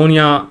சேர்த்து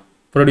அமோனியா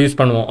ப்ரொடியூஸ்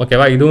பண்ணுவோம்.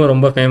 ஓகேவா. இதுவும்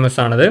ரொம்ப ஃபேமஸ்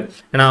ஆனது.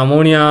 ஏன்னா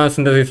அமோனியா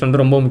சிந்தசிஸ்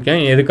வந்து ரொம்ப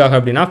முக்கியம். எதுக்காக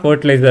அப்படின்னா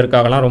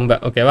ஃபர்டிலைசருக்காகலாம் ரொம்ப.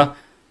 ஓகேவா.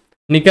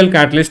 Nickel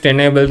catalyst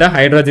enable the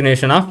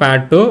hydrogenation of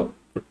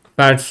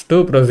fats to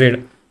proceed.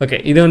 Okay.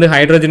 இது வந்து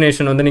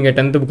ஹைட்ரஜனேஷன் வந்து நீங்கள்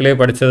 10th புக்லேயே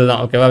படித்தது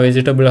தான். ஓகேவா.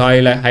 வெஜிடபிள்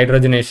ஆயில்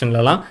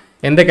ஹைட்ரஜனேஷன்லலாம்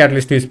எந்த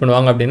கேட்டலிஸ்ட் யூஸ்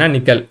பண்ணுவாங்க அப்படின்னா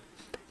nickel.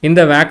 In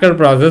the Wacker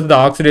process, the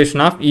oxidation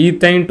of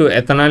ethane to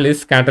ethanol is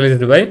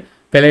catalyzed by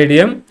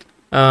palladium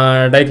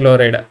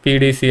dichloride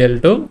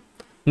 (PDCl2).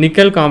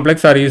 Nickel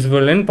complex are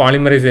useful in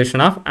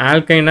polymerization of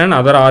alkyne and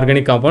other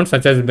organic compounds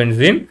such as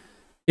benzene.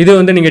 இது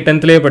வந்து நீங்கள்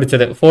 10thலேயே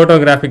படித்தது.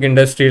 Photographic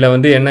இண்டஸ்ட்ரியில்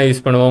வந்து என்ன use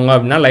பண்ணுவாங்க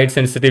அப்படின்னா light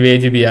sensitive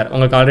AGBR.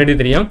 உங்களுக்கு ஆல்ரெடி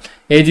தெரியும்.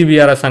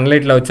 AGBR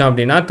சன்லைட்டில் வச்சோம்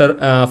அப்படின்னா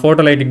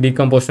ஃபோட்டோலைட்டிக்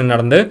டீகம்போஷன்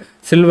நடந்து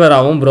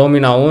சில்வராகவும்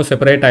புரோமினாவும்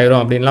செப்பரேட்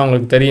ஆயிரும் அப்படின்லாம்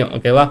உங்களுக்கு தெரியும்.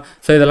 ஓகேவா.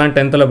 ஸோ இதெல்லாம்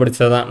 10thல்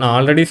படித்தது தான். நான்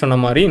ஆல்ரெடி சொன்ன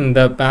மாதிரி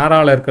இந்த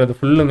பேராவில் இருக்கிறது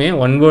ஃபுல்லுமே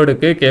ஒன்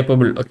வேர்டுக்கு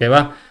கேப்பபிள்.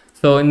 ஓகேவா.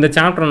 ஸோ இந்த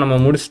சாப்டரை நம்ம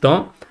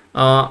முடிச்சிட்டோம்.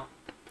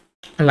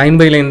 லைன்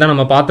பை லைன் தான்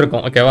நம்ம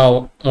பார்த்துருக்கோம். ஓகேவா.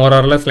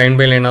 மோரார்லெஸ் லைன்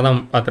பை லைனாக தான்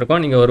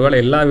பார்த்துருக்கோம். நீங்கள் ஒருவேளை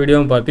எல்லா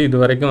வீடியோவும் பார்த்து இது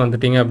வரைக்கும்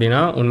வந்துட்டீங்க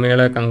அப்படின்னா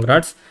உண்மையில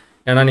கங்க்ராட்ஸ்.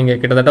 ஏன்னா நீங்கள்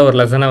கிட்டத்தட்ட ஒரு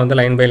லெசனை வந்து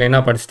லைன் பை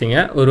லைனாக படிச்சிட்டிங்க.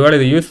 ஒருவேளை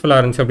இது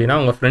யூஸ்ஃபுல்லாக இருந்துச்சு அப்படின்னா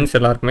உங்கள் ஃப்ரெண்ட்ஸ்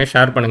எல்லாருக்குமே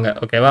ஷேர் பண்ணுங்கள்.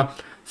 ஓகேவா.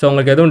 ஸோ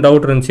உங்களுக்கு எதுவும்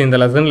டவுட் இருந்துச்சு, இந்த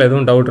லெசனில்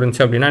எதுவும் டவுட்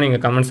இருந்துச்சு அப்படின்னா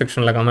நீங்கள் கமெண்ட்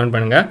செக்ஷனில் கமெண்ட்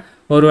பண்ணுங்கள்.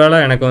 ஒருவேளை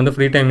எனக்கு வந்து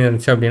ஃப்ரீ டைம்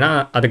இருந்துச்சு அப்படின்னா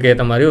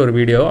அதுக்கேற்ற மாதிரி ஒரு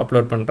வீடியோ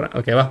அப்லோட் பண்ணுறேன்.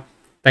 ஓகேவா.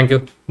 தேங்க்யூ.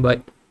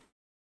 பாய்.